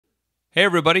Hey,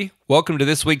 everybody. Welcome to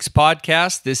this week's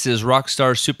podcast. This is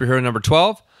Rockstar Superhero number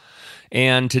 12.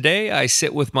 And today I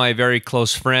sit with my very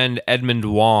close friend, Admand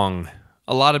Wong.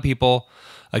 A lot of people,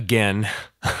 again,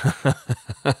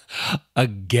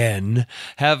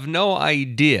 have no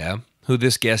idea who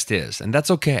this guest is, and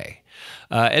that's okay.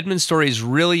 Admand's story is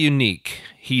really unique.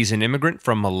 He's an immigrant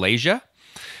from Malaysia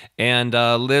and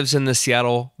lives in the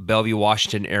Seattle, Bellevue,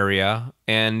 Washington area,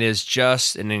 and is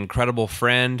just an incredible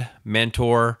friend,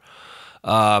 mentor,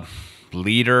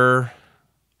 leader,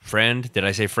 friend. Did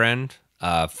I say friend?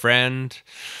 Friend.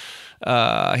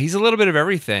 He's a little bit of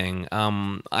everything.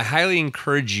 I highly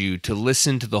encourage you to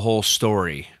listen to the whole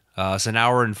story. It's an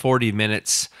hour and 40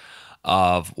 minutes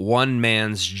of one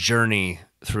man's journey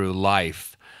through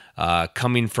life,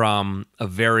 coming from a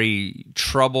very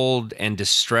troubled and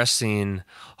distressing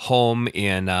home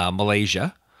in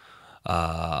Malaysia,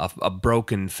 a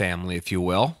broken family, if you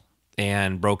will,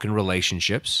 and broken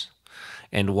relationships,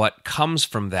 and what comes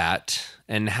from that,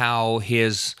 and how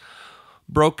his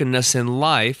brokenness in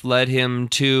life led him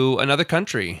to another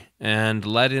country, and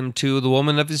led him to the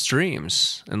woman of his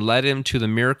dreams, and led him to the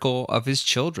miracle of his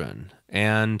children.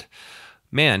 And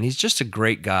man, he's just a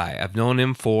great guy. I've known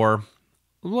him for,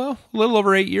 well, a little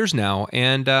over 8 years now,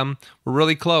 and we're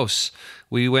really close.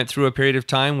 We went through a period of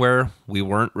time where we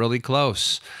weren't really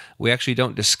close. We actually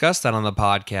don't discuss that on the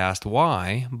podcast,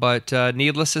 why, but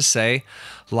needless to say,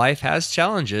 life has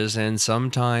challenges, and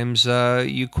sometimes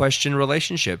you question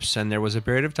relationships, and there was a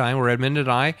period of time where Admand and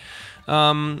I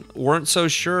weren't so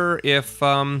sure if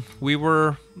we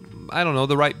were,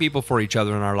 the right people for each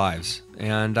other in our lives.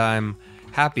 And I'm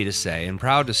happy to say and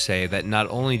proud to say that not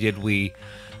only did we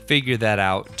figure that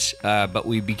out, but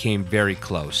we became very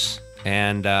close.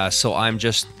 And so I'm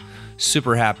just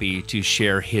super happy to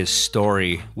share his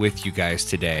story with you guys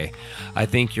today. I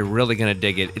think you're really going to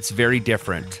dig it. It's very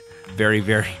different. Very,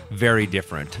 very, very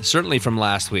different. Certainly from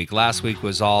last week. Last week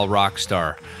was all rock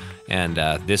star, and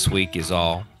this week is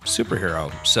all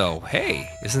superhero. So, hey,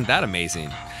 isn't that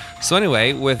amazing? So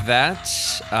anyway, with that,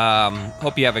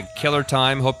 hope you have a killer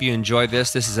time. Hope you enjoy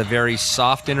this. This is a very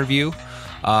soft interview.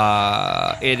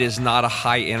 It is not a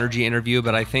high energy interview,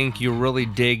 but I think you really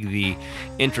dig the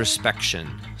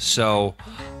introspection. So,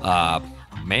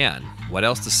 man, what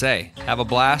else to say? Have a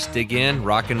blast, dig in,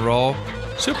 rock and roll,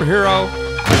 superhero.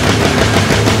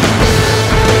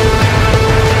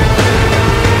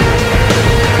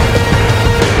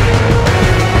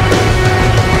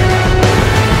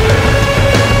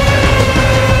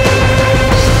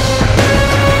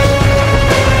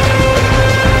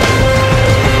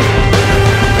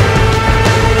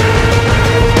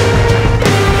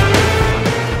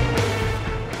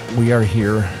 We are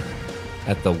here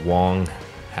at the Wong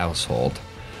household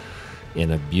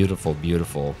in a beautiful,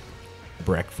 beautiful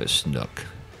breakfast nook.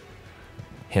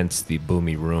 Hence the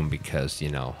boomy room, because,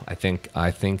 I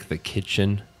think the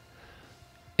kitchen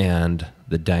and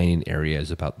the dining area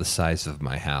is about the size of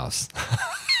my house.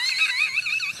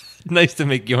 Nice to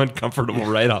make you uncomfortable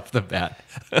right off the bat.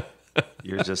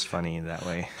 You're just funny in that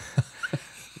way.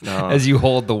 No. As you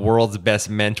hold the world's best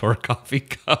mentor coffee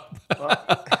cup.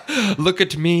 Look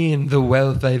at me and the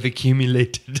wealth I've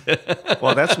accumulated.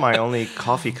 Well, that's my only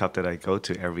coffee cup that I go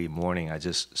to every morning. I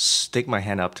just stick my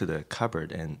hand up to the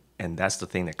cupboard, and that's the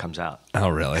thing that comes out. Oh,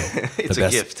 really? It's a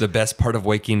gift. The best part of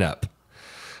waking up.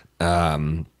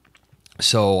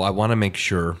 So I want to make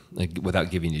sure, without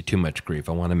giving you too much grief,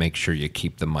 I want to make sure you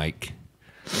keep the mic,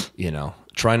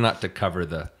 try not to cover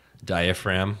the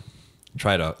diaphragm.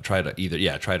 Try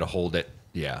to hold it,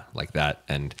 like that,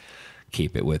 and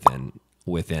keep it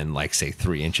within like, say,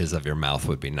 3 inches of your mouth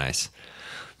would be nice.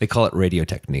 They call it radio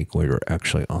technique, where you're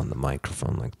actually on the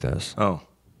microphone like this. Oh,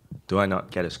 do I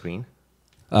not get a screen?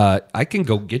 I can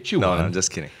go get you one. No, I'm just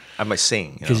kidding. I might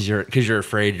sing. Because you're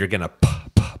afraid you're gonna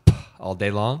all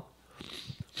day long.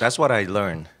 That's what I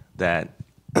learned, that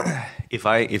if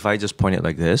I just point it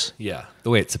like this, the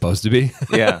way it's supposed to be,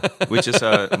 which is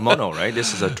a mono, right?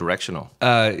 This is a directional,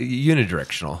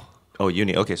 unidirectional. Oh,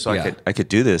 uni. Okay, so I could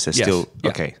do this.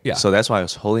 Okay. Yeah. So that's why I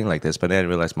was holding like this, but then I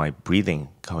realized my breathing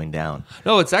going down.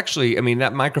 No, it's actually.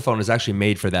 that microphone is actually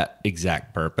made for that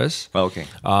exact purpose. Oh, okay.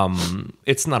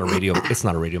 It's not a radio. It's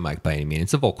not a radio mic by any means.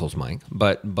 It's a vocals mic,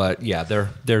 but yeah, they're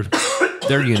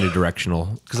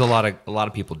unidirectional, because a lot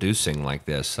of people do sing like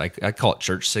this. I call it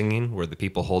church singing, where the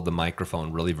people hold the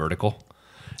microphone really vertical,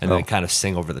 and then kind of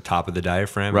sing over the top of the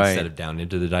diaphragm instead of down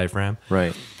into the diaphragm.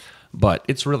 Right. But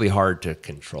it's really hard to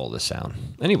control the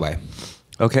sound. Anyway.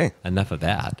 Okay. Enough of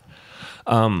that.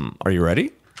 Are you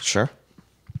ready? Sure.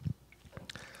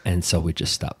 And so we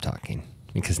just stopped talking,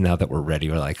 because now that we're ready,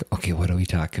 we're like, okay, what do we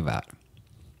talk about?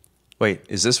 Wait,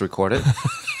 is this recorded?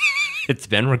 It's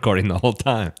been recording the whole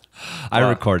time. I Wow.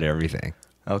 record everything.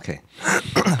 Okay.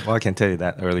 Well, I can tell you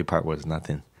that early part was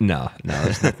nothing. No,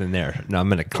 there's nothing there. No, I'm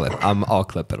gonna clip. I'll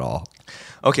clip it all.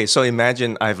 Okay, so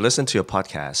imagine I've listened to your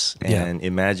podcast, Yeah.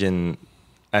 and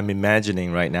I'm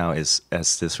imagining right now as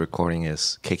this recording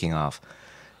is kicking off,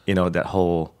 that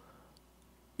whole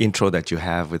intro that you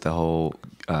have with the whole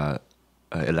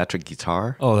electric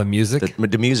guitar. Oh, the music.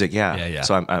 The music, yeah. Yeah.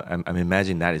 So I'm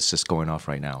imagining that is just going off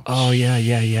right now. Oh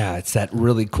yeah. It's that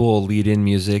really cool lead-in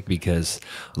music because,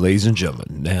 ladies and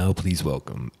gentlemen, now please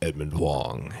welcome Admand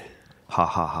Wong. Ha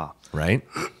ha ha. Right.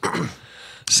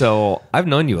 So I've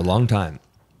known you a long time.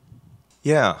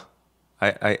 Yeah,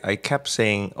 I kept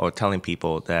saying or telling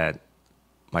people that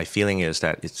my feeling is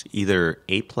that it's either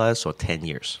 8+ or 10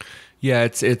 years. Yeah,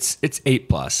 it's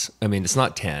 8+. I mean, it's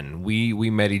not 10. We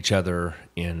met each other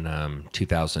in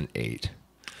 2008.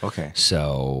 Okay,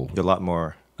 So you're a lot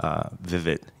more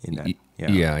vivid in that.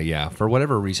 yeah. For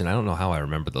whatever reason, I don't know how I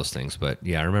remember those things, but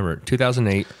yeah, I remember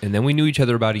 2008, and then we knew each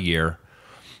other about a year,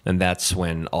 and that's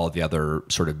when all the other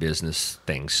sort of business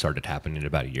things started happening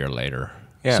about a year later.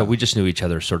 Yeah. So we just knew each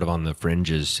other sort of on the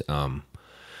fringes.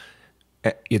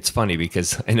 It's funny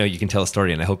because I know you can tell a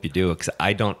story, and I hope you do, because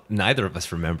neither of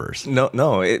us remembers. No,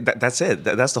 that's it.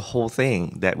 That's the whole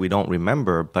thing that we don't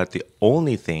remember. But the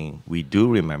only thing we do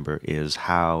remember is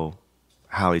how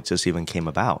it just even came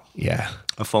about. Yeah.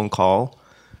 A phone call,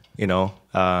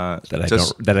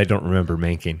 That I don't remember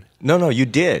making. No, you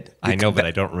did. I know, but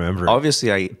I don't remember.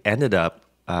 Obviously, I ended up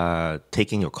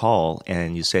taking your call,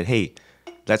 and you said, "Hey,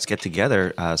 let's get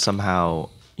together." Somehow,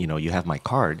 you have my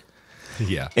card.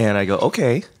 Yeah. And I go,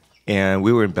 okay. And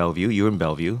we were in Bellevue. You were in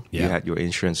Bellevue. Yeah. You had your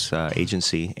insurance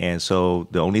agency. And so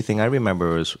the only thing I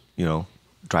remember is,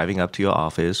 driving up to your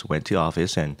office, went to your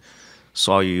office and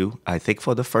saw you, I think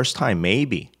for the first time,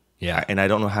 maybe. Yeah. And I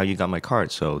don't know how you got my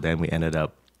card. So then we ended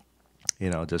up,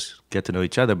 just get to know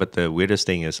each other. But the weirdest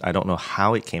thing is I don't know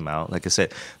how it came out. Like I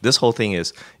said, this whole thing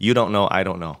is you don't know, I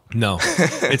don't know. No,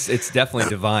 it's definitely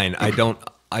divine.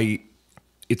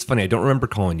 It's funny. I don't remember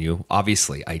calling you.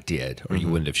 Obviously, I did, or you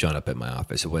wouldn't have shown up at my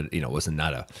office. It would, it wasn't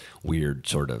not a weird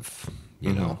sort of,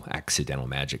 accidental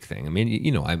magic thing. I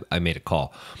mean, I made a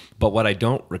call, but what I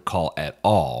don't recall at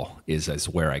all is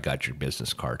where I got your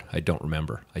business card. I don't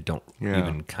remember. I don't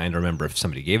even kind of remember if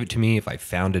somebody gave it to me, if I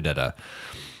found it at a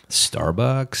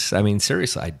Starbucks. I mean,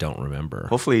 seriously, I don't remember.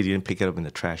 Hopefully you didn't pick it up in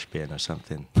the trash bin or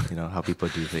something. How people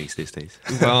do things these days.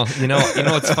 Well,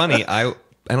 it's funny.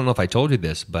 I don't know if I told you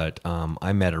this, but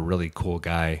I met a really cool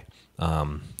guy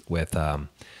with an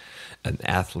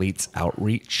athletes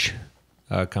outreach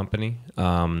company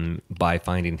by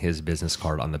finding his business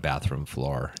card on the bathroom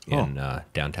floor in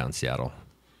downtown Seattle.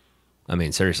 I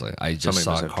mean, seriously, I just Somebody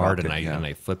saw must a have card dropped and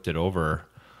I flipped it over.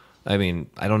 I mean,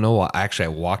 I don't know. Actually, I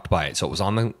walked by it. So it was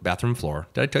on the bathroom floor.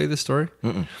 Did I tell you this story?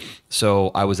 Mm-mm.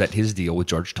 So I was at his deal with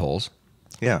George Tolles.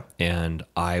 Yeah. And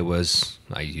I was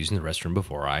using the restroom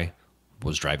before I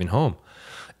was driving home,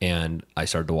 and I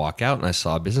started to walk out, and I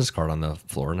saw a business card on the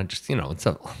floor, and I just,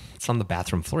 it's on the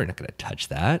bathroom floor. You're not going to touch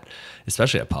that,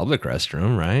 especially a public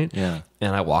restroom, right? Yeah.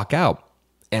 And I walk out,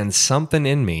 and something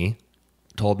in me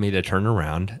told me to turn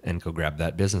around and go grab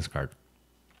that business card.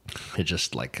 It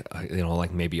just like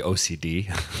maybe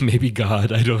OCD, maybe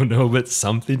God, I don't know, but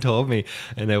something told me,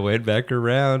 and I went back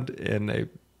around, and I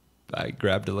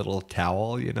grabbed a little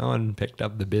towel, and picked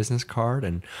up the business card,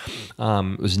 and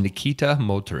it was Nikita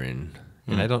Motorin.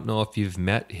 And I don't know if you've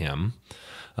met him,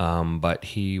 but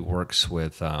he works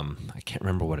with, I can't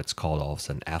remember what it's called all of a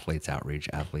sudden, Athletes Outreach,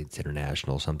 Athletes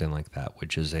International, something like that,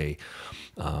 which is a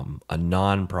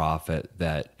nonprofit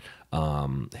that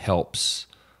helps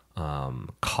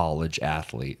college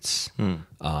athletes.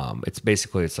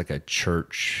 It's like a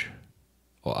church,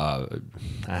 I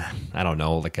don't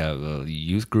know, like a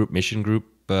youth group, mission group.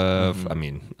 I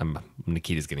mean,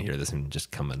 Nikita's going to hear this and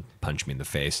just come and punch me in the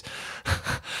face.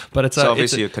 But it's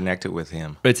obviously you're connected with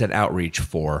him. It's an outreach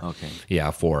for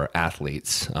for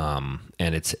athletes, and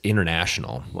it's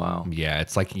international. Wow. Yeah,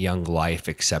 it's like Young Life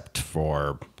except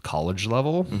for college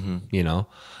level,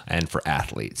 and for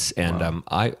athletes. And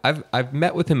I've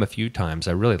met with him a few times.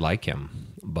 I really like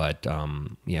him, but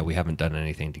we haven't done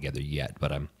anything together yet.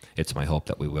 But it's my hope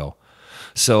that we will.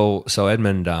 So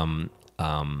Admand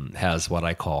has what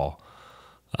I call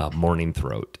morning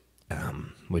throat,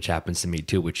 which happens to me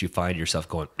too, which you find yourself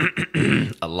going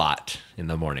a lot in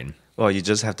the morning. Well, you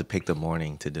just have to pick the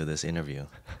morning to do this interview.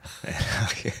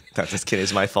 Okay. No, just kidding.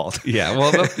 It's my fault. Yeah,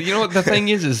 well, you know what the thing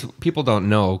is people don't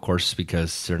know, of course,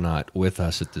 because they're not with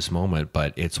us at this moment.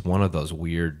 But it's one of those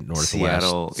weird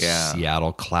Northwest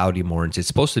Seattle cloudy mornings. It's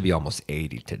supposed to be almost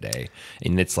 80 today,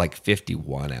 and it's like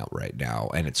 51 out right now,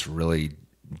 and it's really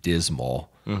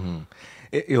dismal. Mm-hmm.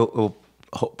 It'll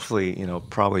hopefully,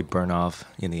 probably burn off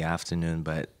in the afternoon,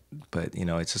 but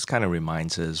it just kind of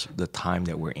reminds us the time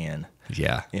that we're in.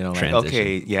 Yeah.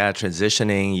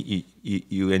 Transitioning.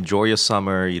 You enjoy your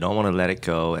summer. You don't want to let it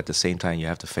go. At the same time, you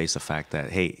have to face the fact that,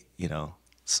 hey,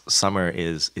 summer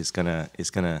is gonna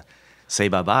say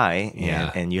bye-bye.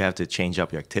 And you have to change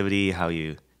up your activity, how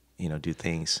you do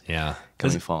things. Yeah.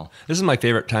 Coming fall. This is my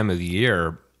favorite time of the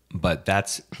year, but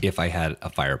that's if I had a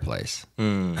fireplace.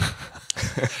 And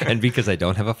because I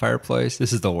don't have a fireplace,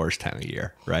 this is the worst time of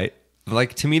year, right?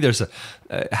 Like, to me, there's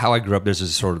how I grew up, there's a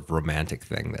sort of romantic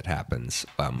thing that happens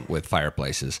with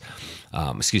fireplaces,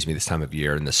 this time of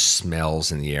year, and the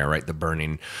smells in the air, right? The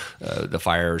burning, the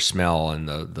fire smell, and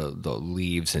the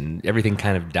leaves and everything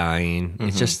kind of dying.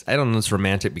 It's just, I don't know, it's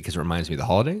romantic because it reminds me of the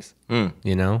holidays,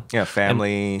 Yeah,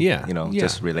 family, and,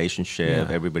 just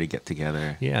relationship, everybody get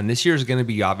together. Yeah, and this year is going to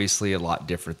be obviously a lot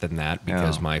different than that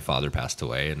because my father passed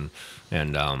away, and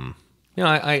I'm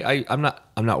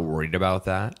not worried about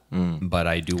that, but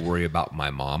I do worry about my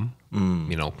mom,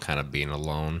 kind of being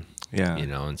alone,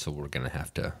 and so we're going to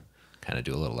have to kind of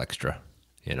do a little extra,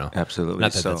 Absolutely.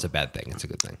 Not that that's a bad thing. It's a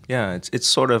good thing. Yeah. It's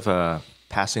sort of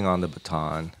passing on the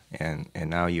baton, and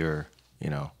now you're,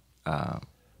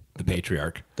 the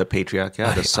patriarch. The patriarch,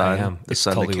 yeah, the son,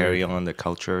 Totally to carry weird. on the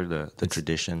culture, the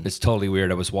tradition. It's totally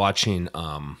weird. I was watching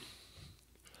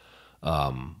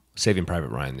Saving Private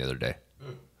Ryan the other day.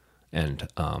 And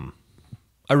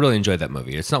I really enjoyed that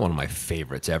movie. It's not one of my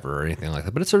favorites ever or anything like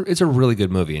that, but it's a really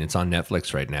good movie, and it's on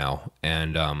Netflix right now.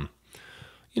 And I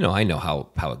know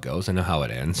how it goes. I know how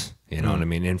it ends. You know what I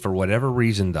mean? And for whatever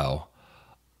reason, though,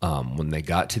 when they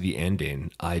got to the ending,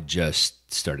 I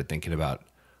just started thinking about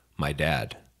my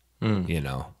dad. And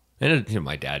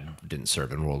my dad didn't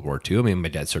serve in World War II. I mean, my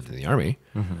dad served in the Army,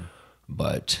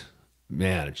 but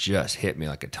man, it just hit me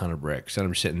like a ton of bricks. And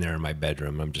I'm sitting there in my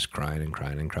bedroom. I'm just crying and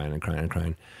crying and crying and crying and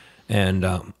crying. And,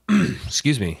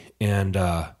 excuse me. And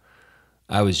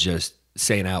I was just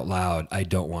saying out loud, I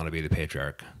don't want to be the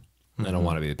patriarch. I don't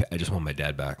want to be I just want my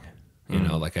dad back.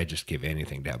 Like I just give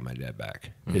anything to have my dad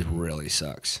back. It really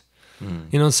sucks.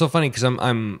 It's so funny because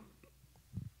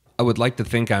I would like to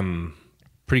think I'm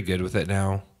pretty good with it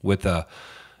now. With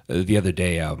the other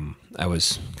day, I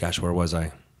was, where was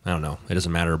I? I don't know. It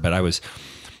doesn't matter. But I was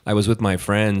with my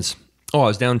friends. I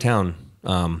was downtown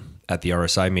at the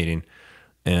RSI meeting,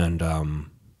 and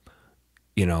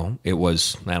it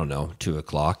was, I don't know,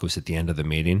 2:00. It was at the end of the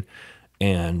meeting,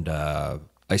 and I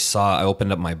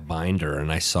opened up my binder,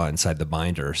 and I saw inside the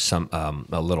binder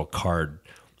a little card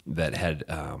that had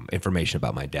information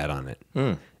about my dad on it.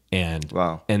 And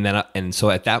wow. And so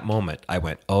at that moment I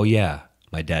went, oh yeah,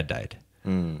 my dad died.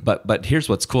 But here's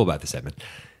what's cool about this, Edmund,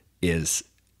 is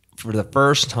for the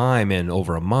first time in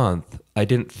over a month, I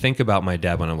didn't think about my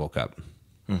dad when I woke up.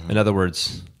 In other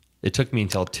words, it took me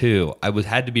until 2. I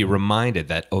had to be reminded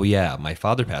that, oh yeah, my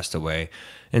father passed away.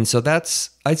 And so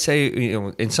I'd say,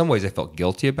 in some ways I felt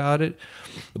guilty about it,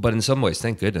 but in some ways,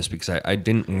 thank goodness, because I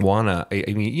didn't want to,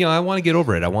 I want to get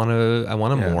over it. I want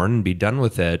to mourn and be done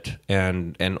with it,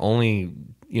 and only,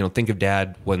 think of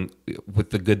Dad with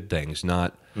the good things,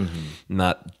 not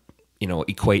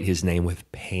equate his name with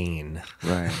pain.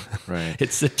 Right.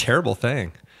 It's a terrible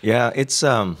thing. Yeah, it's,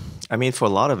 for a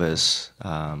lot of us,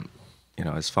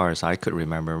 as far as I could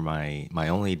remember, my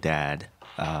only dad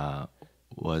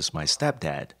was my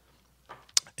stepdad.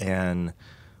 And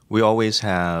we always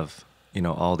have,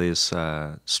 all these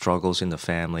struggles in the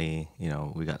family.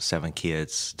 We got 7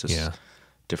 kids, just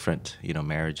different,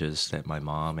 marriages that my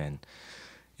mom and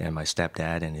my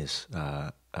stepdad and his,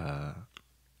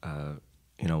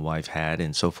 wife had,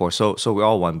 and so forth. So we're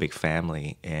all one big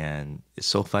family. And it's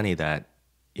so funny that,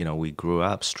 we grew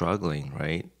up struggling,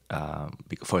 right?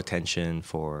 For attention,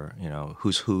 for,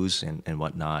 who's and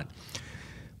whatnot.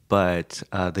 But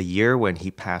the year when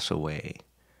he passed away,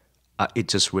 it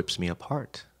just rips me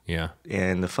apart. Yeah.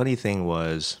 And the funny thing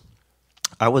was,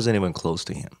 I wasn't even close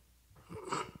to him.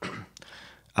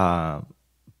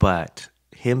 But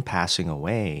him passing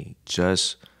away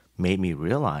just made me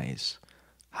realize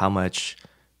how much,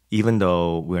 even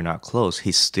though we're not close,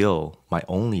 he's still my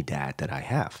only dad that I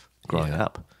have growing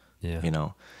up. Yeah.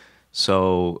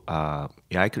 So,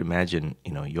 I could imagine,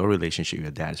 your relationship with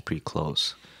your dad is pretty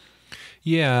close.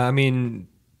 Yeah,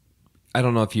 I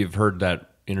don't know if you've heard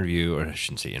that, interview, or I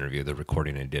shouldn't say interview, the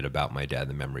recording I did about my dad,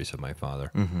 the memories of my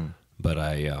father. But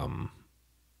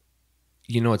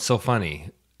it's so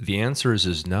funny. The answer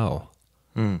is no.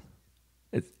 And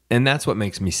that's what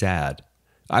makes me sad.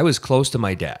 I was close to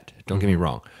my dad. Don't get me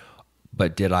wrong.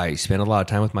 But did I spend a lot of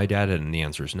time with my dad? And the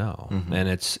answer is no. And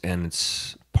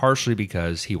it's partially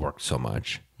because he worked so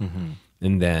much.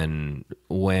 And then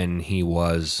when he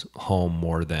was home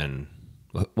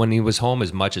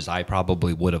as much as I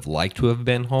probably would have liked to have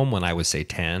been home when I was, say,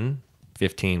 10,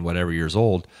 15, whatever years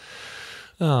old,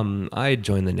 I had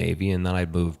joined the Navy, and then I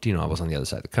moved, I was on the other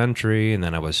side of the country, and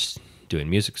then I was doing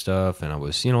music stuff, and I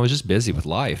was just busy with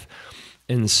life.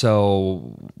 And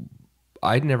so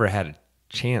I'd never had a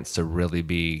chance to really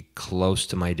be close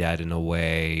to my dad in a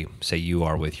way, say you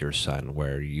are with your son,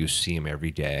 where you see him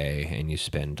every day and you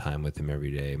spend time with him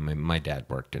every day. My dad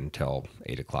worked until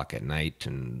 8:00 at night,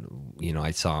 and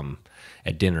I saw him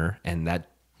at dinner, and that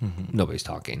nobody's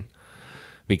talking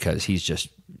because he's just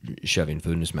shoving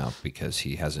food in his mouth because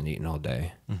he hasn't eaten all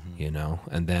day,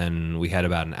 And then we had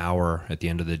about an hour at the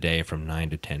end of the day from 9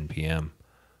 to 10 p.m.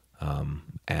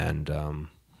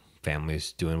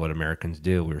 Families doing what Americans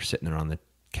do. We were sitting there on the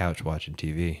couch watching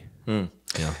TV.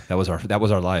 That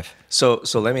was our life. So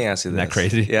let me ask you this. Isn't that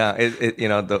crazy? Yeah.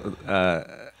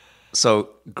 So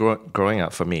growing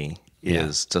up for me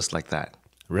is just like that.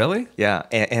 Really? Yeah.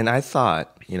 And I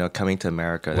thought, coming to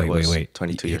America, wait.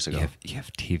 22 years ago. You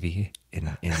have TV in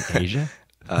Asia?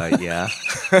 Yeah.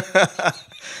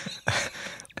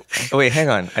 Wait, hang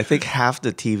on. I think half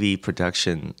the TV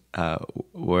production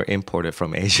were imported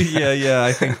from Asia. Yeah.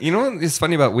 I think it's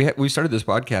funny about we started this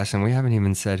podcast and we haven't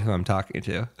even said who I'm talking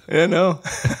to. Yeah, no.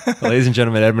 Ladies and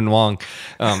gentlemen, Admand Wong.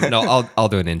 No, I'll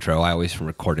do an intro. I always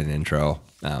record an intro,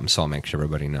 so I'll make sure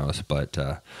everybody knows. But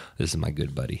this is my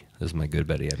good buddy.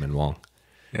 Admand Wong.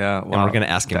 Yeah, well, and we're going to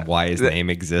ask him why his name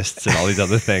exists and all these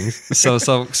other things. So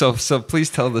please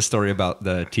tell the story about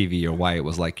the TV or why it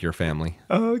was like your family.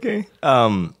 Oh, okay.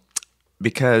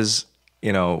 Because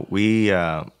we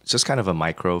just kind of a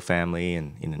micro family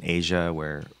in Asia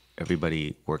where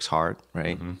everybody works hard,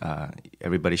 right?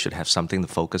 Everybody should have something to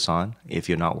focus on. If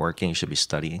you're not working, you should be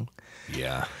studying.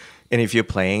 Yeah. And if you're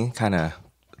playing,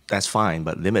 that's fine,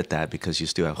 but limit that because you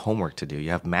still have homework to do. You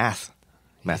have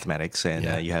mathematics,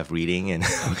 and you have reading and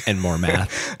and more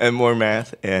math and more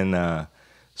math. And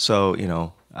so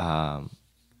the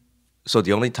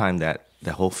only time that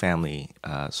the whole family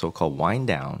so-called wind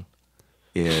down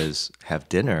is have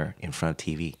dinner in front of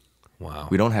TV. Wow.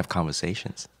 We don't have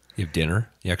conversations. You have dinner?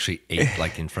 You actually ate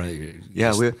like in front of you?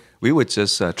 Yeah, we would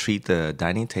just treat the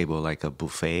dining table like a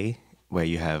buffet where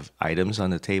you have items on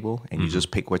the table and you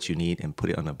just pick what you need and put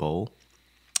it on a bowl.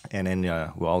 And then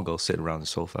we'll all go sit around the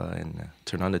sofa and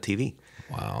turn on the TV.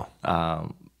 Wow.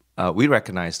 We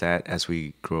recognize that as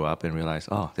we grow up and realize,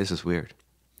 oh, this is weird.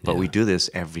 But we do this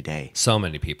every day. So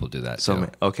many people do that too.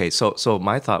 So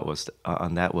my thought was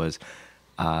on that was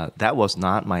that was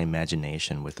not my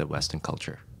imagination with the Western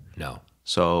culture. No.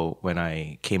 So when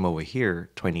I came over here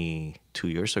 22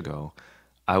 years ago,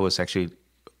 I was actually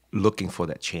looking for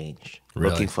that change,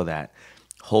 looking for that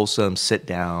wholesome sit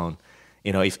down.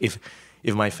 If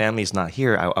my family is not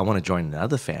here, I want to join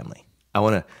another family. I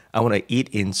want to eat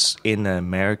in an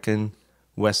American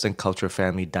Western culture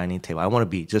family dining table. I want to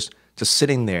be just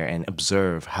sitting there and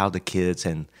observe how the kids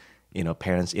and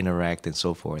parents interact and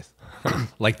so forth.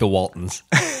 Like the Waltons.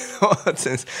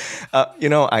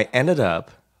 I ended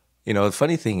up. The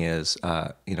funny thing is,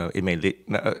 it may lead.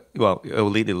 It will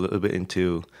lead a little bit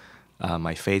into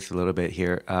my faith a little bit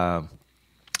here.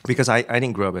 Because I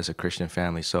didn't grow up as a Christian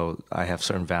family, so I have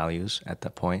certain values at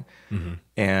that point.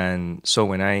 And so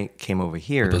when I came over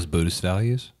here... Are those Buddhist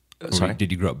values? Sorry?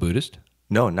 Did you grow up Buddhist?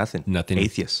 No, nothing. Nothing?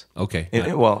 Atheist. Okay.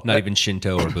 Not even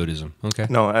Shinto or Buddhism. Okay.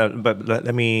 No, but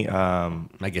let me...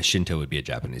 I guess Shinto would be a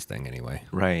Japanese thing anyway.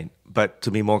 Right. But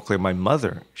to be more clear, my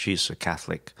mother, she's a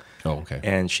Catholic. Oh, okay.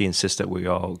 And she insisted we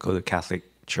all go to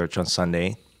Catholic church on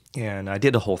Sunday. And I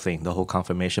did the whole thing, the whole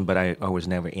confirmation, but I was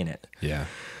never in it. Yeah.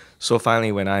 So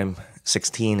finally, when I'm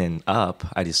 16 and up,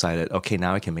 I decided, okay,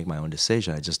 now I can make my own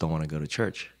decision. I just don't want to go to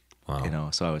church. Wow.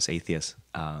 So I was atheist.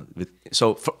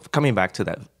 Coming back to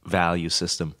that value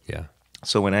system. Yeah.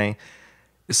 So when I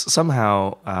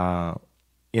somehow,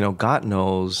 God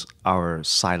knows our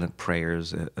silent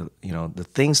prayers, the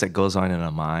things that goes on in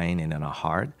our mind and in our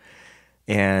heart.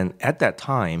 And at that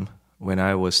time, when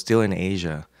I was still in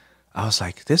Asia, I was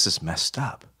like, this is messed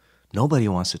up. Nobody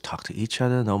wants to talk to each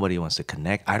other. Nobody wants to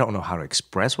connect. I don't know how to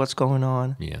express what's going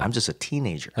on. Yeah. I'm just a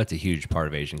teenager. That's a huge part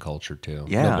of Asian culture too.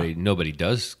 Yeah. Nobody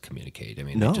does communicate. I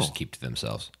mean, No. they just keep to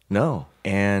themselves. No,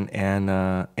 and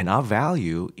our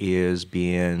value is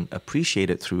being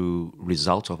appreciated through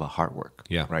results of our hard work.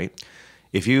 Yeah. Right.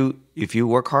 If you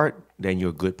work hard, then you're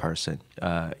a good person.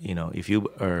 If you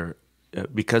are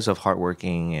because of hard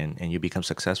working and you become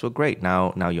successful, great.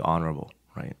 Now you're honorable,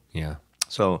 right? Yeah.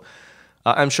 So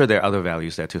I'm sure there are other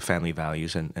values there too, family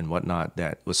values and whatnot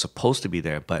that was supposed to be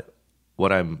there. But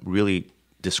what I'm really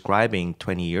describing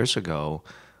 20 years ago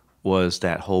was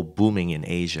that whole booming in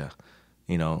Asia.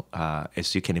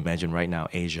 As you can imagine right now,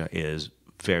 Asia is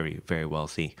very, very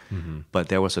wealthy. Mm-hmm. But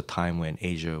there was a time when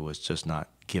Asia was just not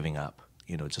giving up,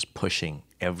 just pushing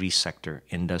every sector,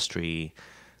 industry,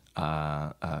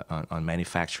 on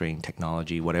manufacturing,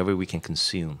 technology, whatever we can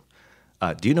consume.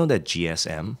 Do you know that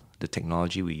GSM, the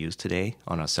technology we use today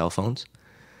on our cell phones,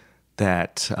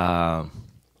 that,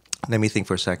 let me think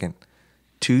for a second,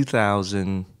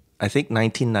 2000, I think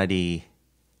 1990,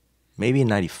 maybe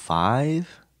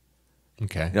 95,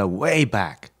 Okay. way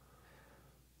back,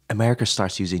 America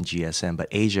starts using GSM, but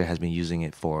Asia has been using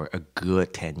it for a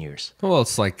good 10 years. Well,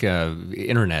 it's like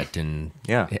internet, and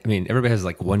Yeah. I mean, everybody has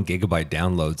like 1 gigabyte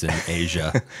downloads in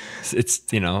Asia.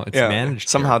 it's managed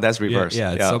Somehow here. that's reversed.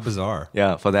 Yeah, it's so bizarre.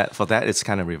 Yeah, for that it's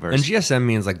kind of reversed. And GSM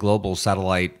means like global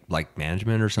satellite like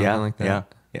management or something like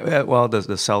that. Yeah. Well,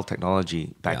 the cell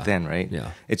technology back then, right?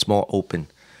 Yeah. It's more open.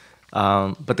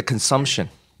 But the consumption,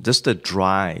 just the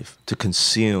drive to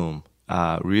consume,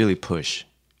 really push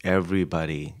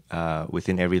everybody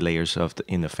within every layers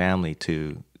in the family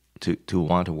to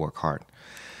want to work hard.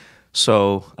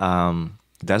 So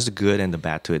that's the good and the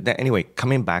bad to it. Anyway,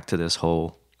 coming back to this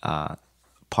whole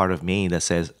part of me that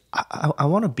says I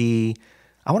want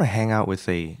to hang out with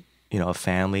a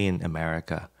family in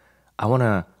America. I want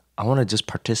to just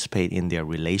participate in their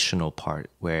relational part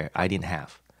where I didn't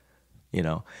have,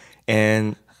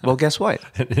 and well, guess what?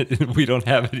 We don't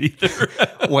have it either.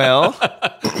 Well,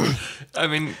 I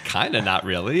mean, kind of not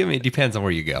really. I mean, it depends on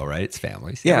where you go, right? It's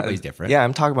families. yeah, Everybody's different. Yeah,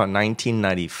 I'm talking about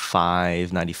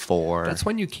 1995, 94. That's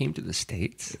when you came to the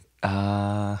States.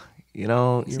 Somewhere Make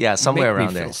around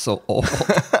me there. feel so old.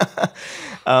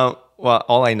 Well,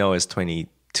 all I know is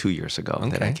 22 years ago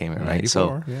that I came here, right?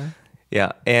 94,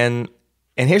 yeah. And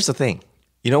here's the thing.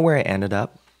 You know where I ended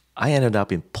up? I ended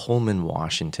up in Pullman,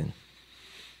 Washington.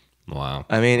 Wow.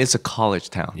 I mean, it's a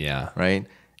college town. Yeah. Right?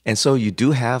 And so you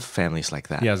do have families like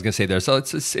that. Yeah, I was gonna say there. So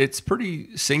it's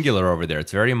pretty singular over there.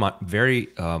 It's very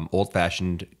old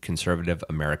fashioned conservative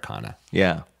Americana.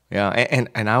 Yeah.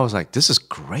 And I was like, this is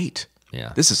great.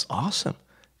 Yeah. This is awesome.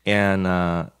 And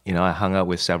I hung out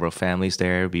with several families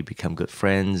there. We become good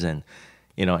friends, and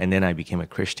and then I became a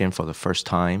Christian for the first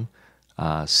time,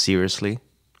 seriously,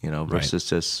 versus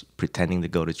just pretending to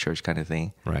go to church kind of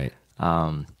thing. Right.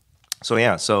 So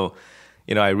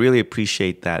I really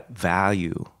appreciate that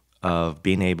value of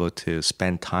being able to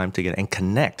spend time together and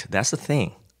connect. That's the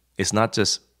thing. It's not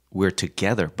just we're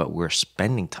together, but we're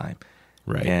spending time.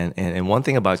 Right. And one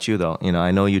thing about you, though,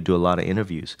 I know you do a lot of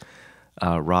interviews.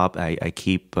 Rob, I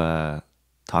keep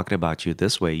talking about you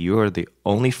this way. You're the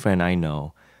only friend I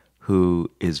know who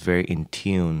is very in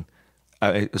tune.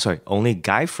 Only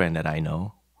guy friend that I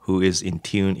know who is in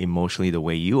tune emotionally the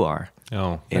way you are.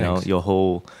 Oh, thanks. Your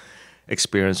whole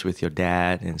experience with your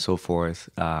dad and so forth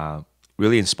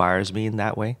really inspires me in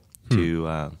that way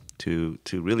to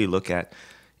really look at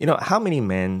how many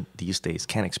men these days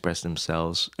can express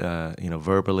themselves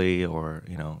verbally or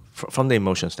from the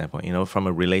emotional standpoint, from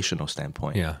a relational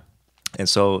standpoint. Yeah. And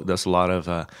so there's a lot of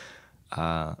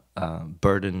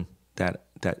burden that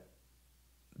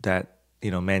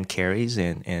men carries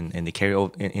and they carry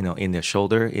in their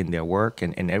shoulder, in their work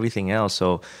and everything else.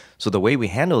 So the way we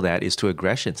handle that is to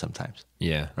aggression sometimes.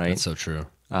 Yeah, right. That's so true.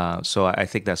 So I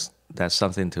think that's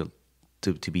something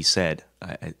to be said.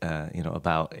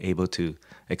 About able to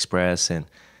express and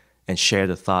share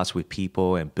the thoughts with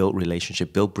people and build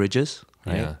relationship, build bridges.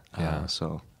 Right. Yeah.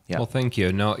 Yeah. Well, thank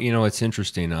you. No, it's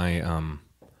interesting. I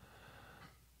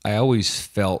always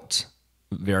felt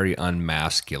very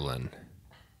unmasculine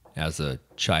as a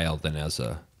child and as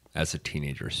a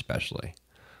teenager, especially.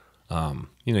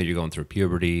 You're going through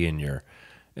puberty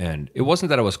and it wasn't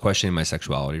that I was questioning my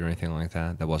sexuality or anything like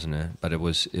that. That wasn't it. But it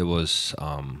was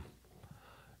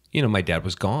my dad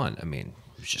was gone. I mean,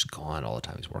 he was just gone all the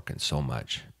time. He was working so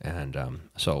much. And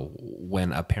so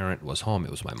when a parent was home,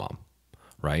 it was my mom.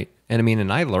 Right. And I mean,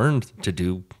 and I learned to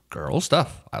do girl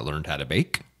stuff. I learned how to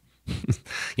bake.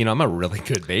 I'm a really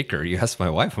good baker. You ask my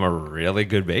wife, I'm a really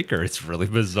good baker. It's really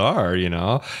bizarre,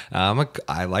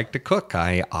 I like to cook.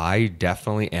 I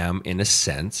definitely am, in a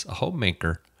sense, a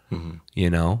homemaker.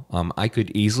 I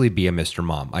could easily be a Mr.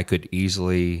 Mom. I could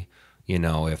easily,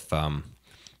 if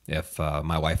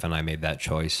my wife and I made that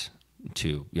choice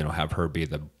to, have her be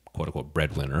the quote unquote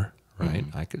breadwinner, right?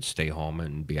 I could stay home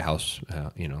and be a house,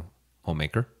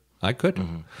 homemaker. I could,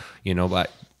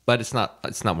 but it's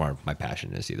not where my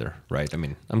passion is either, right? I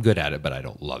mean, I'm good at it, but I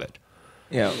don't love it.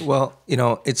 Yeah, well,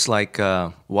 it's like,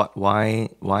 why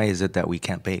is it that we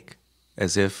can't bake?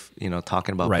 As if,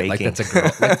 talking about right, baking. like that's a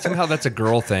girl, like somehow that's a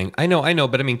girl thing. I know,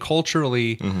 but I mean,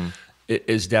 culturally, it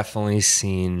is definitely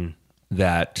seen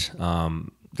that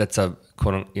that's a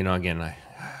quote, again, I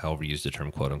overuse the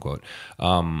term quote unquote.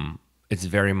 It's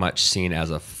very much seen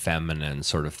as a feminine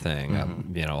sort of thing,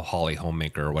 Holly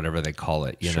homemaker or whatever they call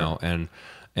it, you know,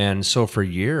 and so for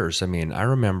years, I mean, I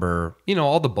remember,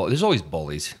 all there's always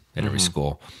bullies in every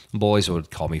school. Bullies would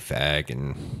call me fag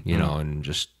and, and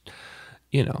just,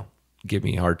 give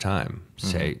me a hard time,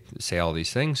 say all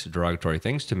these things, derogatory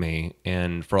things to me.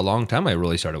 And for a long time, I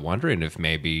really started wondering if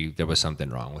maybe there was something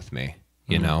wrong with me,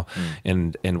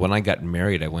 And when I got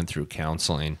married, I went through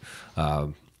counseling,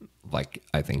 like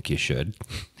I think you should,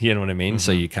 you know what I mean?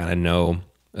 So you kind of know,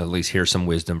 at least hear some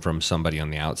wisdom from somebody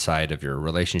on the outside of your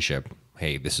relationship.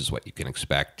 Hey, this is what you can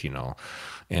expect,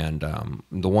 And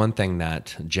the one thing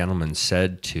that gentleman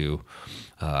said to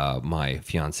my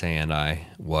fiance and I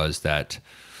was that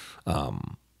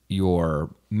your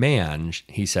man,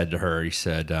 he said to her,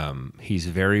 he's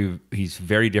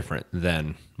very different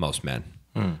than most men.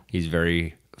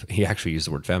 He actually used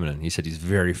the word feminine. He said he's a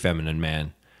very feminine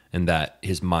man, and that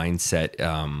his mindset,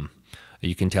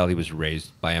 you can tell he was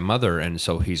raised by a mother, and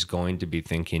so he's going to be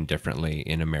thinking differently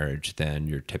in a marriage than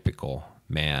your typical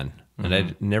man. And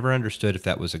I never understood if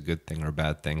that was a good thing or a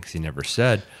bad thing, because he never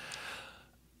said.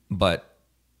 But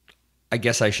I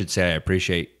guess I should say I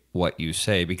appreciate what you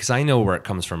say, because I know where it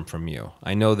comes from you.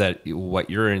 I know that what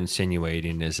you're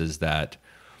insinuating is that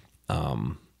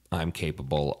I'm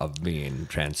capable of being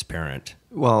transparent.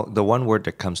 Well, the one word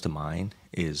that comes to mind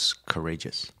is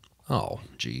courageous. Oh,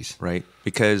 geez. Right?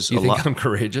 Because you think I'm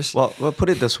courageous? Well, put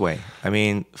it this way. I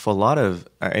mean, for a lot of,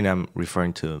 and I'm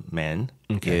referring to men,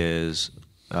 is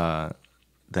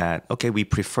that, okay, we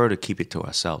prefer to keep it to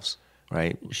ourselves,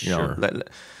 right? Sure.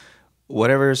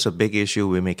 Whatever is a big issue,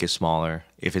 we make it smaller.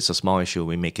 If it's a small issue,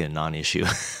 we make it a non-issue.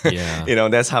 Yeah.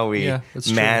 That's how we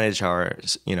manage true. our,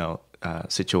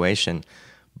 situation.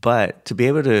 But to be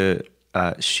able to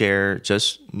share,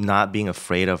 just not being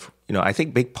afraid of, I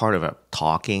think big part of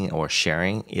talking or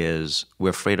sharing is we're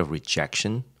afraid of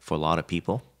rejection for a lot of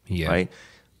people, right?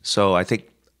 So I think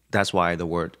that's why the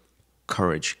word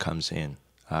courage comes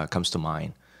to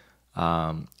mind.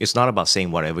 It's not about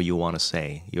saying whatever you want to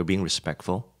say. You're being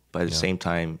respectful, but at the same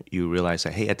time, you realize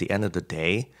that, hey, at the end of the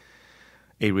day,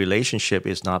 a relationship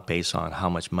is not based on how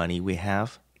much money we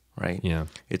have, right? Yeah.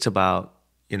 It's about,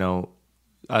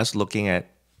 us looking at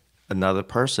another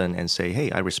person and say,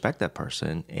 hey, I respect that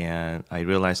person. And I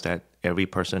realize that every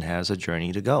person has a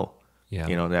journey to go,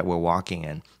 that we're walking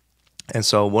in. And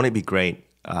so won't it be great?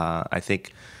 I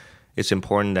think it's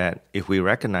important that if we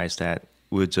recognize that,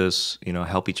 we'll just,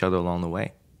 help each other along the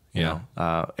way.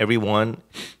 Everyone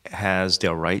has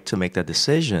their right to make their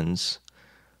decisions.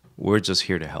 We're just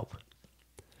here to help,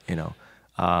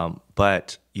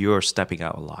 but you're stepping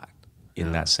out a lot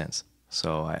in that sense.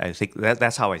 So I think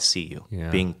that's how I see you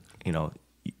being,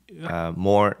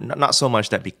 more, not so much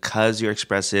that because you're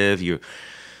expressive, you're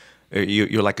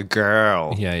like a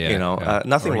girl,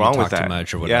 nothing wrong with that. Too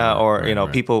much or whatever. Or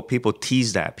people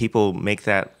tease that. People make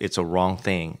that it's a wrong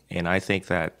thing, and I think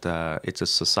that it's a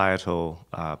societal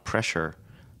pressure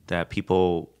that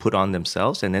people put on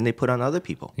themselves, and then they put on other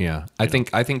people. Yeah, I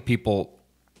think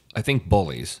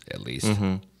bullies at least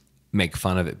make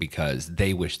fun of it because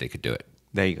they wish they could do it.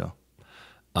 There you go.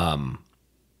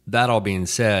 That all being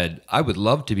said, I would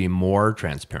love to be more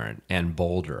transparent and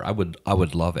bolder. I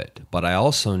would love it. But I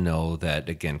also know that,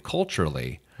 again,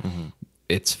 culturally,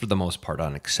 it's for the most part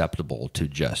unacceptable to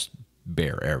just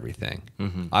bear everything.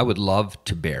 I would love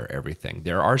to bear everything.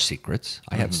 There are secrets.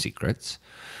 I have secrets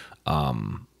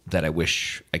that I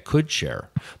wish I could share.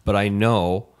 But I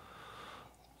know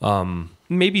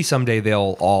maybe someday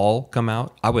they'll all come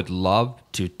out. I would love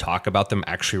to talk about them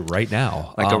actually right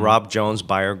now. Like a Rob Jones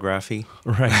biography.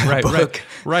 Right.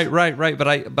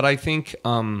 But I think,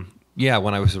 when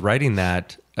I was writing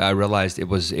that, I realized it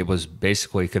was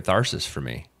basically catharsis for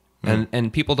me.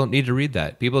 And people don't need to read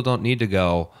that. People don't need to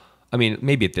go, I mean,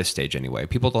 maybe at this stage anyway,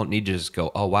 people don't need to just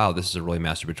go, oh, wow, this is a really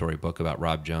masturbatory book about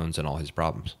Rob Jones and all his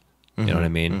problems. You know what I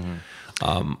mean?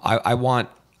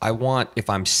 I want if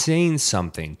I'm saying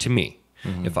something to me,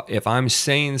 if I'm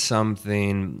saying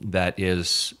something that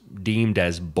is deemed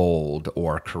as bold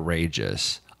or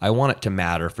courageous, I want it to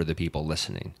matter for the people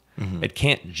listening. It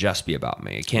can't just be about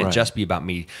me. It can't just be about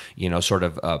me, sort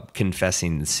of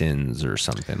confessing sins or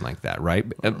something like that, right?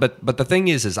 But the thing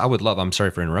is I would love, I'm sorry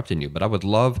for interrupting you, but I would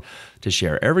love to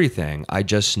share everything. I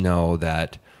just know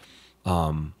that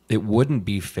it wouldn't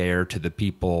be fair to the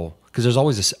people, because there's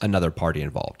always another party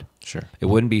involved. Sure. It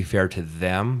wouldn't be fair to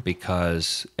them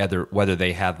because whether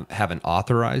they haven't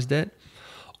authorized it,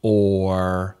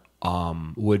 or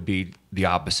would be the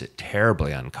opposite,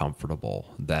 terribly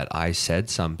uncomfortable that I said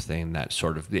something that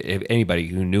sort of, if anybody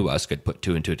who knew us could put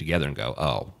two and two together and go,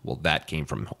 oh, well, that came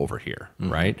from over here,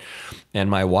 right? And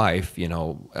my wife,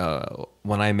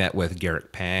 when I met with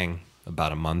Garrett Pang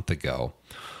about a month ago,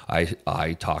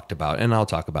 I talked about, and I'll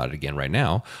talk about it again right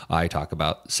now, I talk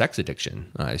about sex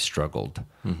addiction. I struggled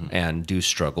and do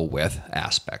struggle with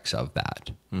aspects of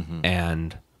that.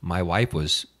 And my wife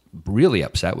was really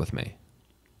upset with me.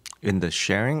 In the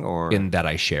sharing, or in that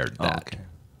I shared that. Oh, okay.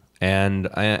 And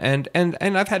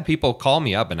I've had people call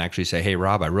me up and actually say, hey,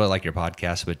 Rob, I really like your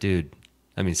podcast, but dude,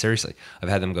 I mean, seriously, I've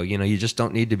had them go, you just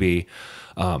don't need to be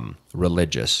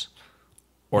religious,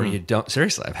 or you don't,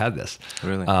 seriously, I've had this.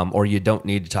 Really? Or you don't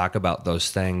need to talk about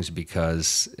those things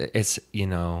because it's,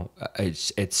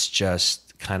 it's just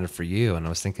kind of for you. And I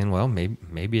was thinking, well,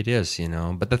 maybe it is,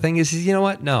 but the thing is, you know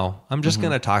what? No, I'm just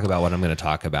going to talk about what I'm going to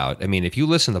talk about. I mean, if you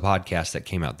listen to the podcast that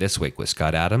came out this week with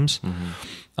Scott Adams,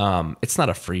 it's not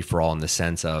a free for all in the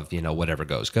sense of, whatever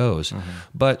goes,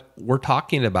 but we're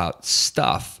talking about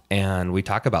stuff, and we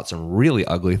talk about some really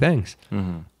ugly things,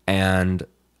 and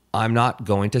I'm not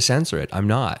going to censor it. I'm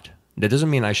not. That doesn't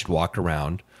mean I should walk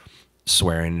around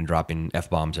swearing and dropping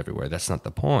F-bombs everywhere. That's not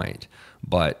the point.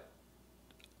 But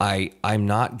I'm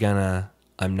not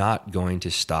going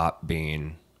to stop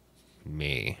being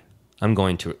me. I'm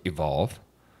going to evolve.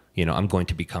 I'm going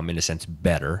to become, in a sense,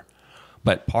 better.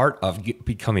 But part of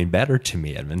becoming better to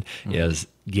me, Edmund, is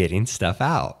getting stuff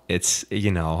out. It's,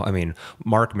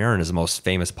 Mark Maron is the most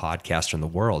famous podcaster in the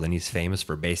world, and he's famous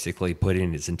for basically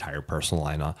putting his entire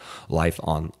personal life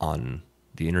on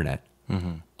the internet.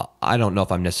 I don't know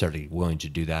if I'm necessarily willing to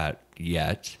do that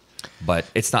yet, but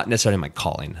it's not necessarily my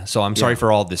calling. So I'm sorry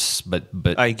for all this, but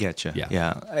I get you.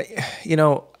 Yeah.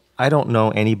 I don't know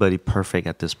anybody perfect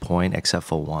at this point except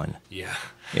for one. Yeah.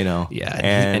 Yeah,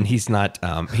 and he's not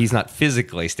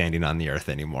physically standing on the earth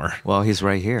anymore. Well, he's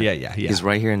right here. Yeah. He's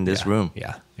right here in this room.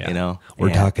 Yeah.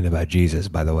 We're talking about Jesus,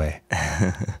 by the way.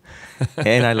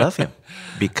 And I love him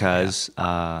because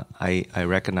I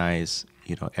recognize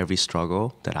every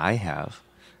struggle that I have,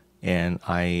 and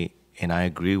I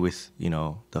agree with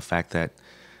the fact that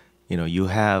you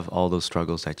have all those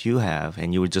struggles that you have,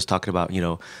 and you were just talking about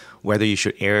whether you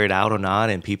should air it out or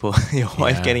not, and people, your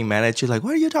wife getting mad at you like,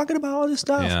 what are you talking about, all this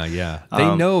stuff? Yeah.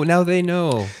 They know, now they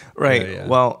know. Right. Yeah.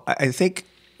 Well, I think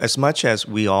as much as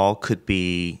we all could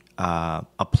be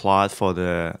applaud for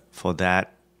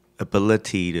that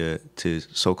ability to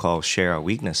so-called share our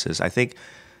weaknesses, I think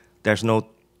there's no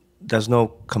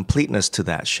completeness to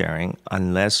that sharing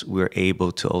unless we're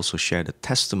able to also share the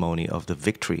testimony of the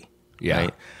victory. Yeah.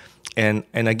 Right? And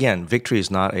again, victory is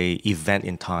not a event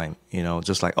in time,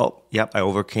 just like, oh, yep, I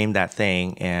overcame that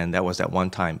thing, and that was that one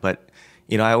time. But,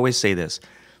 I always say this,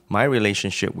 my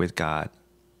relationship with God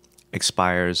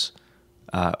expires,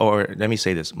 or let me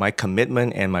say this, my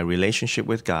commitment and my relationship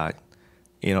with God,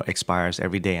 expires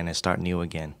every day, and I start new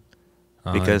again.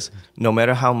 Because no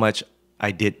matter how much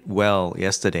I did well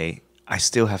yesterday, I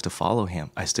still have to follow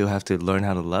him. I still have to learn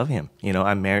how to love him.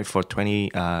 I'm married for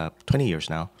 20 years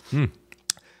now.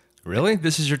 Really?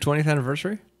 This is your 20th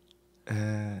anniversary?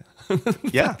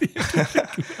 Yeah.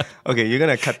 Okay, you're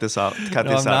gonna cut this out. No,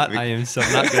 I'm not. I am so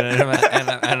not gonna.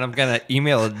 And I'm gonna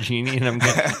email Jeannie, and I'm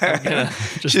gonna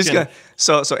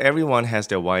So everyone has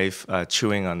their wife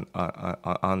chewing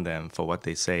on them for what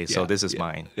they say. So this is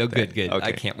mine. Oh, good. Okay.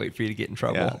 I can't wait for you to get in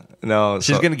trouble. Yeah. No,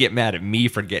 she's gonna get mad at me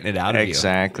for getting it out of you.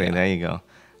 Exactly. There you go.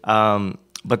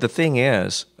 But the thing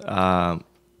is,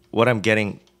 what I'm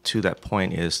getting to that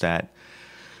point is that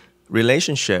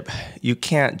relationship, you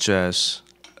can't just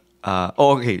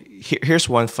here's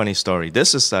one funny story.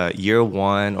 This is year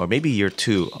one or maybe year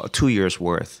 2 years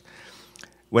worth.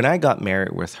 When I got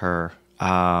married with her,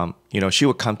 she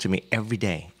would come to me every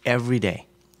day.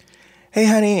 Hey,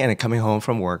 honey, and coming home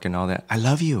from work and all that, I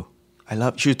love you.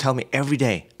 She would tell me every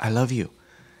day, I love you.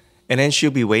 And then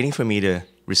she'll be waiting for me to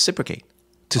reciprocate,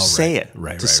 to say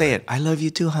it. I love you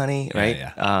too, honey, right?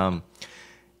 Yeah.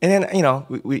 And then,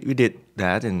 we did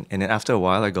that. And then after a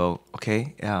while, I go,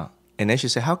 okay, yeah. And then she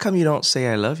said, how come you don't say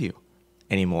I love you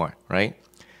anymore, right?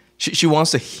 She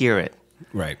wants to hear it.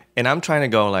 Right. And I'm trying to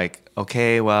go like,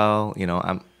 okay, well,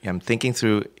 I'm thinking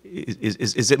through,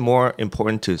 is it more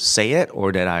important to say it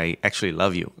or that I actually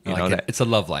love you? You know, that, it's a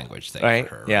love language thing right?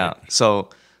 for her. Yeah. Right? So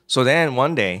then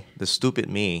one day, the stupid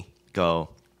me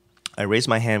I raise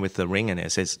my hand with the ring in it.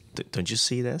 It says, don't you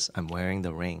see this? I'm wearing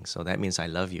the ring. So that means I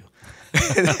love you.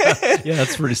 Yeah,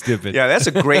 that's pretty stupid. Yeah, that's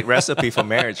a great recipe for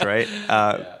marriage, right?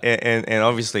 And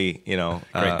obviously,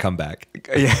 Great comeback.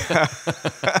 yeah,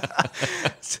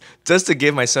 just to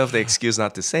give myself the excuse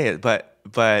not to say it,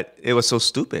 but it was so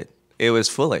stupid. It was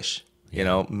foolish.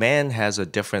 Man has a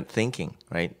different thinking,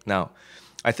 right? Now,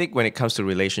 I think when it comes to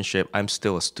relationship, I'm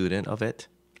still a student of it,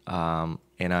 and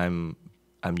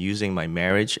I'm using my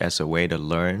marriage as a way to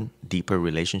learn deeper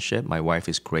relationship. My wife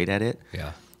is great at it.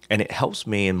 Yeah. And it helps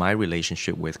me in my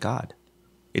relationship with God.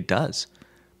 It does.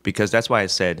 Because that's why I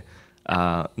said,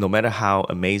 no matter how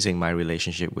amazing my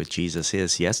relationship with Jesus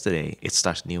is yesterday, it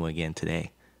starts new again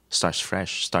today. Starts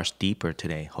fresh, starts deeper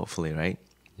today, hopefully, right?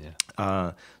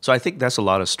 Yeah. So I think that's a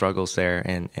lot of struggles there.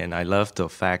 And I love the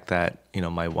fact that,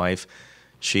 my wife,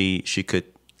 she could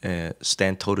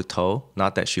stand toe to toe.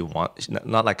 Not that she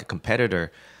not like a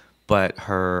competitor, but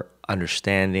her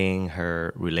understanding,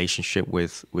 her relationship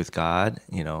with God.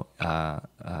 I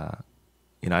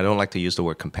don't like to use the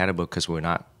word compatible because we're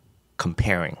not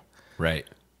comparing, Right.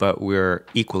 but we're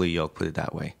equally yoked. Put it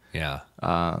that way. Yeah.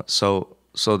 So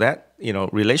that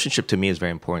relationship to me is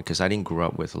very important because I didn't grow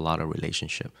up with a lot of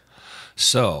relationship.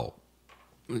 So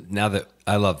now that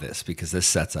I love this because this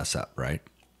sets us up, right?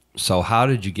 So how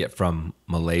did you get from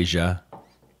Malaysia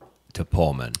to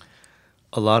Pullman?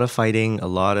 A lot of fighting, a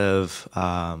lot of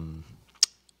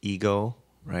ego,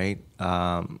 right?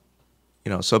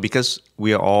 So because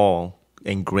we are all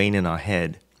ingrained in our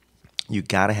head, you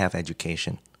gotta have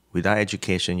education. Without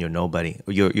education, you're nobody.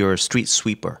 You're a street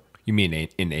sweeper. You mean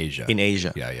in Asia? In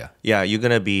Asia. Yeah. Yeah, you're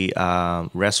gonna be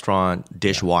restaurant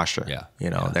dishwasher. Yeah.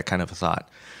 That kind of a thought.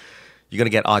 You're gonna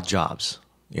get odd jobs.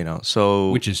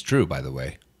 So Which is true, by the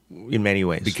way. In many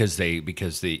ways, because they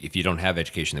if you don't have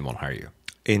education, they won't hire you.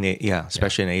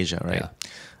 Especially in Asia, right?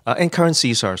 Yeah. And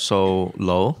currencies are so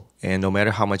low, and no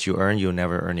matter how much you earn, you'll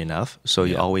never earn enough. So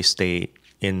you always stay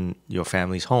in your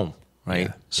family's home, right?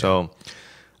 Yeah. So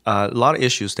a lot of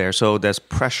issues there. So there's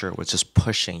pressure, which is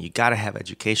pushing. You got to have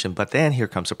education, but then here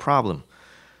comes a problem.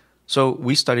 So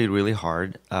we studied really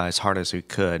hard, as hard as we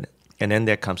could, and then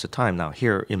there comes a time. Now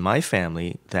here in my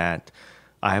family that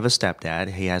I have a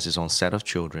stepdad. He has his own set of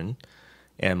children.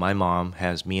 And my mom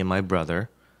has me and my brother.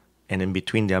 And in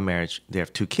between their marriage, they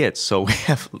have 2 kids. So we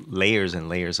have layers and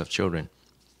layers of children.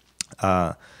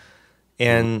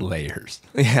 And Layers.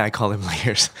 Yeah, I call them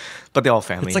layers. But they're all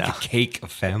family It's like now. a cake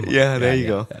of family. Yeah, there you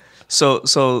go. Yeah. So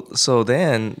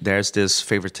then there's this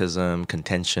favoritism,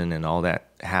 contention, and all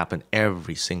that happen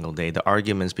every single day. The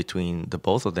arguments between the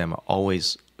both of them are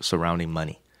always surrounding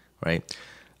money, right?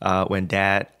 When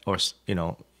dad or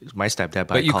my stepdad,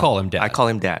 but you call him dad. I call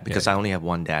him dad because I only have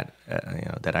one dad,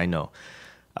 that I know.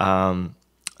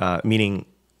 Meaning,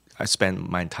 I spent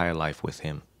my entire life with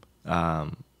him.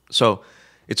 So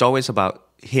it's always about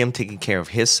him taking care of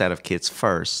his set of kids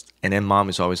first, and then mom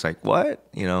is always like, "What?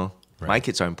 My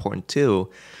kids are important too."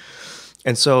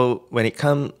 And so when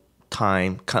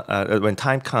when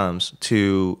time comes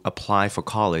to apply for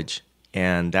college,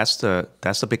 and that's the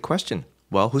big question.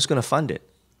 Well, who's going to fund it?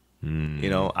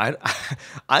 I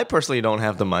personally don't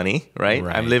have the money, right?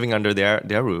 I'm living under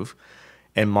their roof,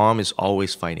 and mom is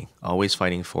always fighting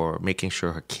for making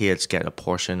sure her kids get a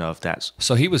portion of that.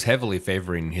 So he was heavily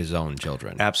favoring his own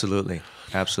children. Absolutely.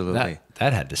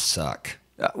 That had to suck.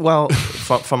 Well,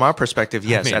 from our perspective,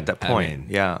 yes, at that point, I mean,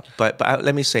 yeah. But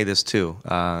let me say this too,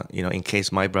 in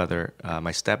case my brother,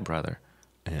 my stepbrother,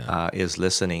 is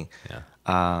listening,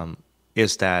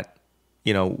 is that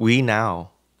we now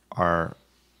are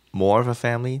more of a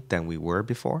family than we were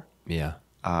before. Yeah.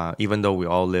 Even though we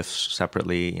all live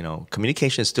separately,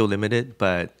 communication is still limited,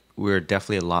 but we're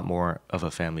definitely a lot more of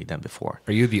a family than before.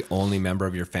 Are you the only member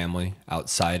of your family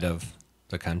outside of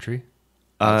the country?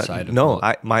 No,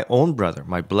 my own brother,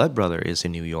 my blood brother, is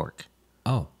in New York.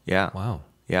 Oh. Yeah. Wow.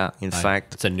 Yeah. In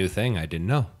fact, it's a new thing. I didn't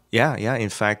know. Yeah. In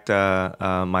fact,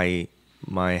 my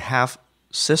half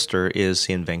sister is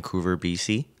in Vancouver,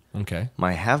 BC. Okay.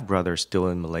 My half brother is still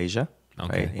in Malaysia.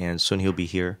 Okay. Right? And soon he'll be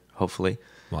here, hopefully.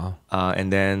 Wow.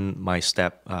 And then my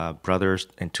step brothers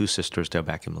and 2 sisters, they're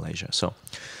back in Malaysia. So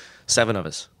 7 of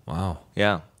us. Wow.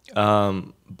 Yeah.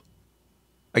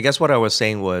 I guess what I was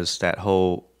saying was the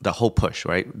whole push,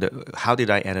 right? How did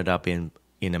I ended up in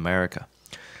America?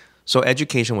 So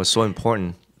education was so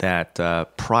important that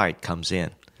pride comes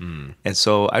in. And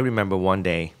so I remember one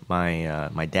day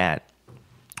my dad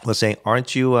was saying,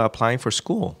 "Aren't you applying for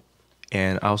school?"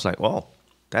 And I was like, "Well,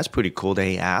 that's pretty cool that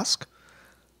he asked."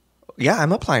 Yeah,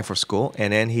 I'm applying for school.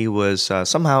 And then he was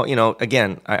somehow,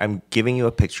 again, I'm giving you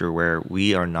a picture where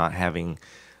we are not having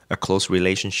a close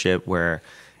relationship, where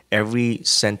every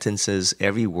sentences,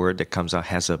 every word that comes out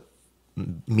has a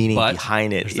meaning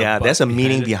behind it. Yeah, there's a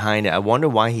meaning behind it. I wonder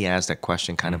why he asked that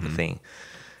question, kind of a thing.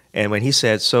 And when he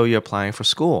said, "So you're applying for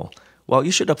school? Well,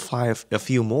 you should apply a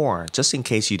few more just in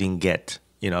case you didn't get,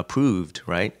 approved,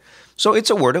 right?" So it's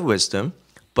a word of wisdom.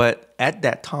 But at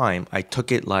that time, I took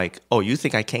it like, "Oh, you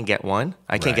think I can't get one?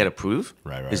 I can't get approved?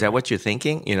 Right. Is that what you're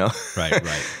thinking?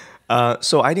 Right.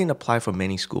 So I didn't apply for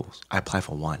many schools. I applied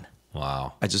for one.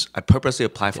 Wow. I purposely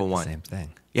applied for one. Same thing.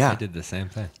 Yeah. I did the same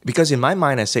thing. Because in my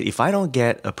mind, I said, if I don't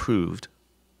get approved,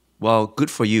 well, good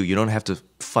for you. You don't have to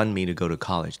fund me to go to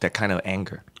college. That kind of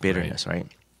anger, bitterness, right?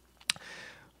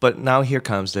 But now here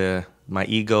comes my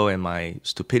ego and my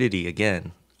stupidity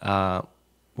again.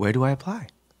 Where do I apply?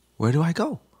 Where do I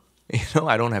go?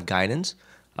 I don't have guidance.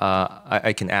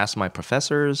 I can ask my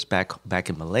professors back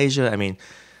in Malaysia. I mean,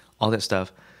 all that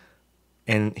stuff.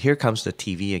 And here comes the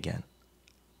TV again.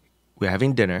 We're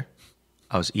having dinner.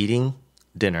 I was eating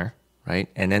dinner, right?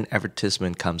 And then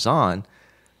advertisement comes on.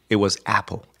 It was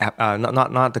Apple,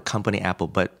 not the company Apple,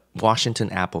 but Washington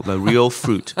apple, the real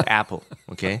fruit apple.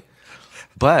 Okay,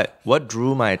 but what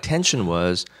drew my attention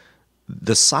was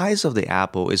the size of the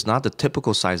apple is not the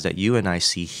typical size that you and I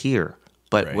see here.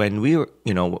 But when we were,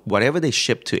 whatever they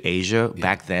shipped to Asia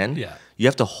back then, you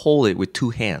have to hold it with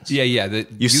 2 hands. Yeah.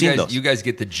 You've seen those. You guys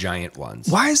get the giant ones.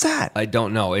 Why is that? I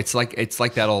don't know. It's like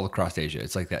that all across Asia.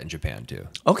 It's like that in Japan too.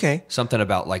 Okay. Something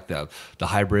about like the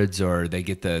hybrids, or they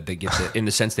get the in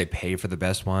the sense they pay for the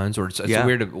best ones, or it's a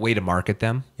weird way to market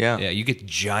them. Yeah. You get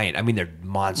giant. I mean, they're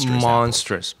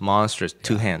monstrous. Monstrous.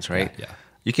 2 hands, right? Yeah.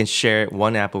 You can share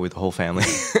one apple with the whole family.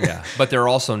 Yeah, but they're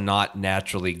also not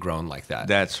naturally grown like that.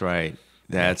 That's right.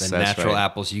 That's natural right.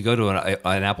 apples. You go to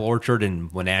an apple orchard in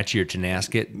Wenatchee or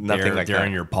Chenasket, they're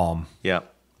in your palm. Yeah.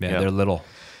 They're little.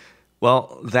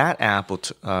 Well, that apple,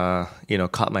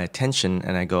 caught my attention,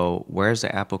 and I go, "Where's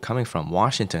the apple coming from?"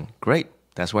 Washington. Great.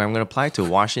 That's where I'm going to apply to,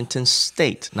 Washington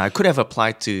State. Now, I could have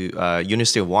applied to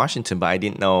University of Washington, but I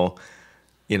didn't know,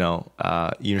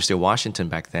 University of Washington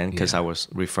back then, because I was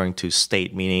referring to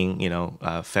state, meaning,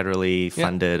 federally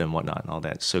funded and whatnot and all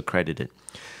that, so accredited.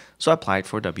 So I applied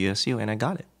for WSU and I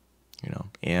got it,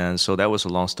 And so that was a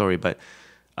long story, but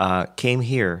came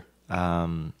here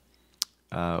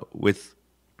with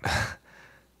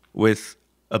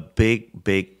a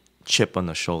big chip on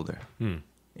the shoulder,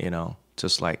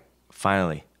 just like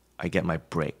finally I get my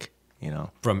break,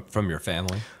 From your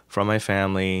family? From my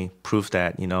family, proof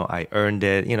that, I earned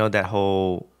it, that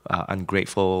whole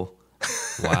ungrateful.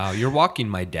 Wow, you're walking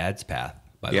my dad's path,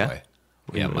 by the way.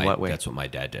 Yeah, what way? That's what my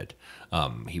dad did.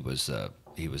 He was the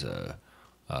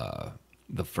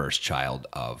first child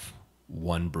of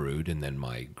one brood, and then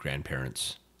my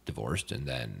grandparents divorced, and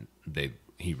then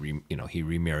he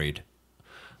remarried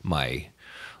my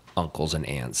uncle's and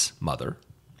aunt's mother,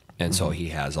 and so he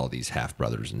has all these half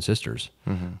brothers and sisters,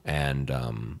 and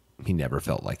he never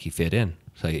felt like he fit in.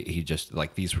 So he just,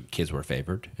 like, these kids were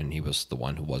favored, and he was the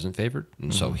one who wasn't favored,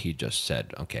 and so he just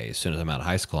said, "Okay, as soon as I'm out of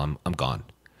high school, I'm gone."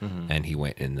 And he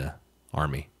went in the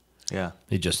army. Yeah.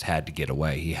 He just had to get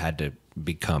away. He had to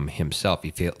become himself. He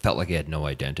felt like he had no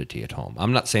identity at home.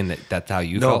 I'm not saying that that's how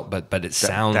you felt, but it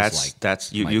sounds like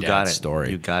that's you got it. Story.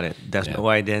 You got it. There's no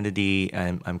identity.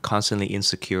 I'm constantly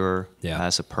insecure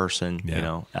as a person.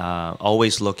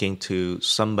 Always looking to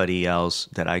somebody else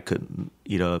that I could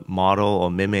model or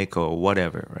mimic or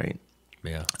whatever. Right.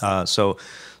 Yeah. So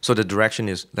the direction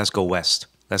is, let's go west.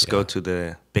 Let's go to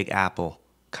the Big Apple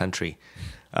country.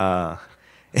 And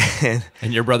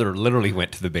your brother literally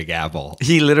went to the Big Apple.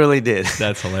 He literally did.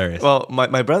 That's hilarious. Well,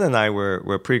 my brother and I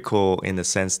were pretty cool in the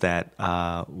sense that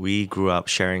we grew up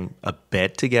sharing a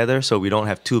bed together. So we don't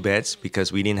have 2 beds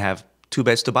because we didn't have 2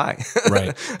 beds to buy.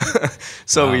 Right.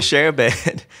 So we share a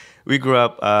bed. We grew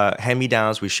up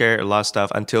hand-me-downs. We share a lot of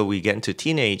stuff until we get into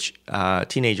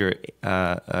teenager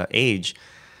age.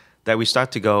 That we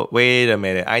start to go, wait a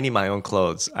minute, I need my own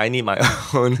clothes. I need my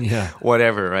own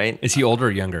whatever, right? Is he older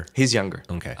or younger? He's younger.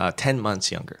 Okay. 10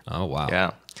 months younger. Oh, wow.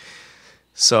 Yeah.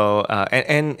 So,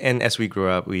 and as we grew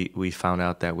up, we found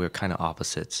out that we're kind of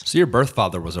opposites. So your birth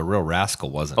father was a real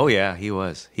rascal, wasn't he? Oh, yeah, he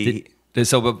was.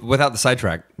 But without the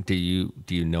sidetrack, do you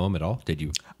know him at all? Did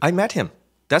you? I met him.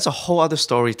 That's a whole other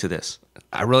story to this.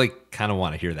 I really kind of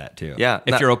want to hear that too. Yeah.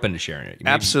 If you're open to sharing it.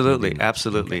 Absolutely.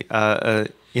 Absolutely.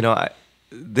 Okay.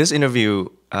 This interview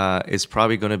is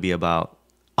probably going to be about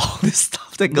all this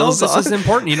stuff that No, goes this on. is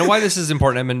important. You know why this is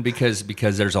important, Edmund?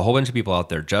 Because there's a whole bunch of people out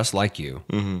there just like you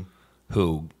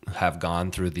who have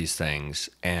gone through these things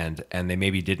and they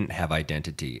maybe didn't have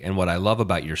identity. And what I love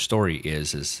about your story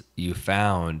is you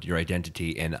found your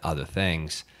identity in other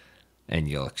things, and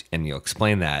you'll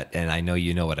explain that. And I know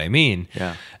you know what I mean.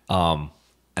 Yeah.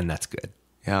 And that's good.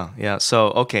 Yeah.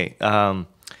 So, okay.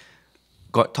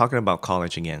 Talking about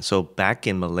college again. So back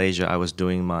in Malaysia, I was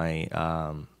doing my,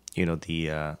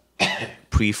 the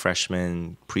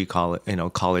pre-freshman,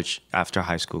 pre-college, college, after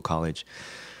high school, college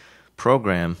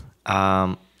program.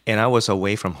 And I was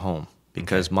away from home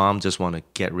because mom just wanted to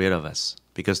get rid of us.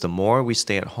 Because the more we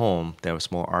stay at home, there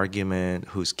was more argument,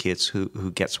 whose kids,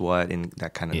 who gets what, and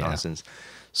that kind of nonsense.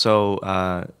 So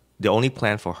the only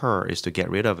plan for her is to get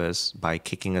rid of us by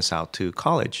kicking us out to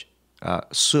college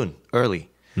early.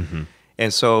 Mm-hmm.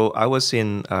 And so I was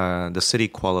in the city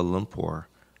Kuala Lumpur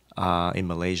in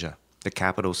Malaysia, the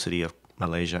capital city of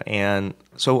Malaysia. And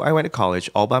so I went to college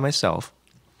all by myself,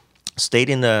 stayed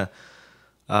in the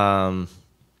room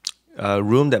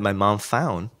that my mom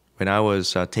found when I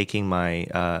was taking my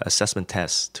assessment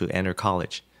test to enter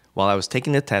college. While I was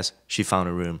taking the test, she found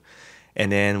a room.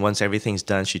 And then once everything's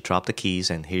done, she dropped the keys,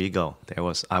 and here you go.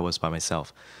 I was by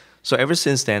myself. So ever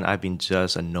since then, I've been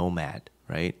just a nomad,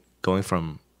 right? Going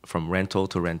from rental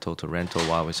to rental to rental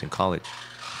while I was in college.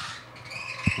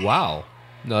 Wow.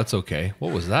 No, that's okay.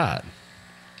 What was that?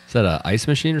 Is that an ice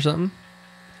machine or something?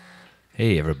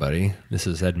 Hey, everybody. This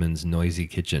is Edmund's noisy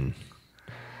kitchen.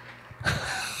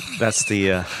 That's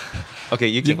the... Okay,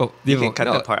 you can cut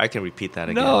that part. I can repeat that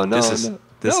again. No,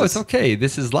 it's okay.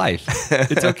 This is life.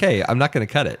 It's okay. I'm not going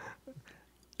to cut it.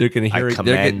 They're going to hear.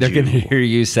 They're going to hear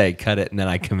you say "cut it," and then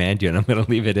I command you, and I'm going to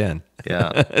leave it in.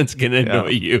 Yeah, it's going to annoy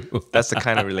you. That's the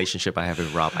kind of relationship I have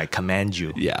with Rob. I command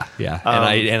you. Yeah.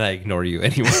 And I ignore you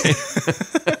anyway.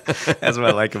 That's what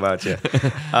I like about you.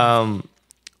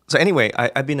 So anyway,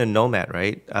 I've been a nomad,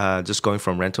 right? Just going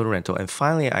from rental to rental, and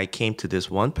finally I came to this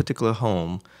one particular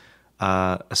home.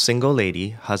 A single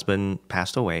lady, husband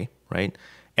passed away, right?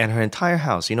 And her entire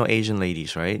house, Asian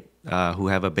ladies, right? Who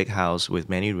have a big house with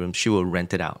many rooms, she will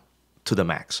rent it out to the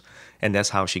max. And that's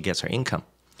how she gets her income.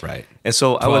 Right. And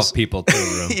so 12 people to a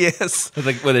room. Yes.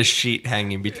 With a sheet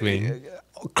hanging between.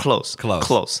 Close.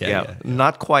 Yeah.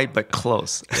 Not quite, but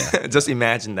close. Yeah. Just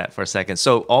imagine that for a second.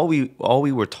 So all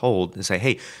we were told is say,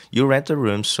 hey, you rent a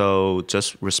room, so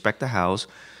just respect the house.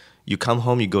 You come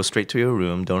home, you go straight to your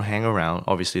room. Don't hang around.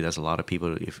 Obviously, there's a lot of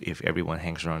people if everyone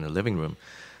hangs around in the living room.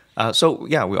 So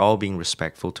yeah, we're all being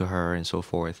respectful to her and so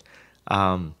forth.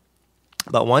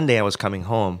 But one day I was coming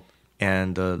home,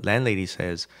 and the landlady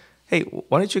says, hey,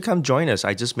 why don't you come join us?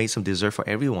 I just made some dessert for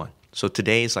everyone. So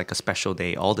today is like a special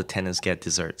day. All the tenants get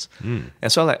desserts. And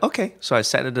so I'm like, okay. So I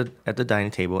sat at the dining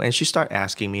table, and she started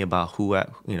asking me about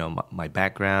my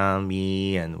background,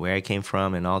 me, and where I came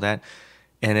from and all that.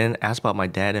 And then asked about my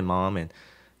dad and mom. And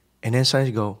then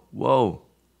suddenly go, whoa,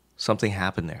 something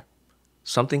happened there.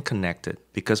 Something connected,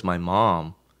 because my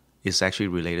mom is actually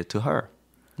related to her.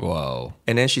 Whoa.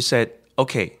 And then she said,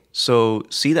 okay, so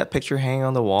see that picture hanging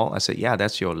on the wall? I said, yeah,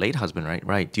 that's your late husband, right?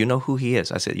 Right. Do you know who he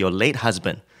is? I said, your late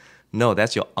husband. No,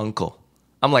 that's your uncle.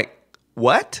 I'm like,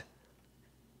 what?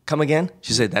 Come again?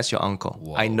 She said, that's your uncle.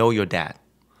 Whoa. I know your dad.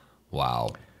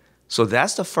 Wow. So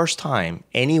that's the first time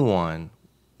anyone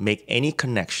make any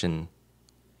connection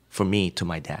for me to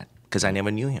my dad, because I never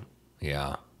knew him.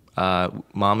 Yeah.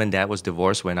 Mom and dad was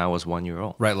divorced when I was 1 year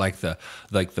old. Right, like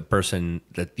the person,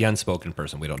 the unspoken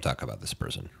person. We don't talk about this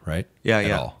person, right? Yeah, At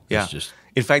yeah, all. yeah. It's just...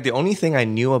 In fact, the only thing I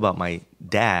knew about my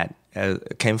dad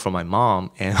came from my mom,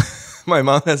 and my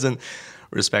mom doesn't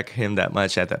respect him that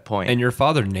much at that point. And your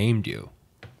father named you.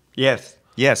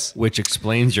 Yes. Which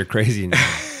explains your crazy name.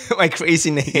 My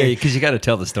crazy name. Yeah, because you got to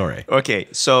tell the story. Okay,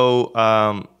 so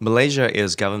Malaysia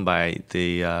is governed by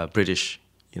the British,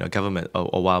 government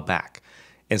a while back,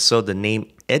 and so the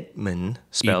name Edmund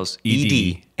spells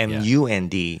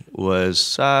Edmund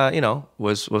was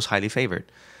was highly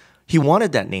favored. He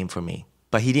wanted that name for me,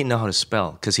 but he didn't know how to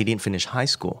spell because he didn't finish high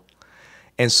school,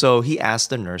 and so he asked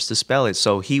the nurse to spell it.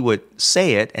 So he would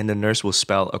say it, and the nurse will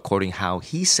spell according how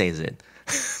he says it.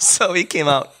 So it came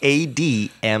out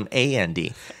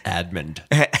Admand. Admand.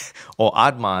 Or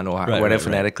Admand, or whatever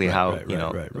phonetically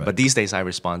right. But these days I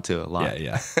respond to a lot.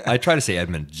 Yeah. I try to say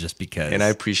Edmund just because. And I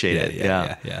appreciate it.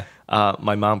 Yeah.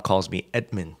 My mom calls me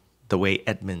Edmund, the way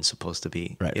Edmund's supposed to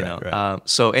be. Right.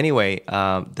 So anyway,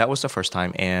 that was the first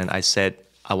time, and I said,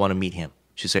 I want to meet him.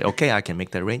 She said, okay, I can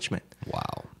make that arrangement.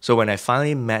 Wow. So when I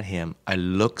finally met him, I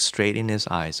looked straight in his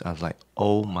eyes. I was like,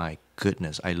 oh my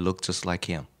goodness, I look just like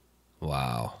him.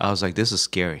 Wow. I was like, this is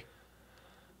scary.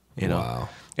 Wow.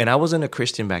 And I wasn't a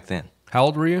Christian back then. How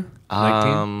old were you?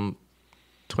 19?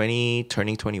 20,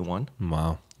 turning 21.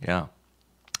 Wow. Yeah.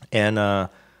 And I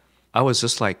was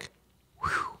just like,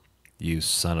 You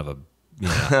son of a...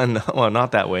 no, well,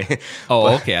 not that way. Oh,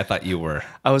 But okay. I thought you were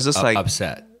I was just like,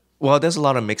 upset. well, there's a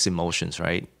lot of mixed emotions,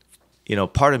 right? You know,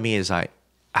 part of me is like,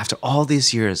 after all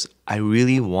these years, I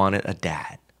really wanted a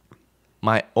dad,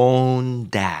 my own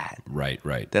dad. Right.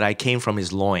 That I came from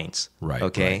his loins. Right,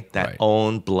 Okay. right, That right.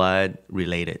 own blood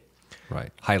related.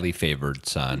 Right. Highly favored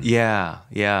son. Yeah.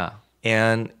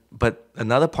 But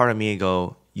another part of me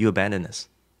go, you abandoned us.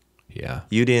 Yeah.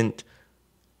 You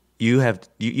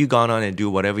gone on and do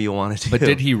whatever you wanted to. But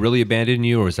did he really abandon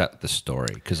you, or was that the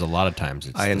story? Because a lot of times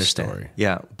it's I the understand. story.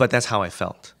 Yeah, but that's how I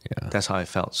felt. Yeah. That's how I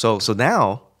felt. So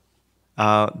now,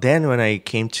 then when I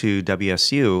came to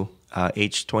WSU,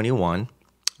 age 21,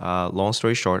 long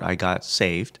story short, I got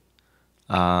saved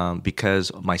because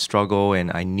of my struggle,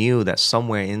 and I knew that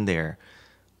somewhere in there,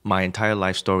 my entire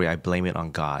life story, I blame it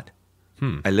on God.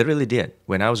 I literally did.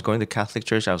 When I was going to Catholic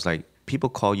church, I was like, people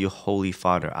call you Holy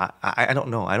Father. I don't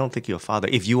know. I don't think you're a father.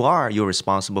 If you are, you're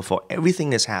responsible for everything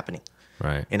that's happening.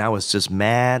 Right. And I was just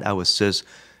mad. I was just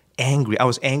angry. I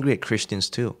was angry at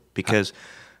Christians too, because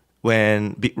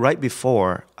right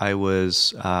before I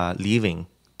was leaving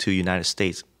to United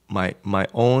States, my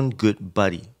own good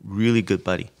buddy, really good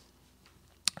buddy,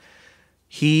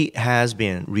 he has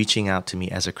been reaching out to me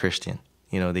as a Christian.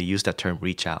 You know, they use that term,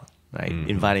 reach out, right? Mm-hmm.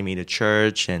 Inviting me to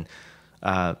church and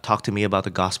talk to me about the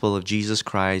gospel of Jesus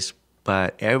Christ.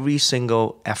 But every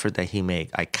single effort that he make,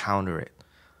 I counter it.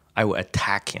 I would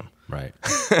attack him. Right.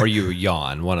 Or you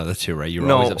yawn, one of the two, right? You were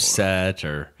No. always upset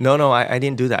or... No, I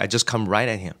didn't do that. I just come right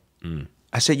at him.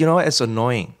 I said, you know what? It's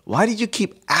annoying. Why did you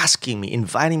keep asking me,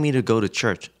 inviting me to go to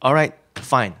church? All right,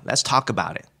 fine. Let's talk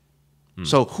about it.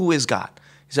 So who is God?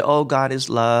 He said, oh, God is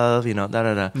love, you know,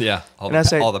 da-da-da. Yeah, all And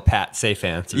the pat, safe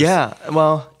answers. Yeah,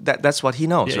 well, that's what he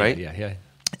knows, right? Yeah.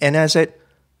 And I said,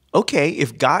 okay,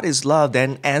 if God is love,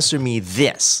 then answer me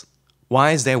this.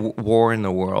 Why is there war in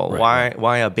the world? Right.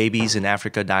 Why are babies in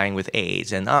Africa dying with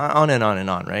AIDS? And on and on and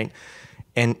on, right?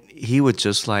 And he would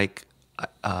just like...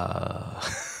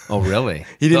 Oh, really?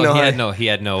 He didn't know He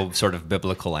had no sort of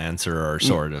biblical answer or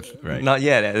sort of, right? Not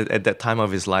yet. At that time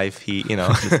of his life, he, you know...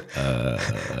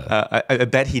 I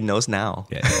bet he knows now.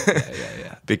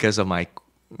 Yeah. Because of my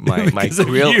Because of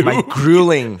you. my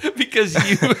grueling...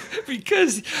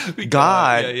 because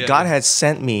God yeah. God had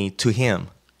sent me to him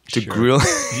to Sure. grill.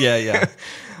 Yeah.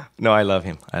 No, I love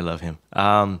him.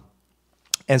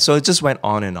 And so it just went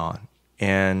on and on.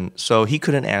 And so he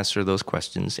couldn't answer those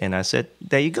questions. And I said,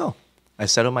 there you go. I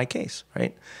settled my case,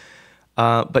 right?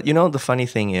 But you know, the funny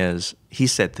thing is, he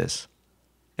said this,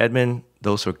 Edmund,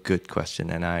 those are good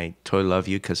questions. And I totally love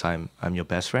you because I'm your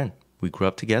best friend. We grew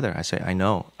up together. I say, I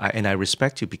know. And I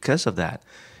respect you because of that.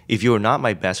 If you were not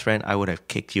my best friend, I would have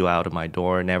kicked you out of my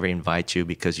door, never invite you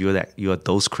because you are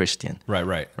those Christian.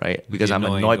 Right. Because The I'm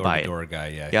annoying annoyed by it. door guy,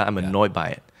 yeah. Yeah, I'm annoyed by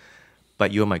it.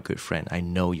 But you're my good friend. I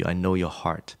know you. I know your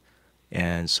heart.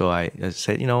 And so I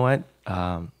said, you know what?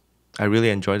 I really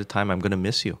enjoyed the time. I'm going to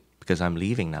miss you because I'm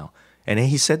leaving now. And then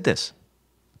he said this.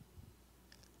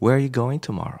 Where are you going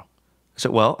tomorrow? I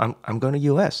said, well, I'm going to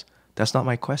U.S. That's not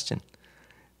my question.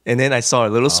 And then I saw a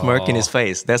little smirk in his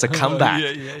face. There's a comeback.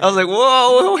 Yeah. I was like,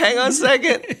 whoa, hang on a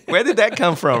second. Where did that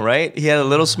come from, right? He had a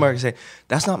little smirk. He said,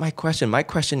 that's not my question. My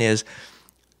question is,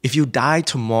 if you die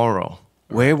tomorrow,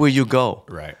 where will you go?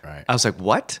 Right. I was like,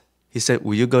 what? He said,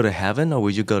 will you go to heaven or will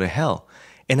you go to hell?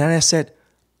 And then I said,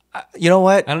 you know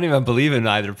what? I don't even believe in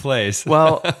either place.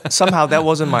 Well, somehow that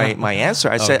wasn't my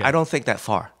answer. I said, Okay. I don't think that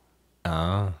far.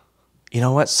 Oh. You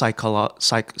know what?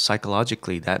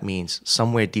 Psychologically, that means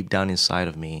somewhere deep down inside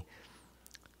of me,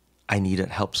 I needed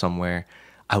help somewhere.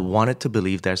 I wanted to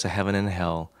believe there's a heaven and a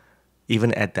hell.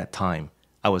 Even at that time,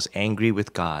 I was angry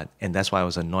with God, and that's why I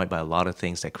was annoyed by a lot of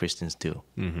things that Christians do.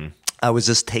 Mm-hmm. I was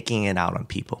just taking it out on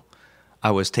people.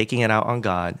 I was taking it out on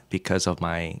God because of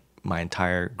my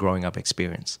entire growing up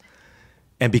experience.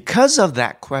 And because of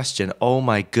that question, oh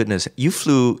my goodness, you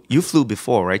flew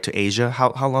before, right, to Asia?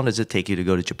 How long does it take you to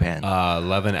go to Japan?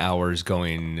 11 hours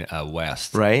going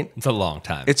west. Right? It's a long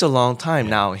time. It's a long time. Yeah.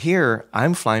 Now here,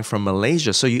 I'm flying from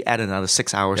Malaysia, so you add another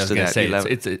 6 hours to that.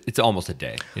 It's almost a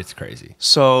day. It's crazy.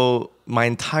 So my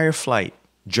entire flight,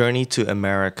 journey to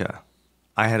America,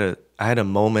 I had a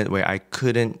moment where I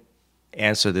couldn't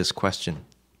answer this question.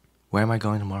 Where am I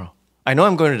going tomorrow? I know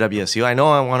I'm going to WSU. I know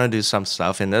I want to do some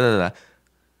stuff and da.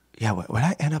 Yeah, would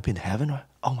I end up in heaven?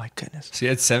 Oh my goodness! So you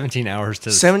had 17 hours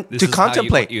to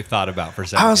contemplate. What you thought about for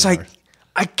 17 I was hours. like,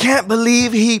 I can't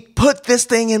believe he put this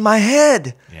thing in my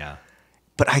head. Yeah.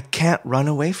 But I can't run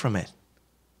away from it.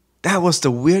 That was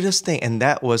the weirdest thing. And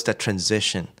that was that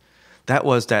transition. That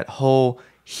was that whole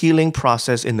healing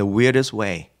process in the weirdest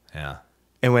way. Yeah.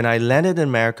 And when I landed in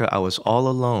America, I was all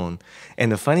alone.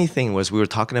 And the funny thing was, we were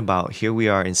talking about, here we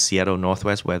are in Seattle,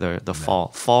 Northwest weather, the fall.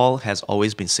 Fall has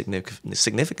always been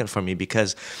significant for me,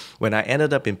 because when I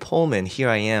ended up in Pullman, here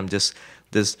I am, just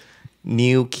this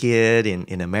new kid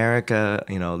in America,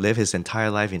 live his entire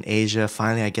life in Asia.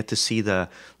 Finally, I get to see the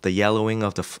yellowing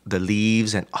of the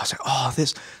leaves. And I was like, oh,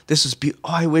 this is beautiful.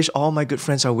 Oh, I wish all my good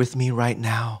friends are with me right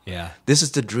now. Yeah. This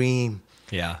is the dream.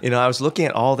 Yeah. I was looking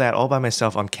at all that all by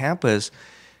myself on campus.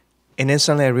 And then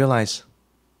suddenly I realized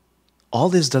all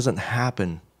this doesn't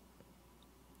happen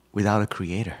without a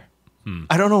creator.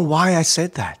 I don't know why I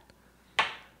said that.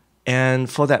 And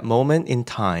for that moment in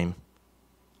time,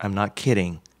 I'm not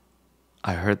kidding,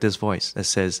 I heard this voice that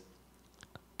says,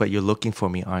 but you're looking for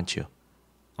me, aren't you?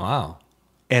 Wow.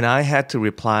 And I had to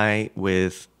reply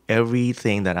with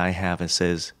everything that I have and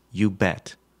says, you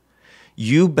bet.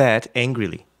 You bet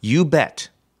angrily. You bet.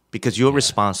 Because you're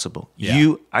responsible.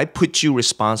 Yeah. I put you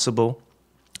responsible.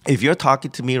 If you're talking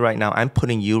to me right now, I'm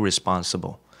putting you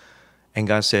responsible. And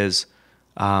God says,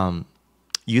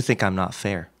 you think I'm not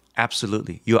fair.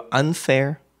 Absolutely. You're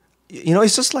unfair.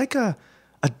 It's just like a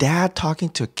dad talking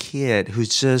to a kid who's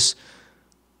just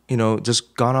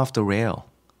gone off the rail.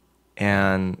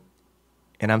 And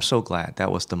I'm so glad that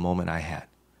was the moment I had.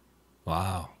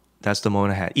 Wow. That's the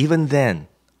moment I had. Even then,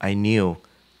 I knew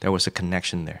there was a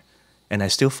connection there. And I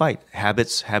still fight.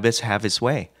 Habits have its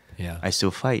way. Yeah. I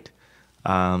still fight.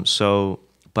 But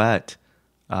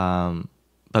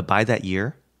by that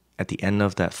year, at the end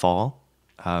of that fall,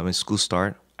 when school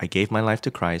started, I gave my life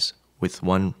to Christ with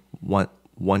one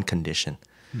condition,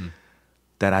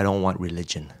 that I don't want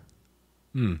religion.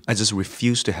 I just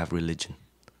refuse to have religion,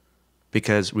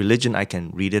 because religion, I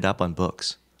can read it up on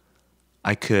books.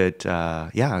 I could,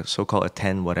 so-called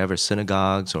attend whatever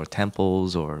synagogues or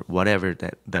temples or whatever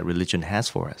that religion has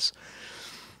for us.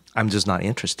 I'm just not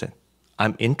interested.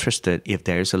 I'm interested if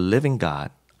there's a living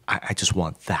God. I just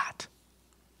want that.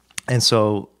 And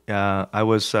so I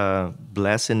was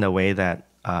blessed in the way that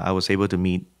I was able to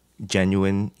meet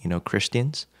genuine,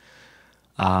 Christians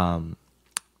that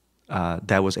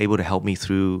was able to help me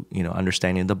through,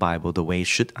 understanding the Bible the way it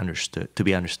should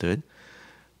be understood.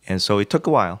 And so it took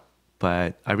a while.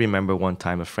 But I remember one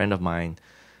time a friend of mine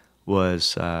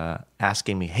was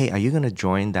asking me, hey, are you going to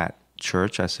join that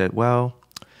church? I said, well,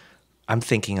 I'm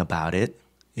thinking about it,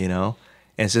 And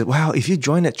I said, well, if you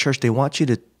join that church, they want you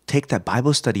to take that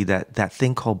Bible study, that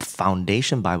thing called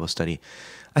Foundation Bible Study.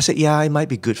 I said, yeah, it might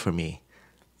be good for me.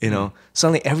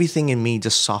 Suddenly everything in me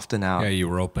just softened out. Yeah, you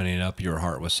were opening up. Your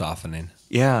heart was softening.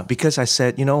 Yeah, because I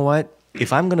said, you know what?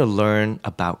 If I'm going to learn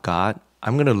about God,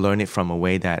 I'm going to learn it from a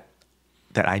way that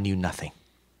I knew nothing.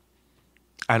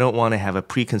 I don't want to have a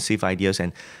preconceived ideas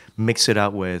and mix it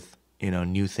up with,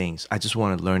 new things. I just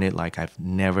want to learn it like I've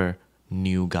never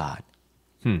knew God.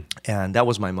 And that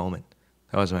was my moment.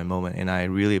 And I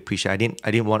really appreciate it.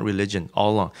 I didn't want religion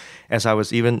all along. As I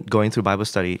was even going through Bible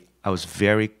study, I was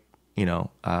very,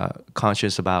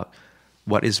 conscious about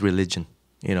what is religion,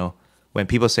 When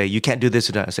people say, you can't do this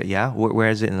or that, I say, yeah, where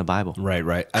is it in the Bible?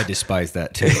 Right. I despise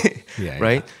that too. Yeah.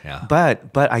 Right? Yeah.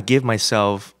 But I give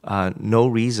myself no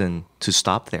reason to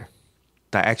stop there.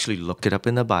 I actually look it up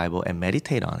in the Bible and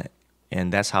meditate on it.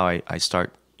 And that's how I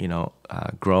start,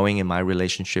 growing in my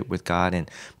relationship with God.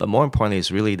 But more importantly,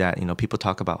 it's really that, people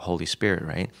talk about Holy Spirit,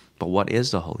 right? But what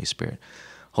is the Holy Spirit?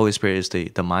 Holy Spirit is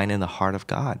the mind and the heart of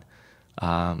God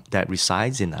that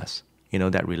resides in us,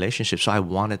 that relationship. So I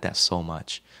wanted that so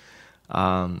much.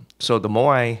 So the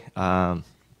more I,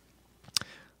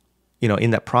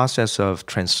 in that process of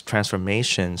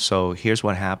transformation, so here's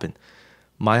what happened.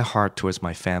 My heart towards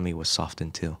my family was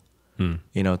softened too.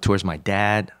 Towards my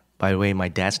dad. By the way, my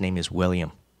dad's name is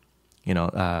William. Is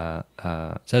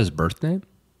that his birth name?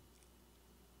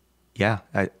 Yeah.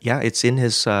 It's in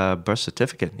his birth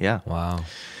certificate. Yeah. Wow.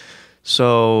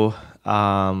 So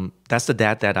that's the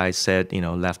dad that I said,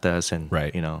 left us. And,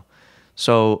 right.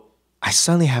 So I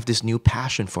suddenly have this new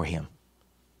passion for him,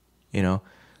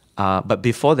 But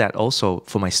before that, also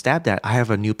for my stepdad, I have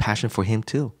a new passion for him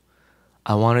too.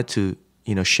 I wanted to,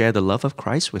 share the love of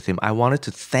Christ with him. I wanted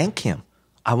to thank him.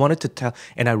 I wanted to tell,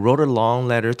 and I wrote a long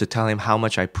letter to tell him how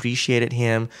much I appreciated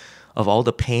him, of all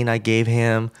the pain I gave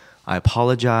him. I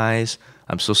apologize.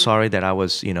 I'm so sorry that I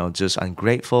was, just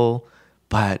ungrateful.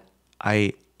 But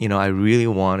I really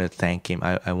want to thank him.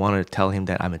 I want to tell him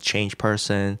that I'm a changed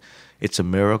person. It's a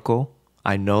miracle.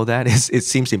 I know that. It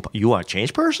seems you are a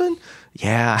changed person?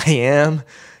 Yeah, I am.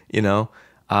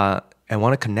 I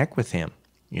want to connect with him,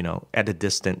 at a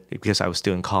distance, because I was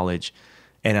still in college.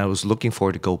 and I was looking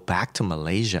forward to go back to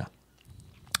Malaysia.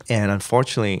 And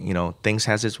unfortunately, things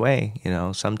has its way.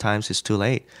 Sometimes it's too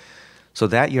late. So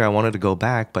that year I wanted to go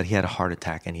back, but he had a heart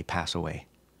attack and he passed away.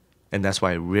 And that's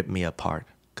why it ripped me apart,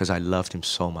 because I loved him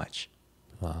so much.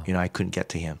 Wow. I couldn't get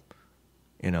to him.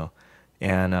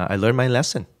 And I learned my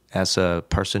lesson as a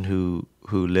person who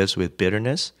lives with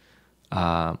bitterness.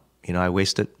 I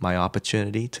wasted my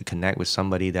opportunity to connect with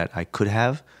somebody that I could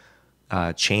have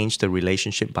changed the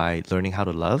relationship by learning how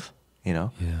to love. Yeah.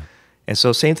 And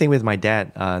so same thing with my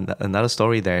dad. Another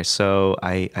story there. So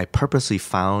I purposely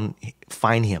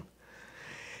find him.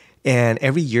 And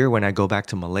every year when I go back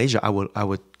to Malaysia, I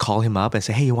would call him up and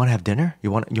say, "Hey, you want to have dinner? You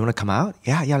want to come out?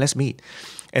 Yeah, let's meet."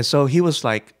 And so he was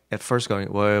like, at first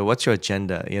going, "Well, what's your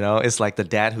agenda?" It's like the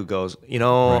dad who goes,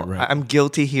 Right. "I'm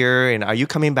guilty here, and are you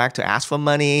coming back to ask for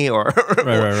money or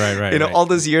Right. all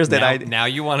those years that now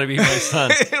you want to be my son."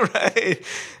 right?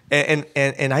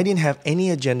 And I didn't have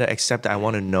any agenda except I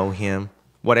want to know him.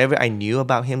 Whatever I knew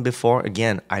about him before,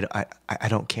 again, I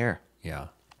don't care.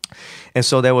 Yeah. And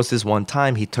so there was this one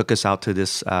time he took us out to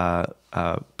this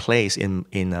place in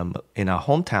our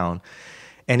hometown,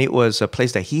 and it was a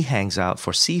place that he hangs out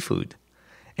for seafood.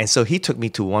 And so he took me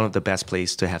to one of the best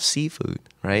places to have seafood,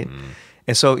 right?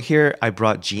 And so here I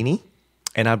brought Jeannie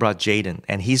and I brought Jaden,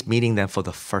 and he's meeting them for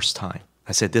the first time.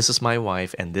 I said, "This is my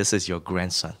wife and this is your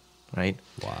grandson," right?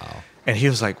 Wow. And he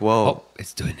was like, "Whoa." Oh,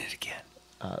 it's doing it again.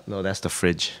 No, that's the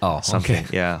fridge. Oh, something.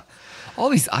 okay. Yeah. All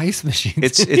these ice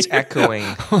machines. It's echoing.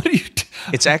 What are you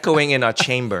It's echoing in our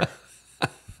chamber.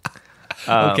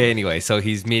 Okay, anyway, so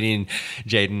he's meeting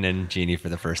Jaden and Jeannie for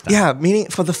the first time. Yeah, meeting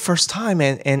for the first time.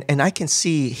 And I can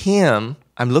see him.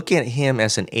 I'm looking at him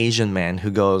as an Asian man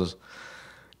who goes,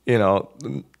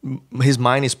 his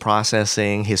mind is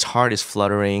processing, his heart is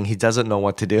fluttering, he doesn't know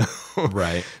what to do.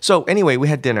 Right. So anyway, we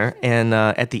had dinner, and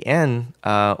at the end,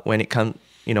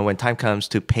 when time comes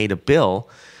to pay the bill,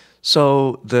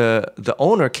 so the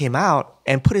owner came out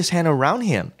and put his hand around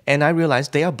him, and I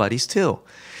realized they are buddies too.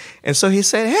 And so he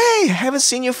said, "Hey, I haven't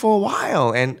seen you for a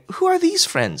while. And who are these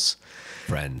friends?"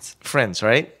 Friends,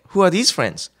 right? "Who are these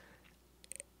friends?"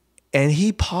 And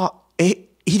he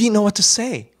didn't know what to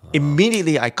say.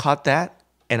 Immediately, I caught that,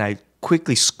 and I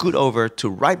quickly scoot over to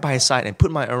right by his side and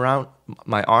put my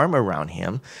arm around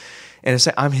him, and I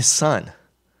said, "I'm his son,"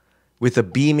 with a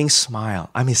beaming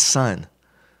smile. "I'm his son.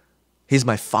 He's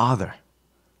my father."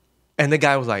 And the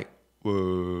guy was like,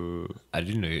 "Whoa." I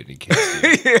didn't know you had any kids.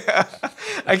 Yeah.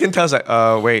 I can tell. It's like,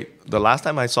 wait, the last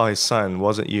time I saw his son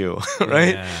wasn't you,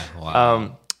 right? Yeah.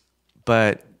 Wow.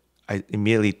 But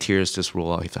immediately tears just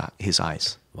roll out his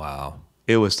eyes. Wow.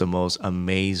 It was the most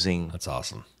amazing, That's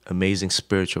awesome. amazing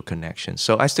spiritual connection.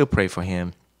 So I still pray for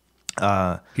him.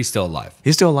 He's still alive.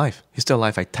 He's still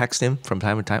alive. I text him from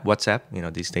time to time. WhatsApp.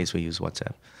 These days we use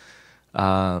WhatsApp.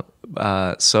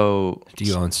 So Do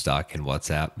you own stock in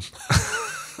WhatsApp?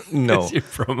 no,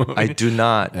 I do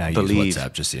not believe. Use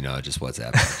WhatsApp, just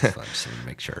WhatsApp. I just want to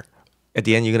make sure. At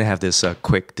the end, you're gonna have this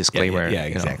quick disclaimer. Yeah,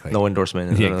 exactly. No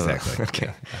endorsement. Yeah, exactly.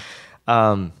 Okay.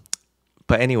 Yeah.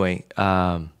 But anyway,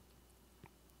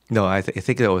 no, I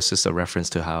think that was just a reference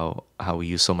to how we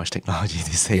use so much technology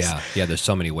these days. Yeah. There's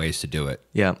so many ways to do it.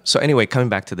 Yeah. So anyway, coming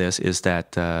back to this is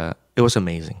that it was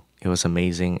amazing. It was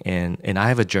amazing, and I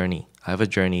have a journey.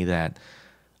 That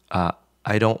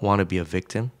I don't want to be a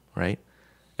victim, right?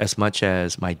 As much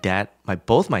as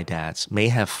both my dads may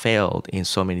have failed in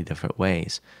so many different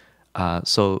ways.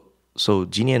 So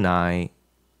Jeannie and I,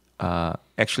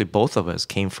 actually both of us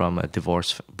came from a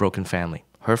divorced, broken family.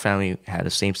 Her family had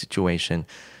the same situation.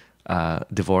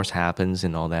 Divorce happens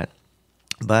and all that.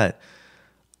 But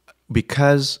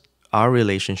because our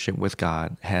relationship with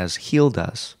God has healed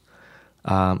us,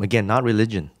 again, not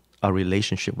religion, our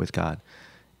relationship with God,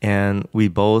 and we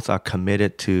both are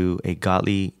committed to a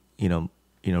godly,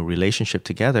 relationship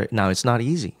together. Now, it's not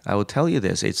easy. I will tell you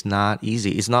this. It's not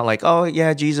easy. It's not like, "Oh,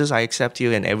 yeah, Jesus, I accept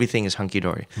you," and everything is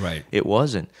hunky-dory. Right. It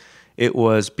wasn't. It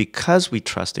was because we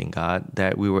trust in God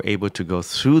that we were able to go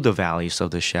through the valleys of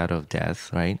the shadow of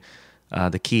death, right?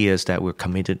 The key is that we're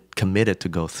committed to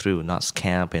go through, not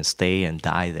camp and stay and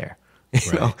die there.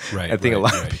 Right. I think a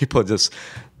lot of people just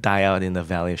die out in the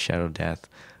valley of shadow of death.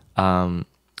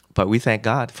 But we thank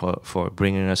God for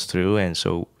bringing us through, and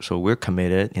so we're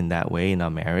committed in that way in our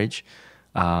marriage,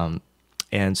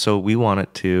 and so we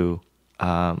wanted to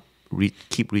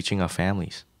keep reaching our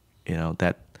families.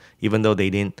 That even though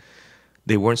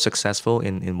they weren't successful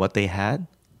in what they had,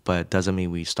 but it doesn't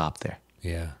mean we stop there.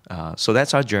 Yeah. So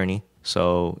that's our journey.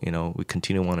 So we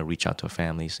continue to want to reach out to our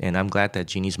families, and I'm glad that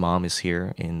Jeannie's mom is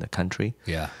here in the country.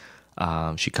 Yeah.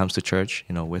 She comes to church,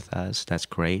 with us. That's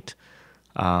great.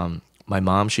 My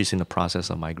mom, she's in the process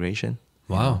of migration.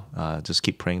 Wow. Just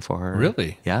keep praying for her.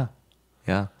 Really? Yeah.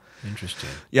 Yeah. Interesting.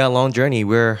 Yeah, long journey.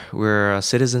 We're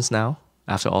citizens now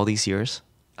after all these years.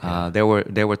 There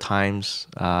were times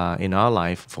in our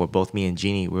life for both me and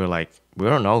Jeannie, we were like, we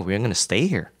don't know, we're going to stay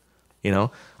here.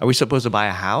 Are we supposed to buy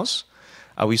a house?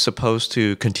 Are we supposed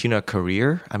to continue a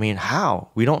career? I mean,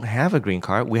 how? We don't have a green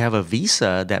card. We have a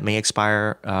visa that may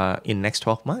expire in the next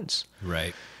 12 months.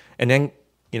 Right. And then,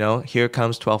 here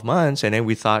comes 12 months, and then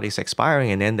we thought it's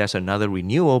expiring, and then there's another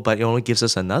renewal, but it only gives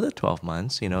us another 12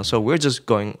 months, So we're just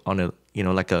going on a,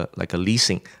 like a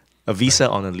leasing, a visa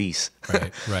on a lease.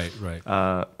 Right.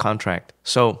 Contract.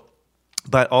 So,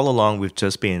 but all along we've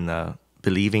just been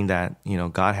believing that,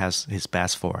 God has his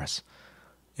best for us,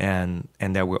 and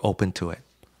that we're open to it.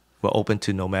 We're open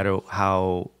to no matter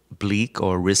how bleak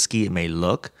or risky it may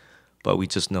look, but we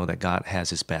just know that God has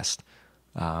his best.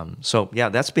 So yeah,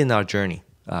 that's been our journey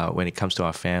when it comes to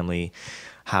our family,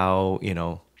 how,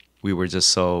 we were just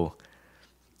so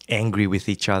angry with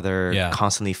each other,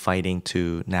 constantly fighting,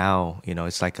 to now,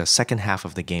 it's like a second half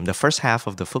of the game. The first half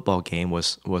of the football game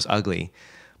was ugly,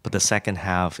 but the second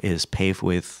half is paved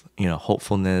with,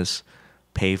 hopefulness,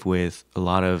 paved with a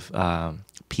lot of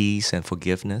peace and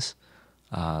forgiveness.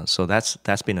 So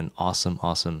that's been an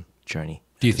awesome journey.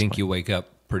 Do you think you wake up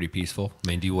pretty peaceful? I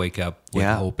mean, do you wake up with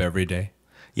hope every day?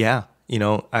 Yeah.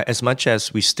 As much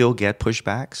as we still get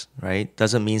pushbacks, right?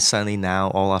 Doesn't mean suddenly now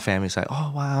all our family's like,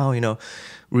 oh, wow,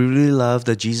 we really love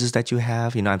the Jesus that you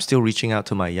have. I'm still reaching out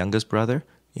to my youngest brother.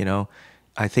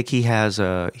 I think he has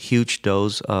a huge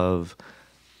dose of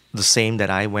the same that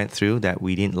I went through, that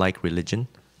we didn't like religion,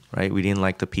 right? We didn't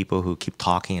like the people who keep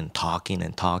talking.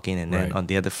 And then on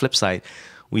the other flip side,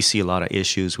 we see a lot of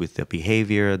issues with their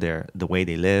behavior, the way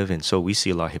they live. And so we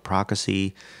see a lot of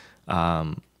hypocrisy.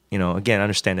 Again,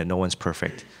 understand that no one's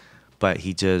perfect, but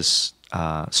he just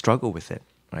struggled with it,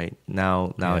 right?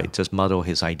 Now it just muddled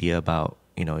his idea about,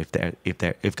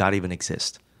 if God even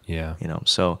exists. Yeah.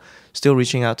 So still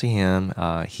reaching out to him.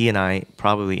 He and I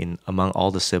probably among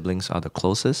all the siblings are the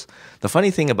closest. The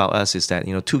funny thing about us is that,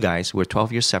 two guys, we're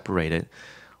 12 years separated.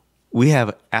 We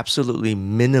have absolutely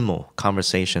minimal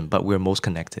conversation, but we're most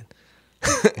connected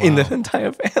in the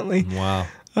entire family. Wow.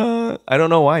 I don't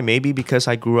know why. Maybe because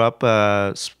I grew up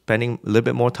spending a little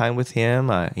bit more time with him.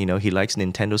 He likes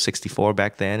Nintendo 64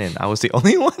 back then, and I was the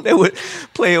only one that would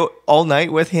play all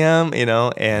night with him.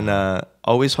 And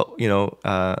always,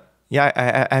 I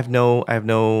have no.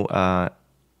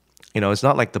 It's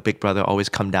not like the big brother always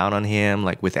come down on him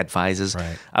like with advices.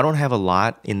 Right. I don't have a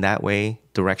lot in that way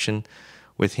direction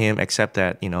with him, except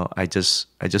that I just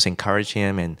encourage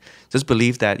him and just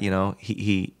believe that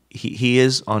he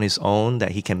is on his own,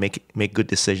 that he can make good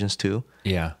decisions too.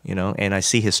 Yeah. And I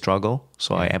see his struggle,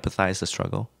 so I empathize the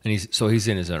struggle. And he's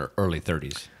in his early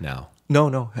 30s now. No,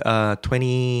 late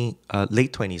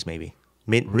 20s maybe,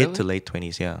 mid to late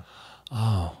 20s. Yeah.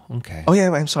 Oh, okay. Oh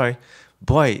yeah, I'm sorry,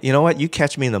 boy. You know what? You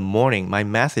catch me in the morning. My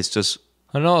math is just.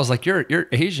 I know. I was like, you're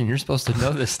Asian. You're supposed to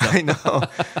know this stuff. I know.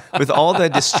 With all the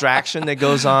distraction that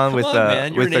goes on with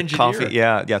the coffee.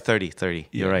 Yeah, 30.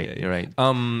 You're right.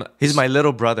 He's my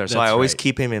little brother, so I always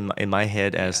keep him in my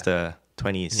head as the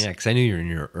 20s. Yeah, because I knew you were in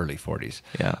your early 40s.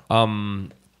 Yeah.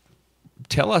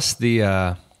 Tell us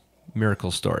the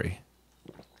miracle story.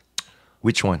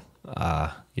 Which one?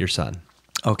 Your son.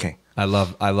 Okay. I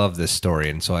love this story,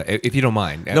 and so if you don't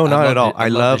mind, no, not at all. I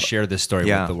love to share this story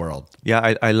with the world.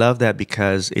 Yeah, I love that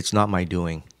because it's not my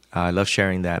doing. I love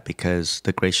sharing that because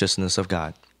the graciousness of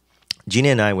God. Jeannie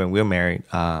and I, when we were married,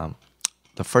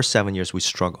 the first 7 years we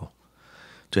struggled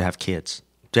to have kids,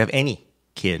 to have any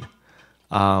kid.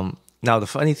 Now the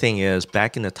funny thing is,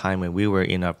 back in the time when we were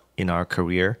in our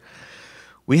career,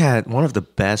 we had one of the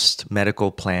best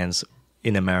medical plans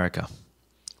in America.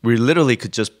 We literally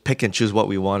could just pick and choose what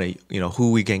we wanted,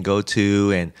 who we can go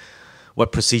to and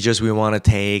what procedures we want to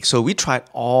take. So we tried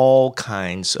all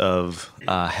kinds of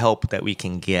help that we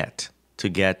can get to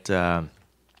get the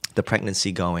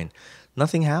pregnancy going.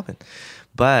 Nothing happened.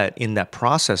 But in that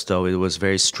process, though, it was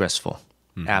very stressful,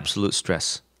 absolute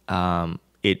stress.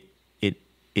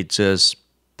 It just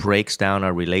breaks down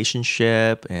our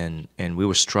relationship, and we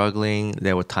were struggling.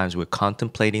 There were times we were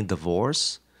contemplating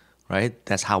divorce, right?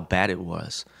 That's how bad it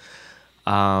was.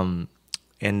 And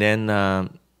then,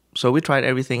 so we tried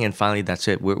everything, and finally that's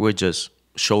it. We're just,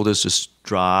 shoulders just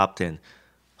dropped and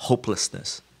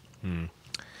hopelessness.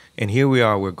 And here we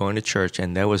are, we're going to church,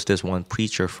 and there was this one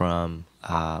preacher from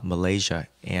Malaysia,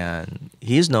 and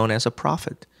he's known as a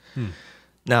prophet.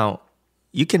 Now,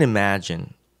 you can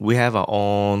imagine, we have our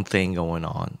own thing going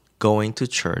on, going to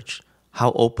church,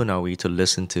 How open are we to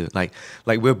listen to? Like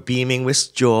we're beaming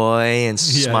with joy and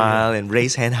smile and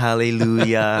raise hand,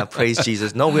 hallelujah, praise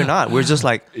Jesus. No, we're not. We're just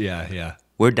like,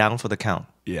 we're down for the count.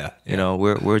 You know,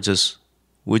 we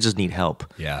just need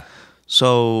help. Yeah.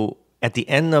 So at the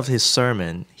end of his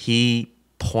sermon, he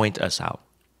point us out.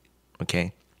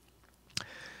 Okay.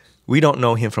 We don't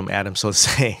know him from Adam, so to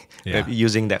say,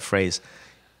 using that phrase.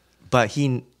 But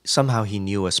somehow he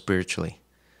knew us spiritually.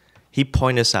 He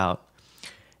pointed us out.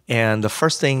 And the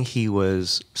first thing he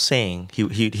was saying,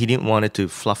 he didn't want it to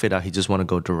fluff it out. He just wanted to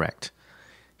go direct.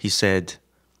 He said,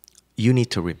 you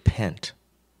need to repent.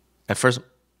 At first,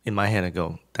 in my head, I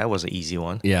go, that was an easy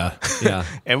one. Yeah.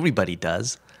 Everybody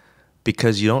does.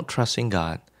 Because you don't trust in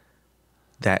God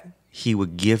that he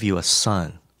would give you a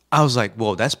son. I was like,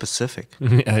 whoa, that's specific.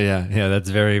 Yeah. That's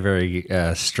very, very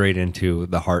straight into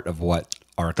the heart of what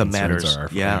our concerns are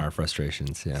and our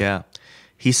frustrations. Yeah.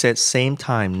 He said, same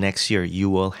time next year, you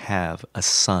will have a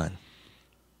son.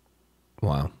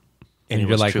 Wow. And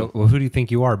you're like, well, who do you think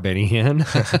you are, Benny Hinn?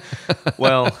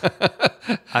 Well,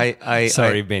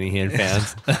 Sorry, Benny Hinn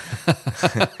fans.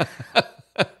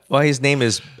 Well, his name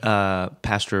is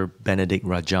Pastor Benedict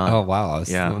Rajan. Oh, wow.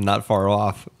 Not far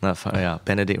off. Not far, yeah.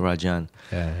 Benedict Rajan.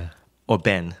 Yeah. Or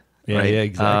Ben. Yeah, right? yeah,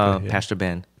 exactly. Pastor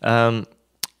Ben.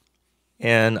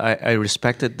 And I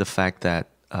respected the fact that,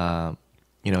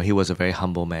 he was a very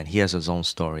humble man. He has his own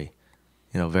story.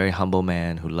 Very humble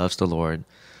man who loves the Lord,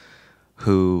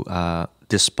 who,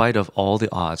 despite of all the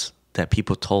odds that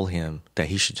people told him that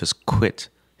he should just quit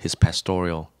his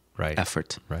pastoral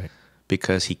effort. Right.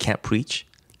 Because he can't preach.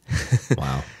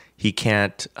 Wow. He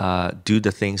can't do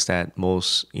the things that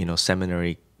most,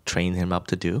 seminary trained him up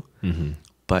to do. Mm-hmm.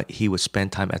 But he would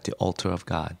spend time at the altar of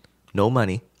God. No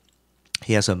money.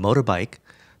 He has a motorbike.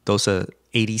 Those are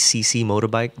 80cc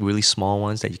motorbike, really small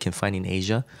ones that you can find in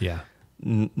Asia. Yeah.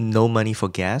 No money for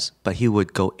gas, but he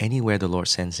would go anywhere the Lord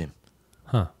sends him.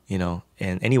 Huh.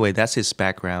 And anyway, that's his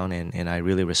background, and I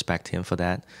really respect him for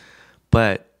that.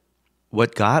 But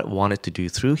what God wanted to do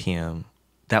through him,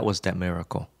 that was that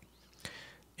miracle.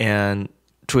 And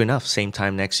true enough, same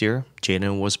time next year,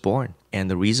 Jaden was born. And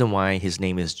the reason why his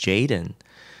name is Jaden,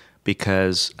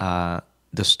 because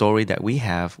the story that we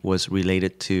have was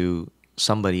related to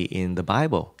somebody in the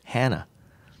Bible, Hannah,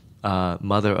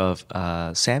 mother of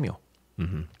Samuel,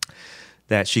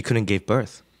 that she couldn't give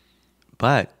birth.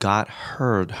 But God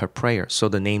heard her prayer. So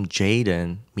the name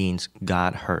Jaden means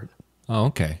God heard. Oh,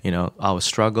 okay. Our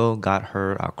struggle, God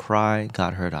heard our cry,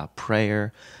 God heard our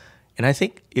prayer. And I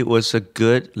think it was a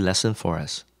good lesson for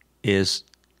us, is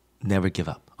never give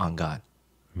up on God.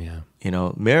 Yeah.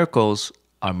 Miracles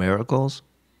are miracles,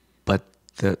 but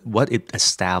what it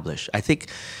established, I think,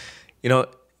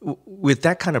 with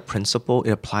that kind of principle,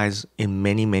 it applies in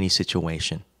many, many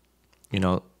situations.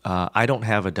 I don't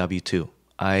have a W-2.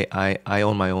 I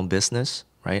own my own business,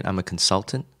 right? I'm a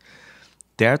consultant.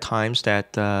 There are times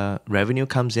that revenue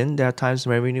comes in. There are times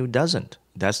revenue doesn't.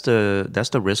 That's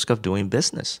the risk of doing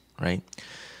business, right?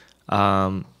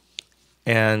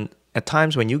 And at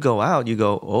times when you go out, you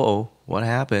go, oh, what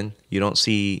happened? You don't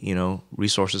see,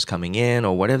 resources coming in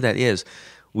or whatever that is.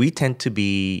 We tend to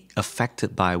be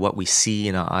affected by what we see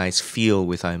in our eyes, feel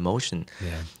with our emotion.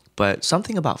 Yeah. But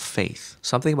something about faith,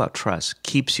 something about trust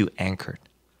keeps you anchored.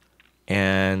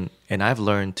 And I've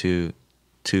learned to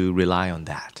rely on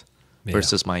that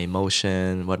versus my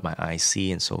emotion, what my eyes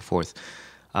see, and so forth.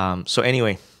 So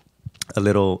anyway, a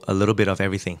little bit of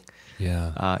everything.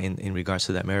 Yeah. In regards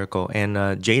to that miracle. And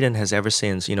Jaden has ever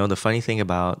since, the funny thing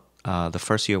about the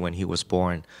first year when he was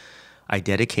born, I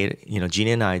dedicated,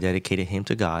 Jeannie and I dedicated him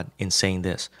to God in saying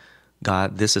this: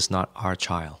 God, this is not our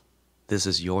child. This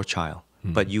is your child.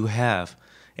 Mm-hmm. But you have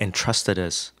entrusted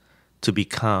us to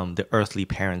become the earthly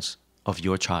parents of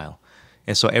your child.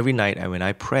 And so every night when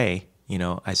I pray,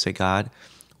 I say, God,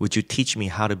 would you teach me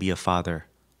how to be a father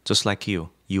just like you?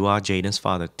 You are Jaden's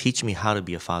father. Teach me how to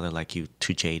be a father like you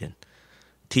to Jaden.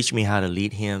 Teach me how to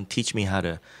lead him. Teach me how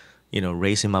to,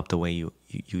 raise him up the way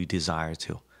you desire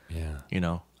to.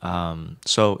 Yeah.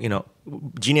 So,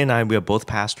 Jeannie and I, we are both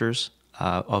pastors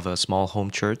of a small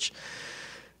home church.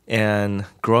 And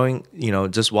growing,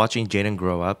 just watching Jaden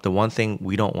grow up, the one thing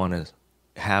we don't want to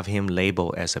have him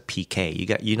labeled as a PK.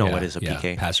 What is a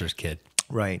PK? Pastor's kid.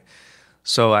 Right.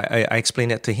 So I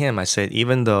explained it to him. I said,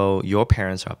 even though your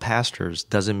parents are pastors,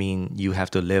 doesn't mean you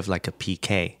have to live like a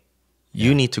PK.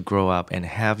 You need to grow up and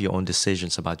have your own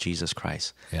decisions about Jesus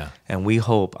Christ. Yeah. And we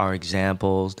hope our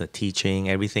examples, the teaching,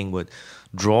 everything would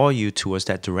draw you towards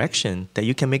that direction that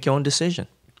you can make your own decision.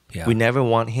 Yeah. We never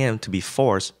want him to be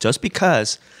forced just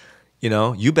because,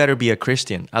 you better be a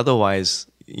Christian. Otherwise,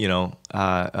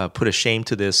 put a shame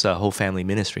to this whole family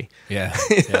ministry. Yeah.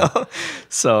 You Yeah. know?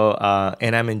 So,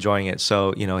 and I'm enjoying it.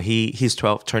 So, he's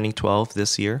 12, turning 12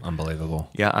 this year. Unbelievable.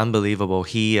 Yeah, unbelievable.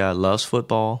 He loves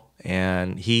football,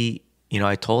 and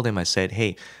I told him, I said,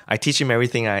 hey, I teach him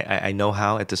everything I know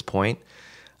how at this point.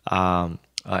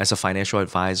 As a financial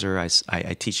advisor,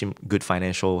 I teach him good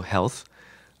financial health.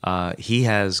 He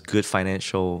has good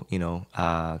financial,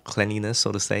 cleanliness,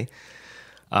 so to say.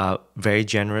 Very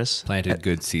generous. Planted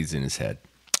good seeds in his head.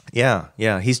 Yeah.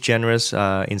 He's generous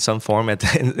in some form.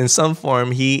 In some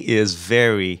form, he is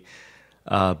very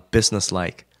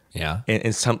businesslike. Yeah.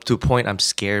 And to a point, I'm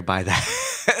scared by that.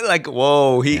 Like,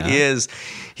 whoa, he is.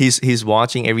 He's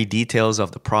watching every details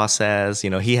of the process.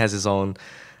 He has his own.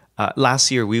 Last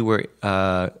year, we went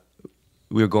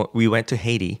to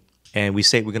Haiti, and we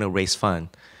said we're gonna raise fund,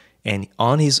 and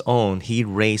on his own, he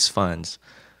raised funds,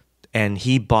 and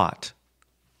he bought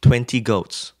 20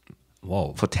 goats.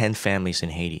 Whoa. For 10 families in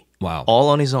Haiti. Wow. All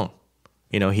on his own.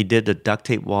 He did the duct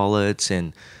tape wallets,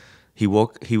 and he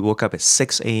woke up at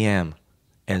 6 a.m.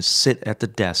 and sit at the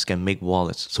desk and make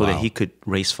wallets so that he could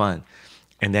raise fund.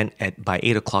 And then by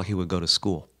 8 o'clock, he would go to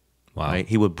school. Wow. Right?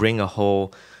 He would bring a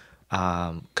whole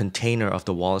container of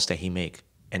the wallets that he make,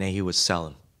 and then he would sell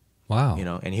them. Wow.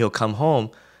 And he'll come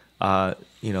home,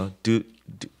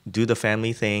 do the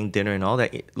family thing, dinner and all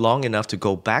that, long enough to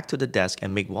go back to the desk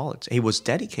and make wallets. He was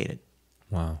dedicated.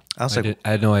 Wow. I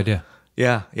had no idea.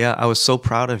 Yeah. I was so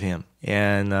proud of him.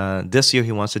 And this year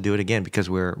he wants to do it again because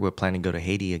we're planning to go to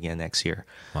Haiti again next year.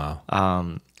 Wow.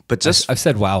 But I've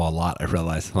said wow a lot. I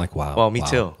realized I'm like, wow. Well, me wow,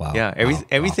 too. Wow, yeah.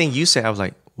 Everything you said, I was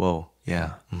like, whoa.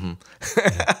 Yeah. Mm-hmm.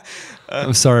 Yeah.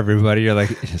 I'm sorry, everybody. You're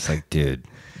just like, dude,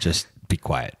 just be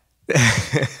quiet.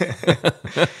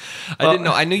 I didn't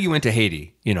know. I knew you went to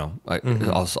Haiti. All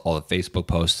the Facebook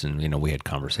posts, and we had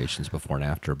conversations before and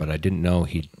after. But I didn't know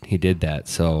he did that.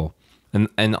 So,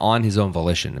 and on his own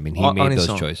volition. I mean, he made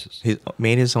those choices. He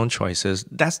made his own choices.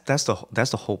 That's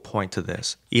the whole point to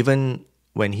this. Even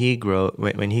when he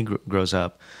grows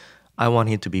up, I want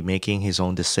him to be making his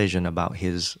own decision about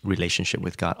his relationship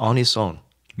with God on his own.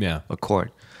 Yeah,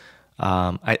 accord.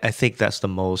 I think that's the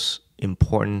most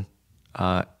important.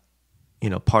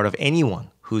 Part of anyone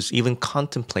who's even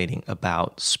contemplating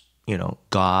about,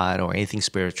 God or anything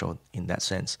spiritual in that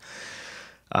sense.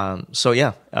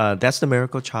 That's the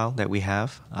miracle child that we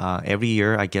have. Every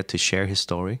year I get to share his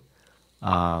story.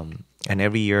 And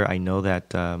every year I know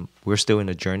that we're still in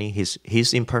a journey.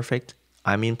 He's imperfect.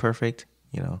 I'm imperfect,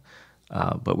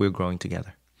 but we're growing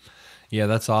together. Yeah,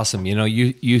 that's awesome.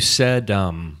 You said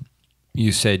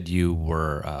you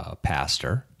were a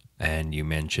pastor, and you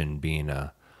mentioned being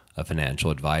a financial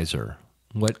advisor.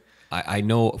 What I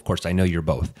know, of course, I know you're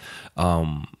both.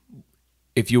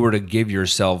 If you were to give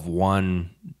yourself one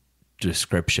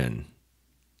description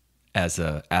as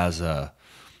a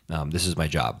this is my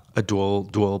job, a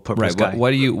dual purpose right? guy.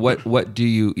 What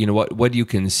do you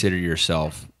consider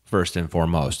yourself first and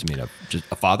foremost? I mean, just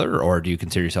a father, or do you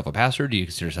consider yourself a pastor? Do you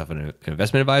consider yourself an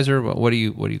investment advisor? What do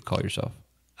you call yourself?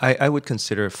 I would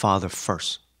consider father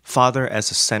first. Father as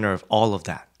the center of all of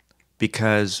that.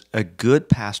 Because a good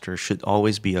pastor should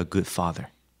always be a good father.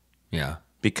 Yeah.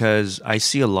 Because I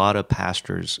see a lot of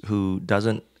pastors who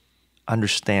doesn't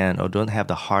understand or don't have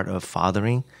the heart of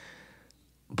fathering.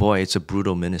 Boy, it's a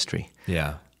brutal ministry.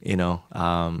 Yeah.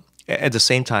 At the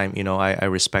same time, I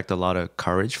respect a lot of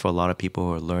courage for a lot of people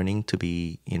who are learning to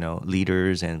be,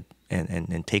 leaders and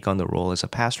take on the role as a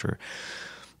pastor.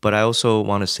 But I also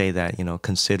want to say that,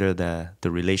 consider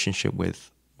the relationship with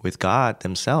God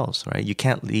themselves, right? You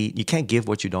can't lead, you can't give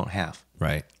what you don't have.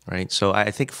 Right. Right. So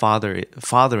I think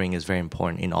fathering is very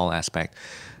important in all aspects.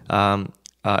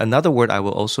 Another word I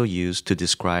will also use to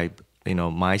describe,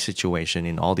 my situation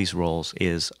in all these roles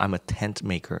is I'm a tent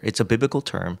maker. It's a biblical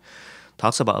term.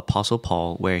 Talks about Apostle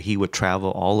Paul, where he would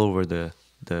travel all over the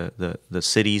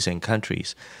cities and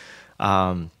countries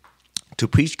to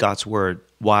preach God's word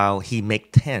while he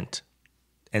make tent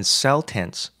and sell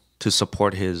tents to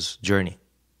support his journey.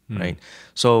 Right.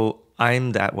 So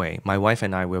I'm that way. My wife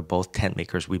and I, we're both tent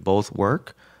makers. We both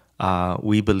work.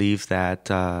 We believe that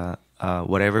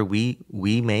whatever we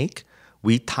make,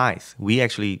 we tithe. We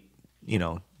actually,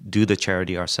 do the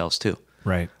charity ourselves too.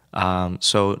 Right.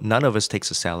 So none of us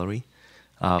takes a salary.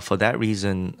 For that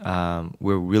reason,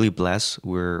 we're really blessed.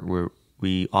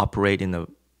 We operate in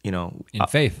in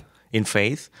faith. In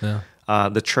faith. Yeah.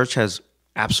 The church has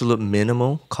absolute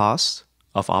minimal costs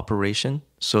of operation.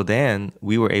 So then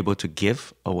we were able to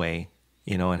give away,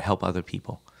 and help other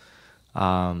people.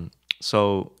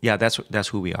 So yeah, that's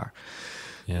who we are.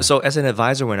 Yeah. So as an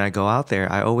advisor, when I go out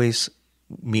there, I always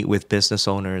meet with business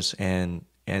owners and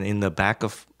And in the back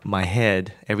of my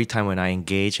head, every time when I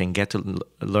engage and get to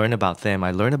learn about them,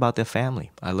 I learn about their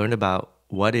family. I learn about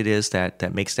what it is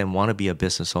that makes them want to be a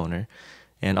business owner.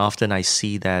 And often I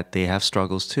see that they have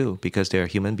struggles too, because they're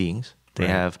human beings. They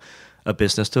have a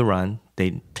business to run.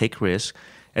 They take risks.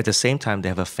 At the same time, they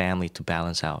have a family to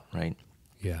balance out, right?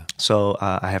 Yeah. So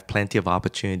I have plenty of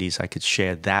opportunities I could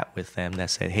share that with them that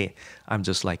said, hey, I'm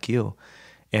just like you.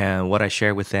 And what I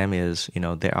share with them is,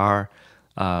 there are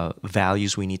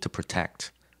values we need to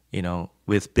protect.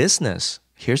 With business,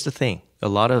 here's the thing. A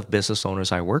lot of business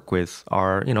owners I work with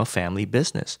are, family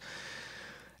business.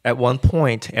 At one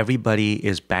point, everybody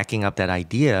is backing up that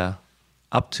idea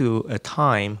up to a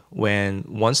time when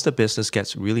once the business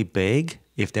gets really big,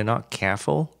 if they're not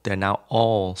careful, they're now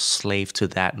all slave to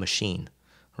that machine,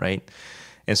 right?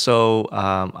 And so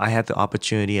I had the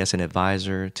opportunity as an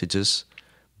advisor to just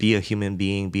be a human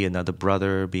being, be another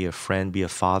brother, be a friend, be a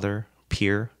father,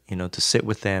 peer, to sit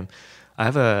with them. I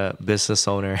have a business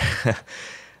owner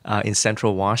in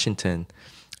Central Washington,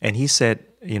 and he said,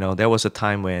 there was a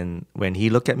time when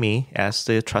he looked at me as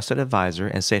the trusted advisor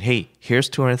and said, hey, here's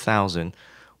 $200,000.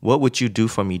 What would you do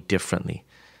for me differently?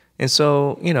 And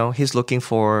so, he's looking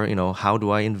for, how do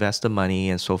I invest the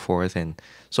money and so forth. And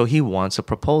so he wants a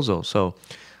proposal. So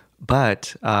I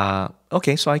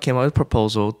came up with a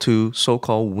proposal to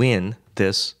so-called win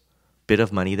this bit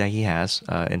of money that he has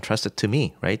entrusted to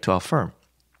me, right, to our firm.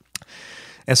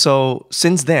 And so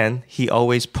since then, he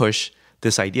always pushed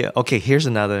this idea, okay, here's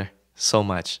another so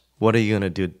much. What are you going to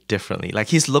do differently? Like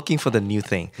he's looking for the new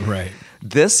thing. Right.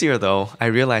 This year, though, I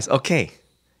realized, okay,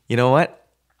 you know what?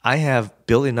 I have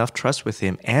built enough trust with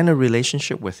him and a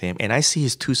relationship with him, and I see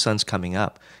his two sons coming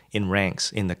up in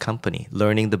ranks in the company,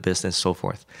 learning the business, so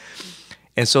forth.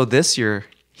 And so this year,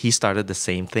 he started the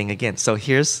same thing again. So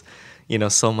here's,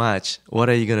 so much. What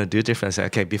are you going to do different? I said,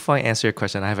 okay, before I answer your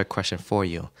question, I have a question for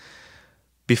you.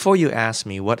 Before you ask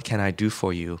me, what can I do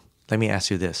for you? Let me ask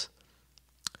you this.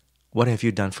 What have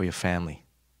you done for your family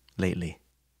lately?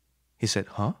 He said,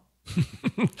 huh?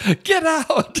 Get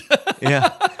out. Yeah.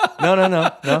 No.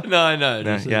 No, I know.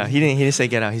 No, yeah, he didn't say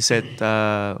get out. He said,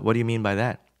 what do you mean by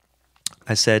that?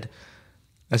 I said,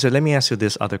 let me ask you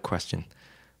this other question.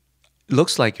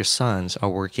 Looks like your sons are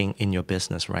working in your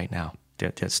business right now.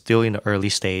 They're still in the early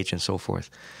stage and so forth.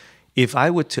 If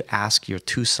I were to ask your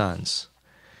two sons,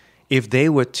 if they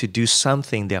were to do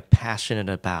something they're passionate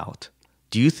about,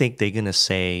 do you think they're going to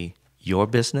say your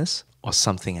business or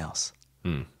something else?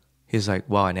 He's like,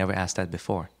 well, I never asked that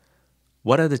before.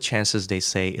 What are the chances they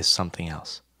say is something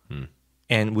else?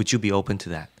 And would you be open to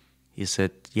that? He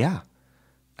said, yeah.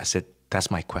 I said,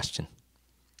 that's my question.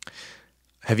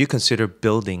 Have you considered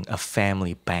building a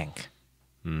family bank?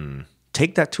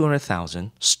 Take that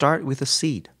 $200,000, start with a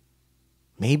seed.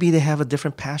 Maybe they have a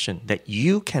different passion that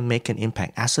you can make an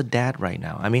impact as a dad right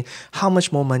now. I mean, how much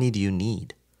more money do you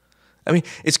need? I mean,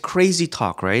 it's crazy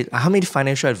talk, right? How many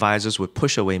financial advisors would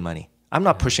push away money? I'm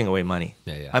not pushing away money.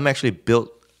 I'm actually built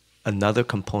another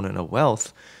component of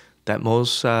wealth that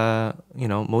most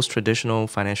traditional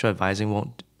financial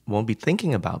advising won't be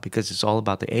thinking about, because it's all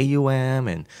about the AUM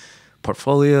and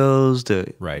portfolios,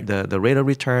 the rate of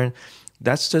return.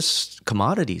 That's just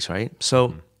commodities, right?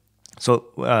 So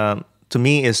to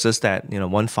me, it's just that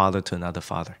one father to another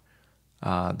father.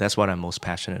 That's what I'm most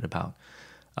passionate about.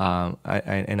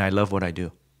 I love what I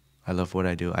do.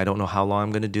 I don't know how long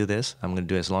I'm going to do this. I'm going to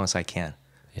do it as long as I can.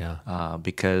 Yeah.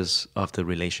 Because of the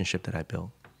relationship that I built.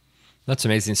 That's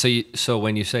amazing. So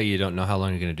when you say you don't know how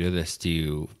long you're going to do this,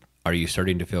 are you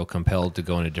starting to feel compelled to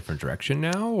go in a different direction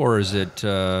now, or is it?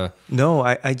 No,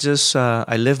 I just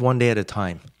I live one day at a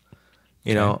time.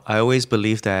 I always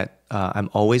believe that I'm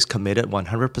always committed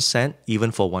 100%,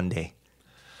 even for one day.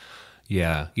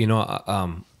 Yeah.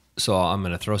 So I'm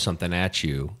going to throw something at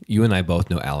you. You and I both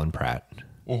know Alan Pratt.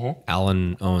 Mm-hmm.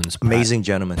 Alan owns amazing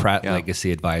gentleman. Pratt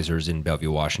Legacy Advisors in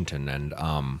Bellevue, Washington, and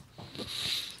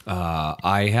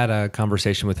I had a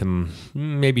conversation with him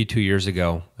maybe 2 years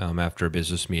ago after a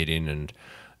business meeting,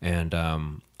 and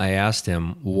I asked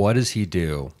him, what does he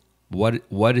do?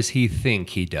 What does he think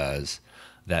he does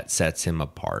that sets him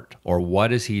apart, or what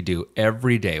does he do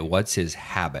every day? What's his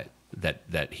habit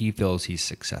that he feels he's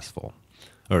successful,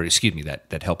 or excuse me,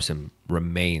 that helps him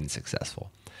remain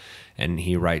successful? And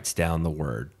he writes down the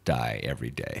word die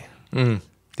every day.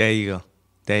 There you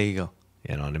go.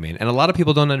 You know what I mean? And a lot of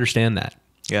people don't understand that.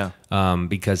 Yeah.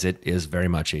 Because it is very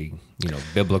much a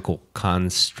biblical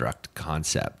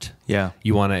concept. Yeah.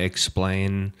 You want to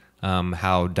explain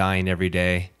how dying every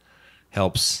day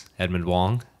helps Admand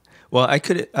Wong? Well,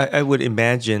 I would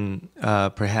imagine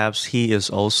perhaps he is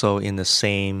also in the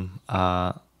same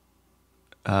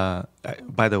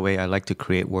by the way, I like to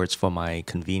create words for my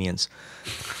convenience.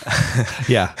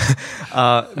 Yeah.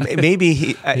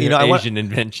 Maybe Asian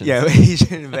inventions. Yeah,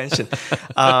 Asian invention.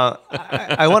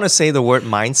 I want to say the word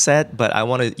mindset, but I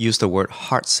want to use the word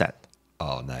heart set.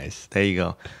 Oh, nice. There you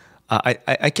go.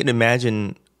 I can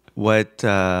imagine what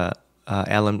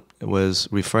Alan was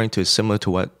referring to is similar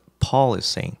to what Paul is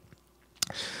saying.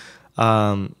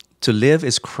 To live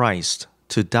is Christ,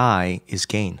 to die is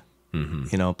gain.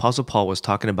 Mm-hmm. Apostle Paul was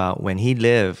talking about when he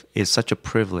lived, it's such a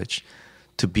privilege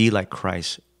to be like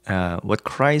Christ. What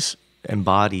Christ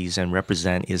embodies and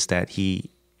represent is that he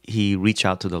reached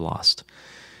out to the lost.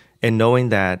 And knowing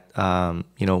that,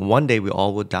 one day we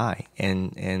all will die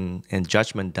and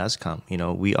judgment does come.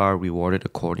 We are rewarded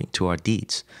according to our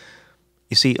deeds.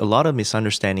 You see, a lot of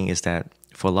misunderstanding is that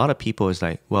for a lot of people, it's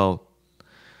like, well,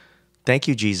 thank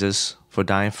you, Jesus, for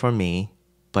dying for me,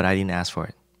 but I didn't ask for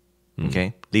it.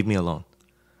 Okay? Leave me alone.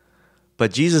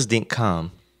 But Jesus didn't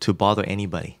come to bother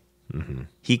anybody. Mm-hmm.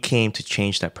 He came to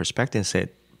change that perspective and said,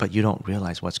 but you don't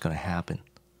realize what's going to happen.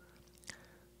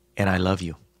 And I love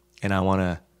you. And I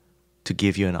want to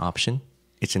give you an option.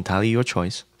 It's entirely your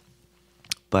choice.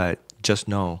 But just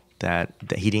know that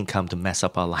he didn't come to mess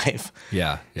up our life.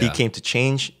 Yeah. He came to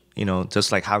change,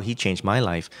 just like how he changed my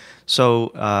life. So,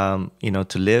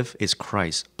 to live is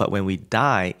Christ. But when we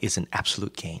die, it's an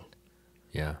absolute gain.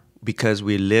 Yeah. Because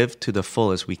we live to the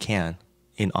fullest we can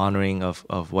in honoring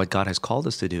of what God has called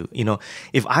us to do.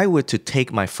 If I were to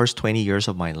take my first 20 years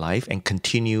of my life and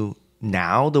continue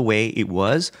now the way it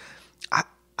was,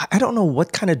 I don't know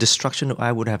what kind of destruction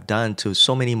I would have done to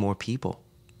so many more people.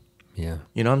 Yeah.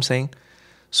 You know what I'm saying?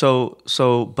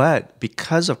 But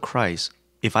because of Christ,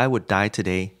 if I would die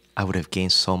today, I would have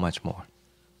gained so much more.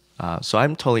 So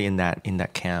I'm totally in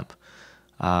that camp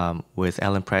with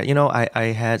Alan Pratt. I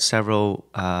had several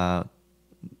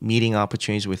meeting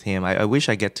opportunities with him. I wish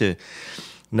I get to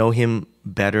know him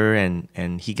better,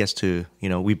 and he gets to,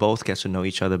 we both get to know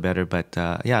each other better. But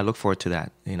I look forward to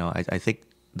that. I think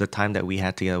the time that we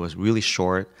had together was really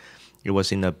short. It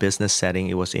was in a business setting.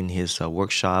 It was in his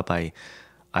workshop. I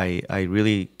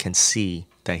really can see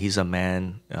that he's a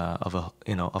man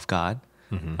of God.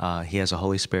 Mm-hmm. He has a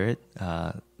Holy Spirit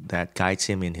that guides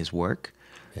him in his work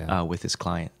with his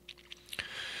client.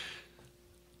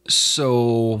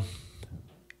 So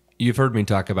you've heard me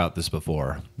talk about this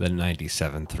before, the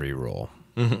 97-3 rule,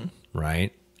 mm-hmm.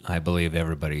 right? I believe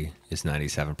everybody is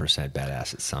 97%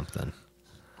 badass at something.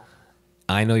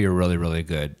 I know you're really, really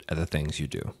good at the things you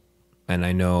do. And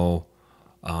I know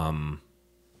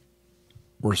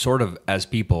we're sort of, as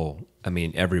people,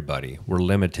 everybody, we're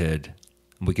limited.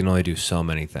 We can only do so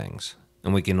many things.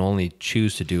 And we can only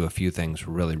choose to do a few things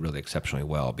really, really exceptionally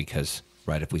well because,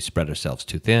 right, if we spread ourselves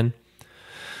too thin,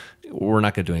 we're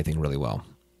not going to do anything really well.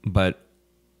 But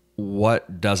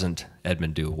what doesn't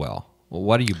Admand do well? Well,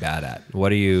 what are you bad at?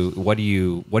 What are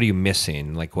you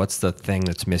missing? Like, what's the thing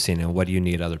that's missing, and what do you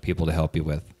need other people to help you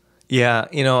with? Yeah,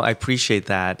 I appreciate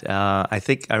that. I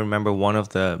think I remember one of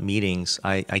the meetings,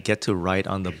 I get to write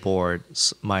on the board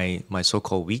my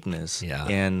so-called weakness. Yeah.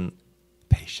 And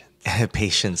patience.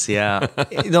 Patience, yeah.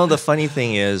 The funny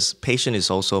thing is, patience is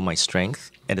also my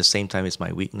strength. At the same time, it's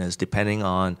my weakness, depending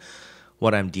on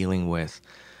what I'm dealing with.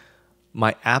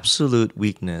 My absolute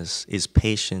weakness is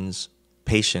patient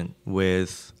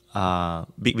with,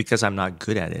 because I'm not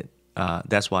good at it.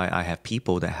 That's why I have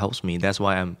people that helps me. That's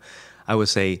why I would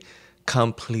say,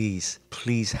 come please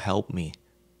help me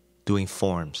doing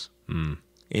forms,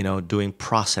 doing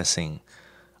processing.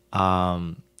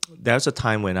 There's a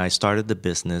time when I started the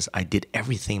business, I did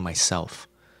everything myself.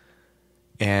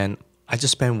 And I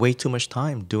just spent way too much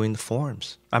time doing the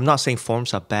forms. I'm not saying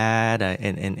forms are bad,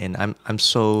 and I'm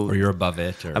so... Or you're above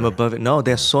it. Or... I'm above it. No,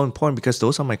 they're so important because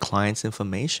those are my clients'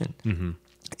 information. Mm-hmm.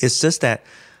 It's just that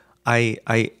I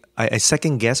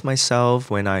second guess myself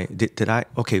when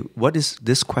what is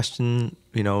this question,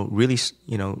 really,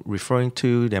 referring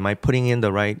to? Am I putting in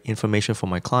the right information for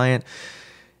my client?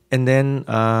 And then,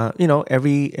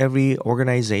 every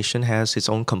organization has its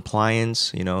own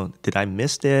compliance. Did I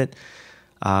miss it?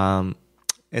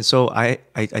 And so I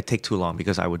take too long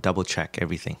because I would double check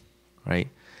everything, right?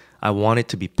 I want it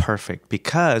to be perfect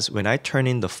because when I turn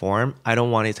in the form, I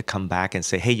don't want it to come back and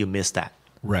say, hey, you missed that.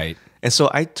 Right. And so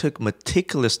I took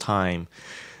meticulous time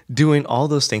doing all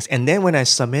those things. And then when I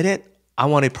submit it, I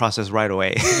want it processed right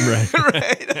away. Right.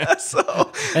 Right.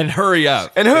 So, and hurry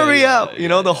up.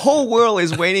 The whole world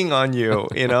is waiting on you,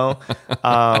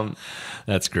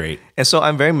 That's great. And so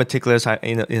I'm very meticulous.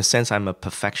 In a sense, I'm a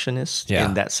perfectionist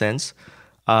in that sense.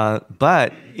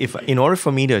 But in order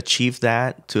for me to achieve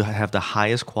that, to have the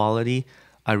highest quality,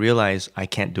 I realize I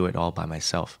can't do it all by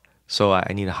myself. So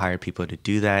I need to hire people to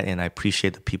do that, and I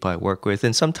appreciate the people I work with.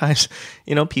 And sometimes,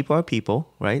 people are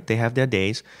people, right? They have their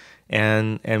days,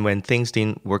 and when things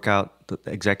didn't work out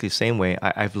exactly the same way,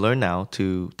 I've learned now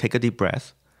to take a deep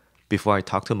breath before I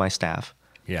talk to my staff.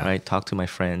 Yeah. Right. Talk to my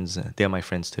friends. They're my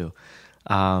friends too.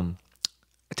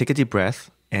 Take a deep breath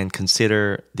and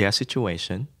consider their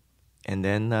situation, and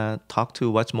then talk to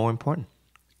what's more important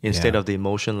instead of the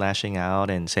emotion lashing out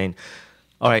and saying,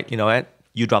 "All right, you know what?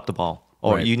 You dropped the ball."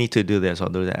 Or Right. you need to do this or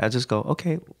do that. I just go,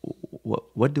 okay,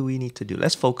 what do we need to do?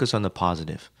 Let's focus on the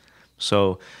positive.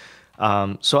 So,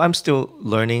 so I'm still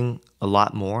learning a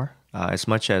lot more. As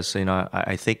much as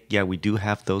I think we do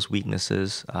have those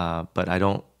weaknesses, but I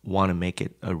don't want to make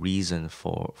it a reason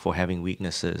for having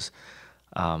weaknesses.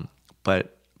 But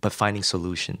finding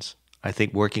solutions. I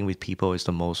think working with people is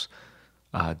the most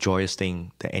joyous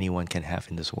thing that anyone can have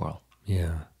in this world.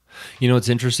 Yeah. It's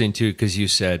interesting too, because you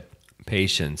said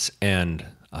patience, and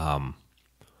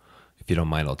if you don't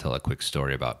mind, I'll tell a quick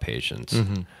story about patience.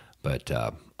 But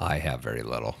I have very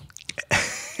little.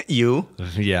 You?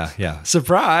 Yeah.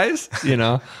 Surprise!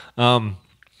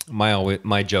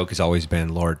 My joke has always been,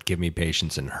 Lord, give me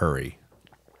patience and hurry,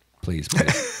 please.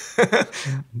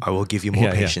 I will give you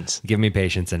more patience. Yeah. Give me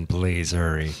patience and please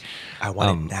hurry. I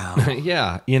want it now.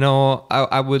 Yeah,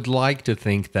 I would like to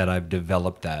think that I've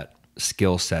developed that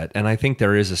skill set, and I think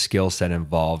there is a skill set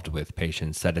involved with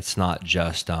patience, that it's not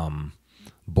just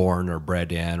born or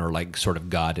bred in or like sort of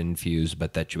God infused,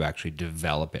 but that you actually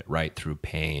develop it right through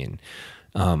pain.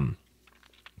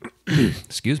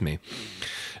 Excuse me.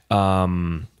 I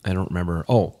don't remember.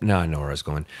 Oh, now I know where I was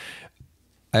going.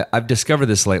 I've discovered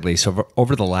this lately. So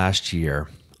over the last year,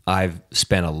 I've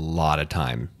spent a lot of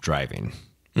time driving.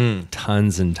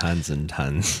 Tons and tons and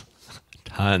tons.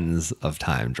 Tons of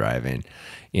time driving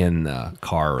in a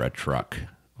car or a truck,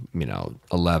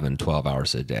 11, 12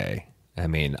 hours a day. I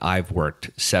mean, I've worked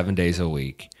 7 days a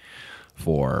week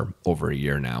for over a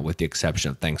year now, with the exception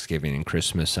of Thanksgiving and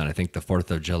Christmas, and I think the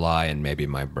 4th of July and maybe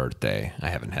my birthday. I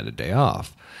haven't had a day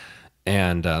off.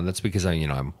 And that's because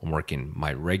I'm working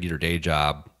my regular day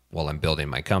job while I'm building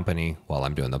my company, while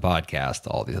I'm doing the podcast,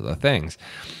 all these other things.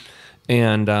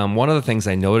 And one of the things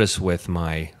I notice with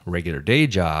my regular day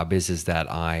job is that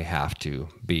I have to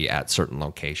be at certain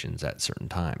locations at certain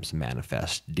times.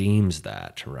 Manifest deems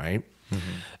that, right?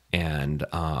 And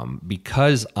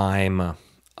because I'm,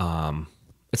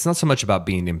 it's not so much about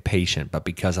being impatient, but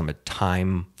because I'm a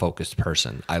time-focused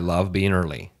person. I love being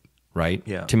early, right?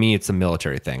 Yeah. To me, it's a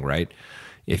military thing, right?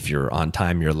 If you're on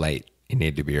time, you're late. You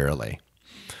need to be early.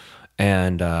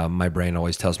 And my brain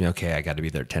always tells me, okay, I got to be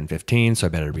there at 10:15, so I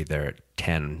better be there at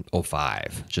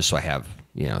 10:05, just so I have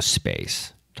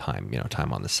space, time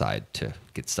on the side to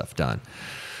get stuff done,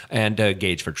 and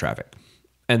gauge for traffic.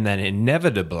 And then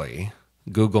inevitably,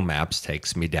 Google Maps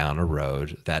takes me down a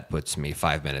road that puts me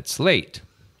 5 minutes late,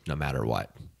 no matter what,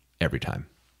 every time.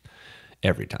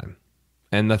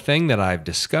 And the thing that I've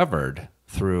discovered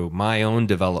through my own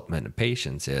development of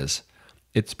patience is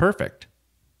it's perfect.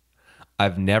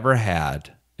 I've never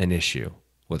had an issue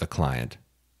with a client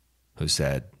who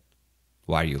said,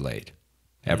 "Why are you late?"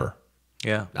 Ever.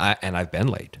 Yeah. And I've been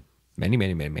late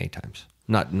many times.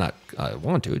 Not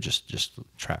want to, just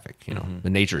traffic, The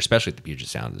nature, especially at the Puget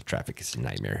Sound, the traffic is a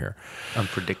nightmare here.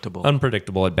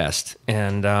 Unpredictable at best.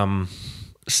 And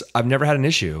I've never had an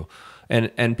issue.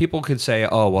 And people could say,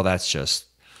 "Oh, well, that's just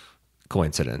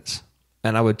coincidence."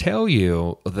 And I would tell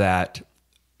you that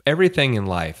everything in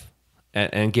life,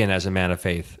 and again, as a man of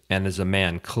faith, and as a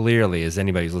man, clearly, as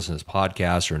anybody who's listening to this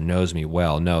podcast or knows me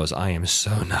well knows, I am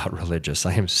so not religious.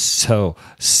 I am so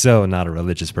not a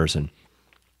religious person.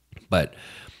 But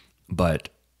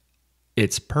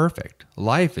it's perfect.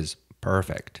 Life is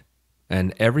perfect.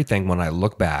 And everything, when I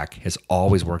look back, has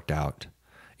always worked out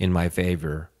in my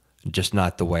favor, just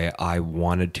not the way I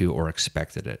wanted to or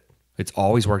expected it. It's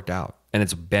always worked out. And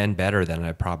it's been better than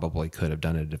I probably could have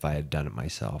done it if I had done it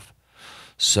myself.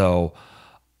 So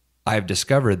I've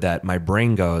discovered that my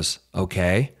brain goes,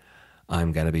 okay,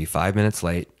 I'm going to be 5 minutes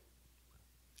late.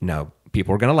 No,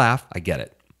 people are going to laugh. I get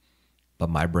it. But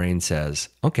my brain says,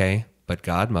 okay, but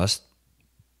God must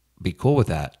be cool with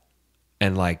that.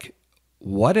 And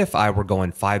what if I were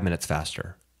going 5 minutes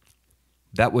faster?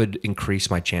 That would increase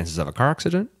my chances of a car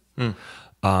accident.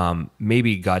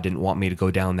 Maybe God didn't want me to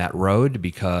go down that road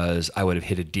because I would have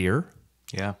hit a deer.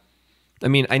 Yeah. I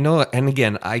mean, I know, and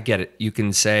again, I get it. You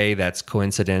can say that's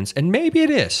coincidence, and maybe it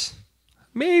is.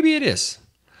 Maybe it is.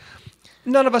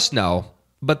 None of us know.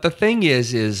 But the thing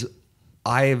is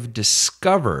I've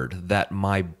discovered that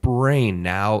my brain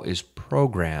now is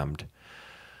programmed,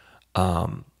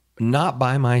 not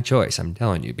by my choice, I'm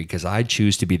telling you, because I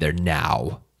choose to be there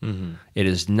now, It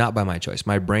is not by my choice.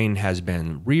 My brain has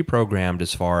been reprogrammed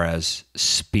as far as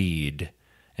speed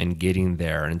and getting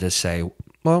there, and to say,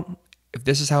 well, if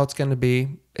this is how it's going to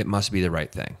be, it must be the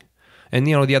right thing. And,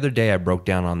 the other day I broke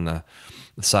down on the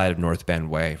side of North Bend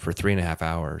Way for 3.5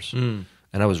 hours. And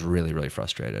I was really, really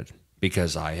frustrated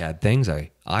because I had things I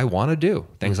want to do,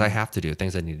 things I have to do,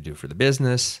 things I need to do for the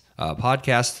business,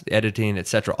 podcast, editing,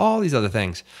 etc., all these other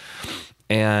things.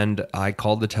 And I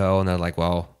called the tow, and they're like,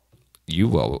 well, you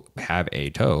will have a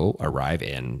tow arrive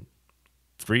in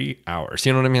 3 hours.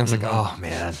 You know what I mean? I was like, oh,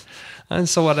 man. And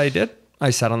so what I did, I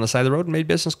sat on the side of the road and made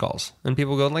business calls. And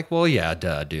people go like, well, yeah,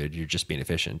 duh, dude, you're just being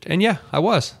efficient. And yeah, I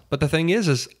was. But the thing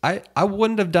is I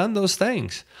wouldn't have done those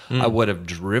things. I would have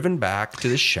driven back to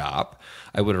the shop.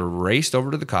 I would have raced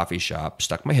over to the coffee shop,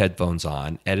 stuck my headphones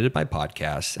on, edited my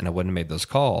podcast, and I wouldn't have made those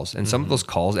calls. And some of those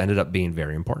calls ended up being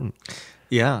very important.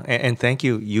 Yeah, and thank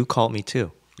you. You called me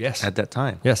too. Yes. At that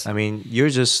time. Yes. I mean, you're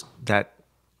just that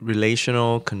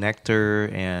relational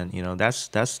connector, and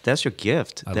that's your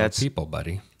gift. I That's love people,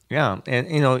 buddy. Yeah,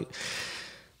 and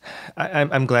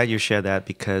I'm glad you shared that,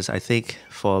 because I think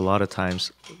for a lot of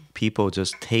times people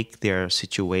just take their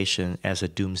situation as a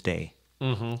doomsday,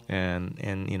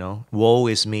 and woe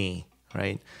is me,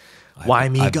 right? Why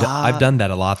me, God? I've done that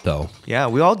a lot, though. Yeah,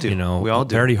 we all do. We all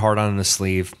do. Very hard on the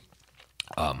sleeve.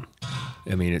 I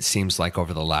mean, it seems like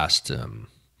over the last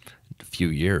few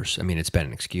years, I mean, it's been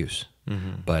an excuse.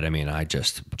 But I mean, I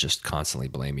just constantly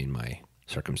blaming my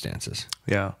circumstances.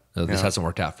 Yeah. This hasn't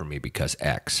worked out for me because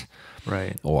X.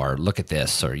 Right. Or look at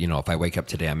this. Or, if I wake up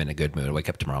today, I'm in a good mood. I wake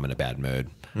up tomorrow, I'm in a bad mood.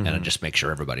 And I just make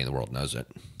sure everybody in the world knows it.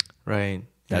 Right.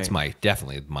 That's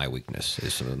definitely my weakness,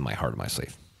 is my heart on my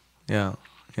sleeve. Yeah.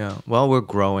 Yeah. Well, we're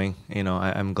growing.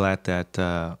 I'm glad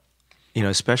that,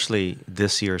 especially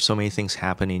this year, so many things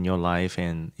happen in your life.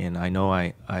 And I know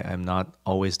I'm not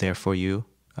always there for you.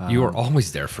 You are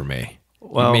always there for me.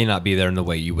 Well, you may not be there in the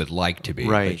way you would like to be,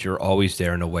 right. But you're always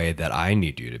there in a way that I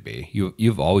need you to be.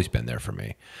 You've always been there for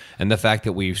me. And the fact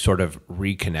that we've sort of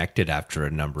reconnected after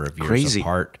a number of years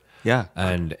apart,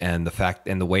 and the fact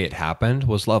and the way it happened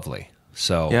was lovely.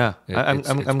 So yeah, I'm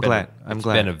glad. It's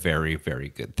been a very, very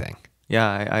good thing. Yeah,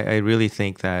 I really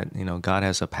think that God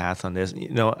has a path on this.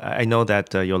 I know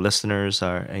that your listeners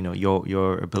are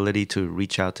your ability to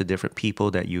reach out to different people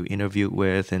that you interviewed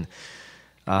with, and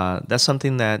that's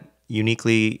something that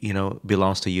uniquely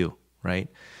belongs to you, right?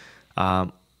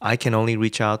 I can only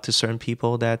reach out to certain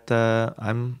people that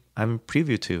I'm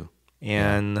preview to,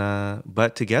 and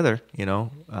but together,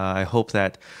 I hope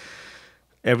that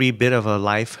every bit of a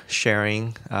life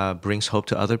sharing brings hope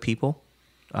to other people.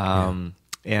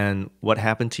 And what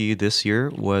happened to you this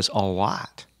year was a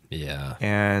lot. Yeah.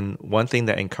 And one thing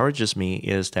that encourages me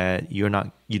is that you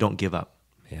don't give up.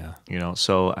 Yeah.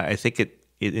 So I think it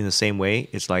in the same way,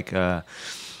 it's like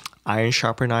iron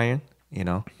sharpen iron,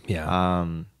 Yeah.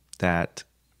 that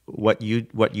what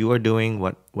you are doing,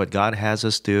 what God has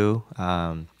us do,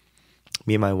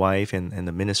 me and my wife and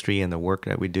the ministry and the work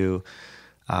that we do,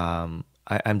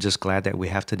 I'm just glad that we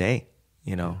have today.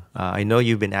 I know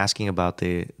you've been asking about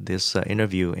this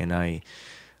interview, and I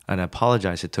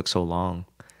apologize it took so long.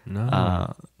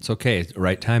 No, it's okay. It's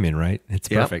right timing, right? It's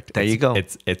perfect. There you go.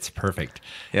 It's perfect.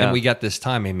 Yeah. And we got this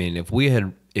time. I mean, if we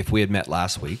had met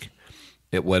last week,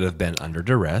 it would have been under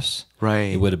duress.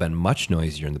 Right. It would have been much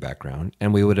noisier in the background,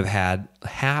 and we would have had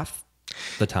half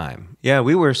the time. Yeah,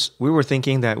 we were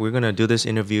thinking that we're gonna do this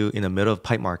interview in the middle of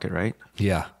Pipe Market, right?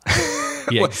 Yeah.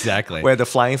 Yeah, exactly. Where the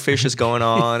flying fish is going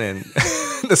on and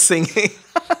the singing.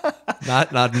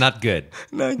 Not good.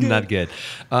 Not good.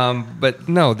 But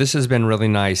no, this has been really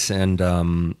nice, and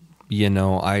I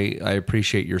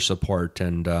appreciate your support.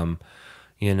 And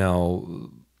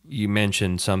you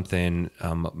mentioned something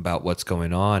about what's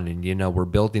going on, and we're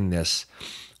building this.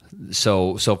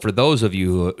 So for those of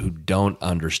you who don't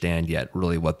understand yet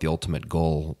really what the ultimate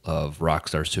goal of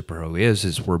Rockstar Superhero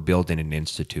is we're building an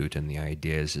institute, and the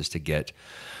idea is to get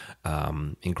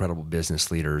incredible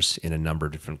business leaders in a number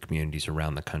of different communities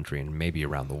around the country and maybe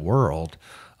around the world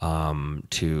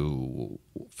to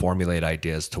formulate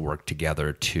ideas, to work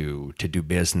together, to do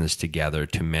business together,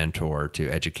 to mentor, to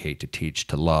educate, to teach,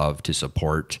 to love, to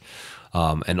support,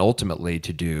 and ultimately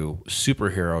to do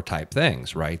superhero type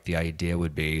things, right? The idea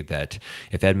would be that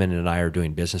if Edmund and I are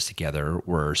doing business together,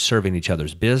 we're serving each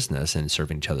other's business and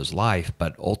serving each other's life,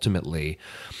 but ultimately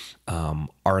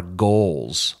our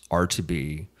goals are to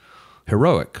be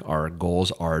heroic. Our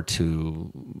goals are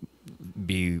to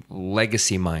be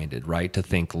legacy minded, right? To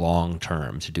think long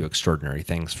term, to do extraordinary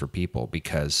things for people,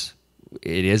 because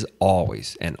it is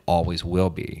always and always will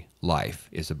be. Life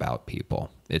is about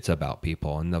people. It's about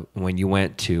people. And when you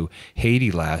went to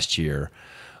Haiti last year,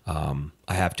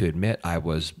 I have to admit, I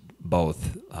was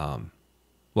both,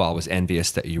 well, I was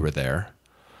envious that you were there.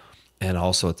 And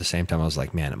also at the same time, I was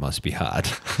like, man, it must be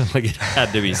hot. Like it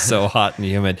had to be so hot and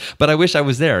humid. But I wish I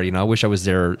was there. I wish I was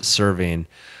there serving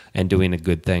and doing a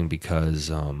good thing because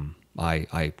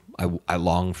I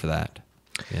long for that.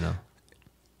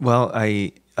 Well,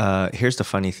 here's the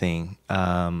funny thing.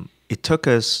 It took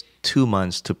us 2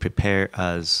 months to prepare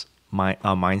our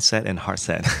mindset and heart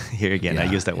set. Here again, I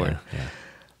use that word.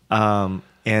 Yeah.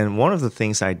 And one of the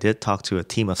things I did talk to a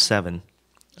team of 7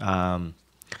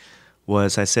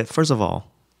 was I said, first of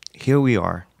all, here we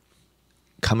are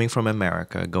coming from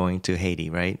America, going to Haiti,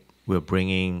 right? We're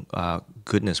bringing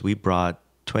goodness. We brought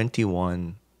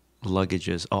 21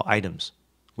 luggages or items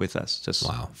with us, just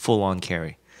full on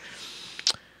carry.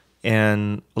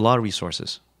 And a lot of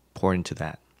resources poured into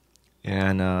that.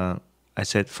 And I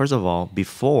said, first of all,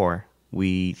 before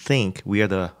we think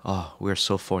we're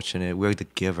so fortunate, we're the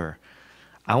giver,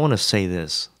 I want to say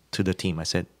this to the team. I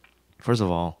said, first of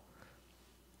all,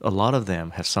 a lot of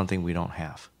them have something we don't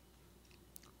have.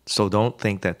 So don't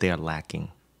think that they are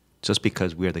lacking just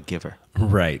because we're the giver.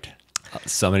 Right.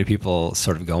 So many people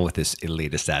sort of go with this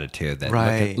elitist attitude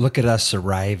that look at us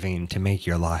arriving to make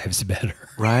your lives better.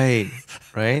 Right.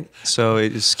 So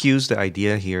it skews the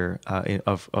idea here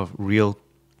of real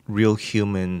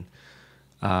human,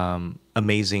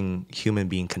 amazing human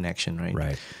being connection, right?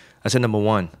 Right. I said, number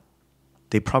one,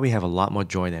 they probably have a lot more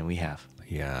joy than we have.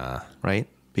 Yeah. Right?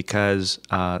 Because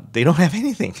they don't have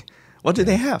anything. What do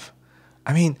they have?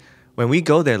 I mean, when we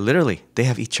go there, literally, they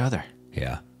have each other.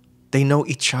 Yeah. They know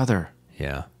each other.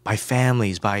 Yeah. By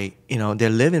families, they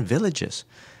live in villages.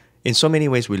 In so many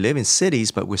ways, we live in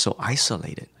cities, but we're so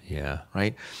isolated. Yeah.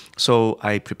 Right? So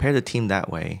I prepared the team that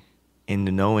way in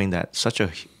knowing that such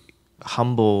a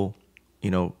humble,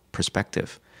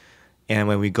 perspective. And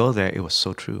when we go there, it was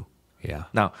so true. Yeah.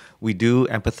 Now, we do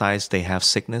empathize they have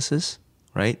sicknesses,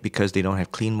 right? Because they don't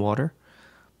have clean water.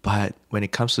 But when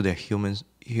it comes to their human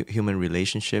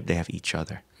relationship, they have each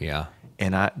other. Yeah.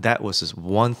 And that was just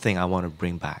one thing I want to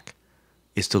bring back,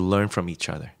 is to learn from each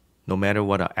other, no matter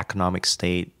what our economic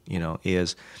state,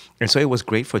 is. And so it was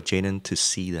great for Jaden to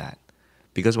see that,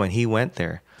 because when he went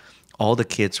there, all the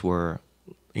kids were,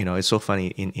 it's so funny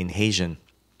in Haitian,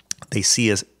 they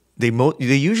see us, they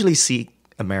usually see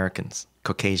Americans,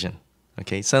 Caucasian.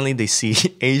 Okay, suddenly they see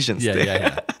Asians there.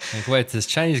 Yeah. Like, wait, this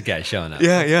Chinese guy showing up.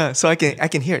 Yeah. So I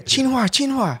can hear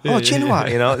Chinua. Oh,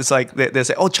 Chinua. It's like they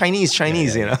say, oh, Chinese.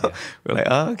 Yeah. We're like,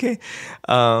 oh, okay.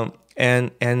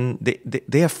 And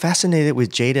they are fascinated with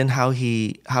Jaden, how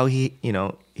he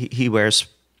he wears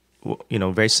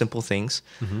very simple things,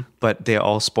 but they're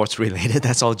all sports related.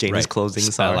 That's all Jaden's clothing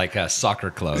are. Like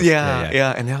soccer clothes.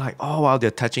 Yeah. And they're like, oh wow,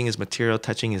 they're touching his material,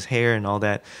 touching his hair, and all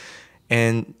that.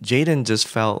 And Jaden just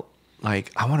felt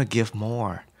like, I want to give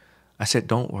more. I said,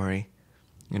 don't worry,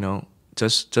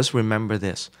 just remember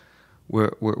this.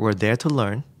 We're there to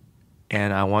learn,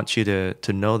 and I want you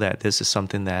to know that this is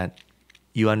something that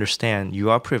you understand.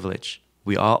 You are privileged.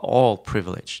 We are all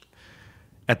privileged.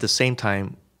 At the same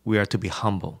time, we are to be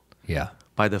humble. Yeah.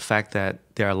 By the fact that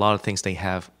there are a lot of things they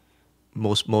have,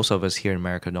 most of us here in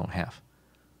America don't have.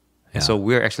 Yeah. So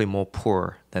we're actually more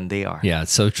poor than they are. Yeah,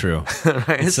 it's so true.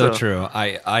 Right? It's so true.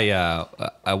 I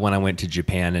when I went to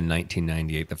Japan in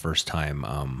 1998 the first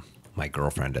time, my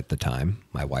girlfriend at the time,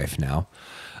 my wife now,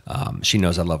 she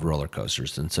knows I love roller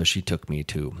coasters, and so she took me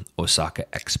to Osaka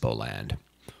Expo Land.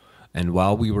 And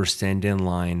while we were standing in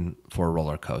line for a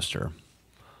roller coaster,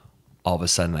 all of a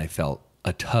sudden I felt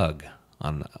a tug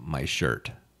on my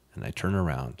shirt, and I turn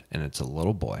around, and it's a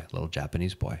little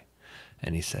Japanese boy,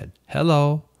 and he said,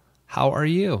 "Hello. How are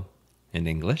you?" in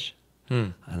English.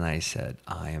 And I said,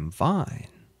 "I am fine.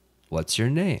 What's your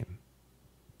name?"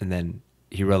 And then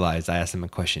he realized I asked him a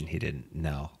question he didn't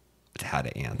know how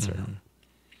to answer. Mm-hmm.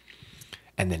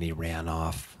 And then he ran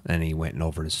off, and he went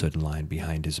over and stood in line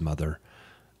behind his mother,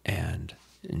 and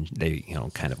they,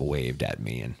 kind of waved at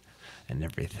me and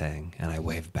everything. And I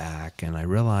waved back, and I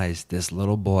realized this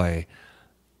little boy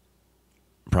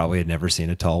probably had never seen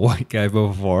a tall white guy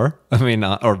before. I mean,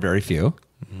 or very few.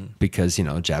 Because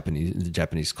the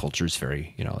Japanese culture is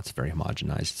very, it's very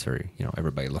homogenized. It's very,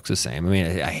 everybody looks the same. I mean,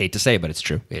 I hate to say it, but it's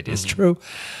true. It is true,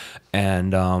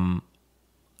 and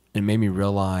it made me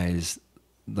realize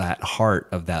that heart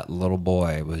of that little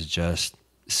boy was just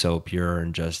so pure,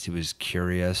 and he was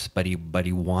curious, but he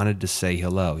wanted to say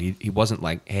hello. He wasn't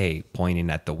like, hey, pointing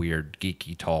at the weird,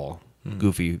 geeky, tall,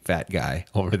 goofy, fat guy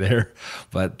over there,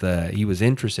 but he was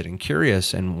interested and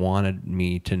curious and wanted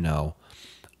me to know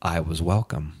I was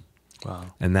welcome. Wow.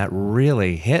 And that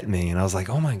really hit me. And I was like,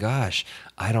 oh my gosh,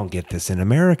 I don't get this in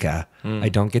America. I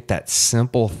don't get that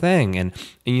simple thing. And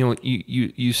you know,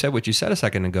 you said what you said a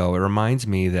second ago. It reminds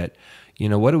me that, you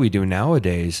know, what do we do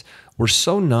nowadays? We're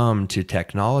so numb to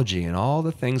technology and all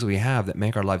the things we have that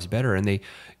make our lives better. And they,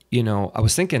 you know, I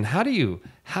was thinking, how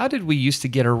did we used to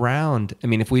get around? I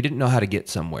mean, if we didn't know how to get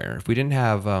somewhere, if we didn't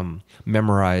have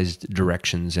memorized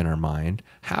directions in our mind,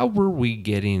 how were we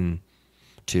getting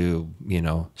to, you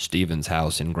know, Stephen's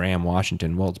house in Graham,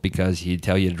 Washington? Well, it's because he'd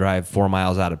tell you to drive 4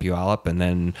 miles out of Puyallup and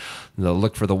then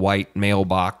look for the white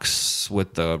mailbox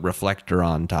with the reflector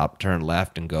on top, turn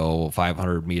left and go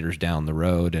 500 meters down the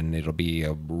road and it'll be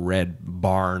a red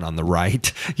barn on the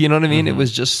right. You know what I mean? It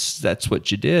was just, that's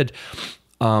what you did.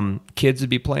 Kids would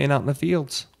be playing out in the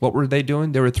fields. What were they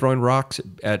doing? They were throwing rocks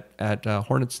at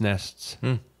hornets' nests.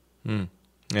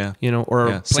 Yeah. You know,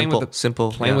 or playing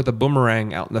simple, with a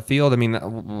boomerang out in the field. I mean,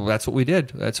 that's what we did.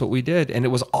 That's what we did, and it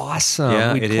was awesome.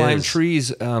 Yeah, We'd climb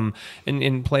trees,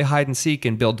 and play hide and seek,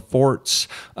 and build forts,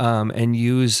 and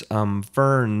use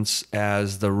ferns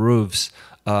as the roofs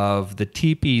of the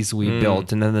teepees we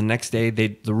built. And then the next day,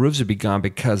 the roofs would be gone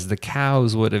because the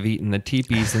cows would have eaten the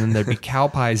teepees, and then there'd be cow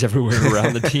pies everywhere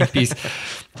around the teepees.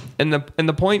 And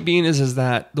the point being is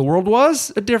that the world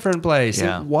was a different place.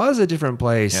 Yeah. It was a different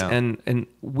place. Yeah. And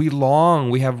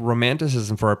we have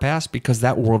romanticism for our past because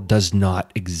that world does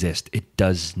not exist. It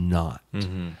does not.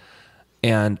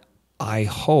 And I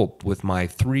hope with my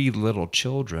 3 little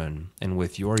children and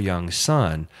with your young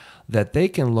son that they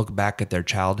can look back at their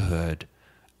childhood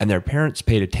and their parents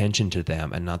paid attention to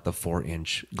them and not the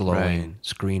 4-inch glowing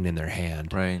screen in their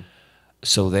hand. Right.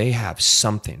 So they have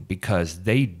something because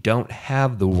they don't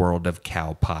have the world of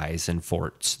cow pies and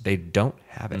forts. They don't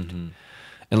have it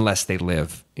unless they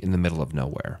live in the middle of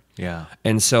nowhere. Yeah.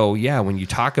 And so, yeah, when you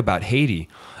talk about Haiti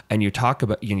and you talk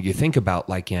about, you know, you think about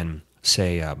like in,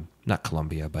 say, not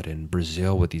Colombia, but in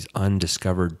Brazil with these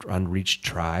undiscovered, unreached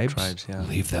tribes. Yeah.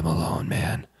 Leave them alone,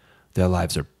 man. Their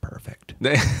lives are perfect.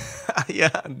 Yeah.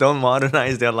 Don't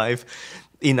modernize their life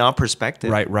in our perspective.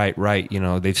 Right. You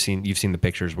know, you've seen the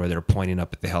pictures where they're pointing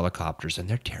up at the helicopters and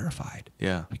they're terrified.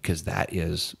 Yeah. Because that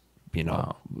is, you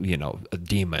know, a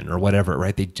demon or whatever,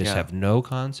 right? They just have no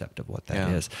concept of what that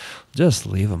is. Just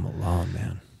leave them alone,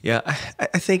 man. Yeah.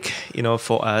 I think, you know,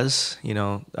 for us, you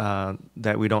know,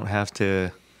 that we don't have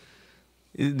to,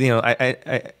 you know,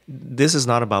 this is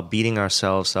not about beating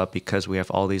ourselves up because we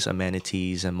have all these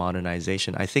amenities and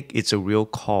modernization. I think it's a real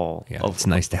call. Yeah, it's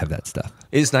nice to have that stuff.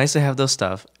 It's nice to have those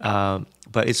stuff,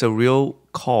 but it's a real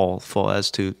call for us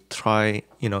to try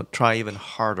even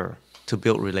harder to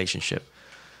build relationship,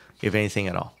 if anything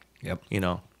at all. Yep. You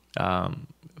know,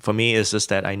 for me, it's just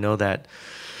that I know that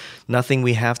nothing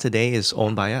we have today is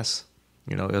owned by us.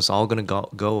 You know, it's all going to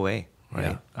go away,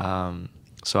 right? Yeah.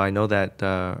 So I know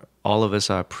that all of us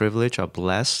are privileged, are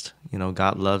blessed. You know,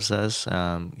 God loves us.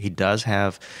 He does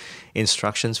have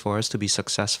instructions for us to be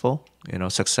successful. You know,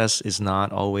 success is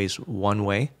not always one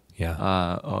way.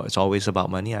 Yeah. It's always about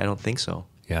money. I don't think so.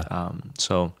 Yeah.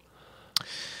 So,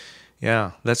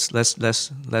 yeah, let's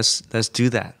do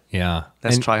that. Yeah.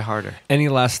 Let's try harder. Any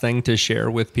last thing to share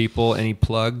with people? Any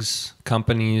plugs,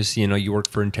 companies? You know, you work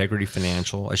for Integrity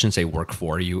Financial. I shouldn't say work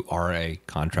for. You are a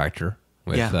contractor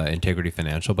with Integrity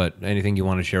Financial, but anything you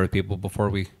want to share with people before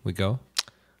we go?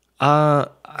 You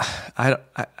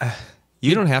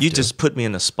don't have to. You just put me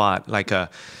in a spot like what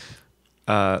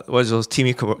is those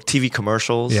TV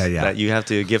commercials? Yeah. That you have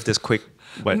to give this quick.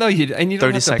 What, no, you don't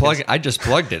have to seconds. plug it. I just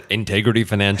plugged it. Integrity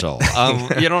Financial.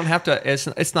 You don't have to.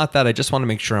 It's not that. I just want to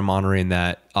make sure I'm honoring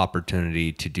that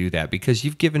opportunity to do that because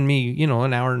you've given me, you know,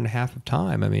 an hour and a half of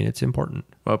time. I mean, it's important.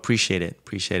 Well, appreciate it.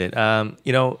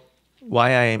 You know,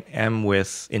 why I am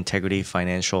with Integrity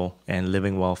Financial and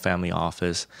Living Well Family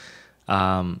Office,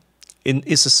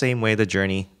 it's the same way the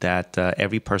journey that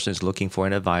every person is looking for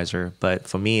an advisor. But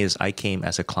for me, is I came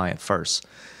as a client first.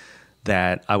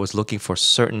 That I was looking for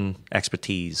certain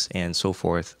expertise and so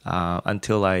forth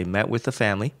until I met with the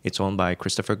family. It's owned by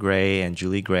Christopher Gray and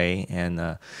Julie Gray,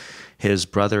 and his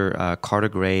brother Carter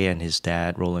Gray and his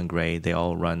dad Roland Gray. They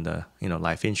all run the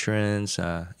life insurance.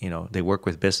 They work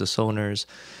with business owners,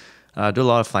 do a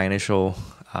lot of financial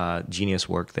genius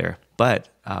work there. But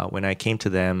when I came to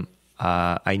them,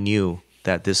 I knew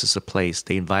that this is a place.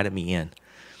 They invited me in.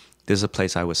 This is a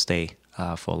place I would stay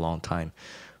for a long time.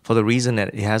 For the reason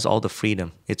that it has all the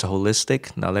freedom. It's a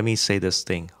holistic. Now, let me say this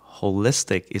thing.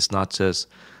 Holistic is not just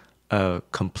a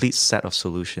complete set of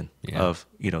solution of,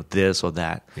 this or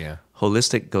that. Yeah.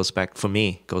 Holistic goes back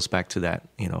to that,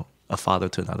 a father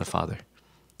to another father.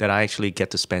 That I actually get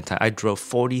to spend time. I drove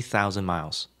 40,000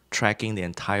 miles tracking the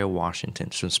entire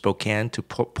Washington, from Spokane to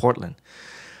Portland.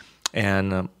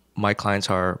 And my clients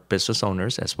are business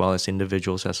owners as well as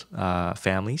individuals, as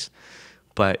families.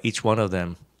 But each one of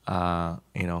them,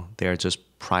 they're just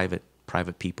private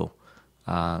people.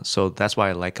 So that's what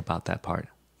I like about that part.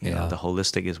 You know, the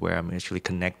holistic is where I'm actually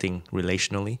connecting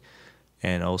relationally,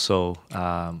 and also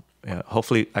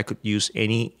hopefully I could use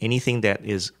anything that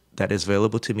is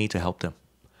available to me to help them.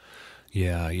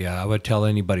 Yeah. I would tell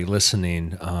anybody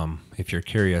listening, if you're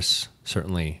curious,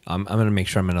 certainly, I'm going to make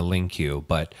sure I'm going to link you.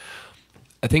 But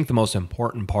I think the most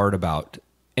important part about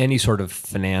any sort of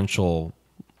financial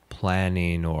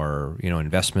planning or,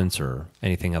 investments or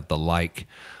anything of the like,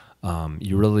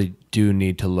 you really do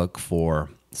need to look for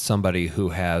somebody who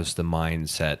has the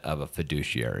mindset of a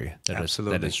fiduciary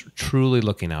that is truly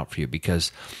looking out for you, because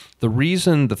the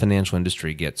reason the financial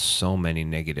industry gets so many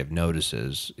negative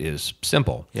notices is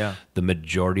simple. Yeah. The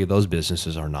majority of those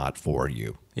businesses are not for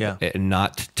you. Yeah. And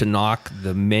not to knock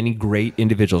the many great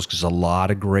individuals, because there's a lot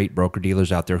of great broker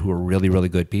dealers out there who are really, really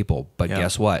good people. But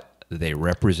guess what? They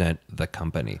represent the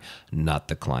company, not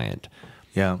the client.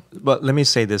 Yeah, but let me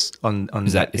say this on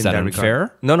is that unfair?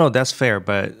 Regard. No, that's fair.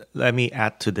 But let me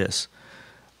add to this.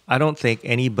 I don't think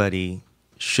anybody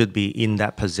should be in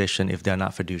that position if they're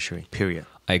not fiduciary. Period.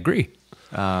 I agree.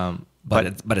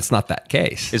 But it's not that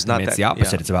case. It's not. It's the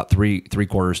opposite. Yeah. It's about three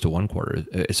quarters to 1 quarter.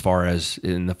 As far as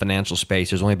in the financial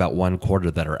space, there's only about 1 quarter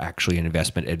that are actually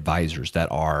investment advisors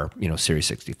that are, Series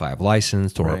 65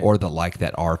 licensed or the like,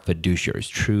 that are fiduciaries,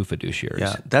 true fiduciaries.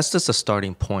 Yeah, that's just a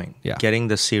starting point. Yeah. Getting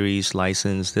the series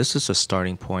license, this is a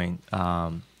starting point.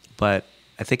 But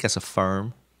I think as a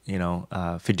firm,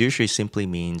 fiduciary simply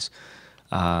means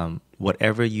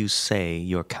whatever you say,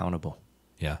 you're accountable.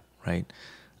 Yeah. Right.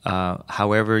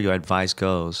 However your advice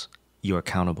goes, you're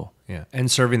accountable. Yeah, and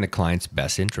serving the client's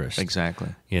best interest.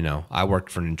 Exactly. I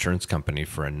worked for an insurance company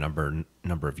for a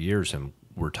number of years, and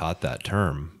we're taught that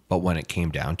term. But when it came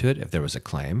down to it, if there was a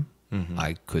claim,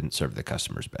 I couldn't serve the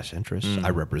customer's best interest. I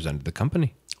represented the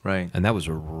company. Right. And that was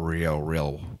a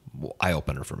real eye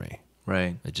opener for me.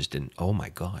 Right. It just didn't. Oh my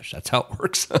gosh, that's how it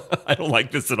works. I don't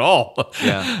like this at all.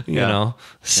 Yeah. you know.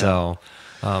 So,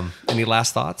 any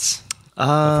last thoughts?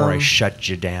 Before I shut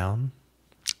you down?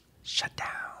 Shut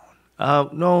down.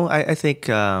 No, I think,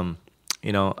 one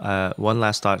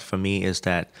last thought for me is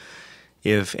that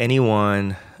if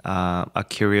anyone are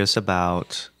curious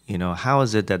about, how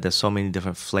is it that there's so many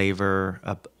different flavor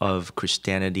of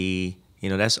Christianity,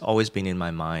 that's always been in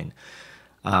my mind.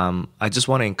 I just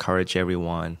want to encourage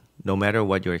everyone, no matter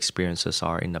what your experiences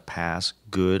are in the past,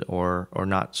 good or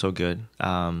not so good,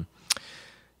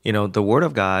 the Word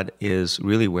of God is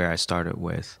really where I started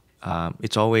with.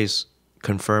 It's always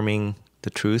confirming the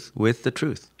truth with the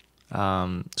truth.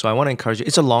 So I want to encourage you.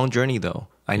 It's a long journey, though.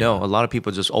 I know a lot of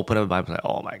people just open up the Bible and say,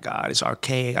 oh, my God, it's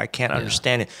archaic. I can't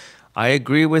understand it. I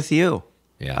agree with you.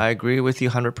 Yeah. I agree with you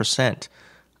 100%.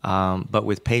 But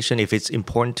with patience, if it's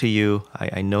important to you,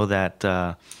 I know that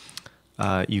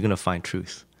you're going to find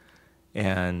truth.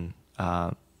 And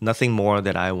nothing more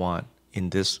that I want in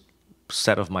this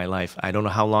set of my life. I don't know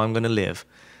how long I'm going to live,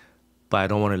 but I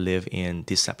don't want to live in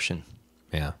deception.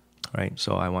 Yeah. Right.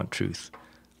 So I want truth.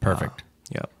 Perfect.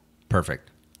 Yeah. Perfect.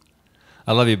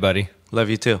 I love you, buddy. Love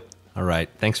you too. All right.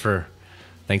 Thanks for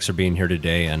being here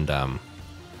today and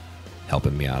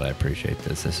helping me out. I appreciate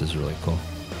this. This is really cool.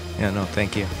 Yeah. No.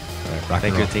 Thank you. All right.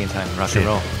 Thank you for taking time. Rock and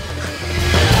roll.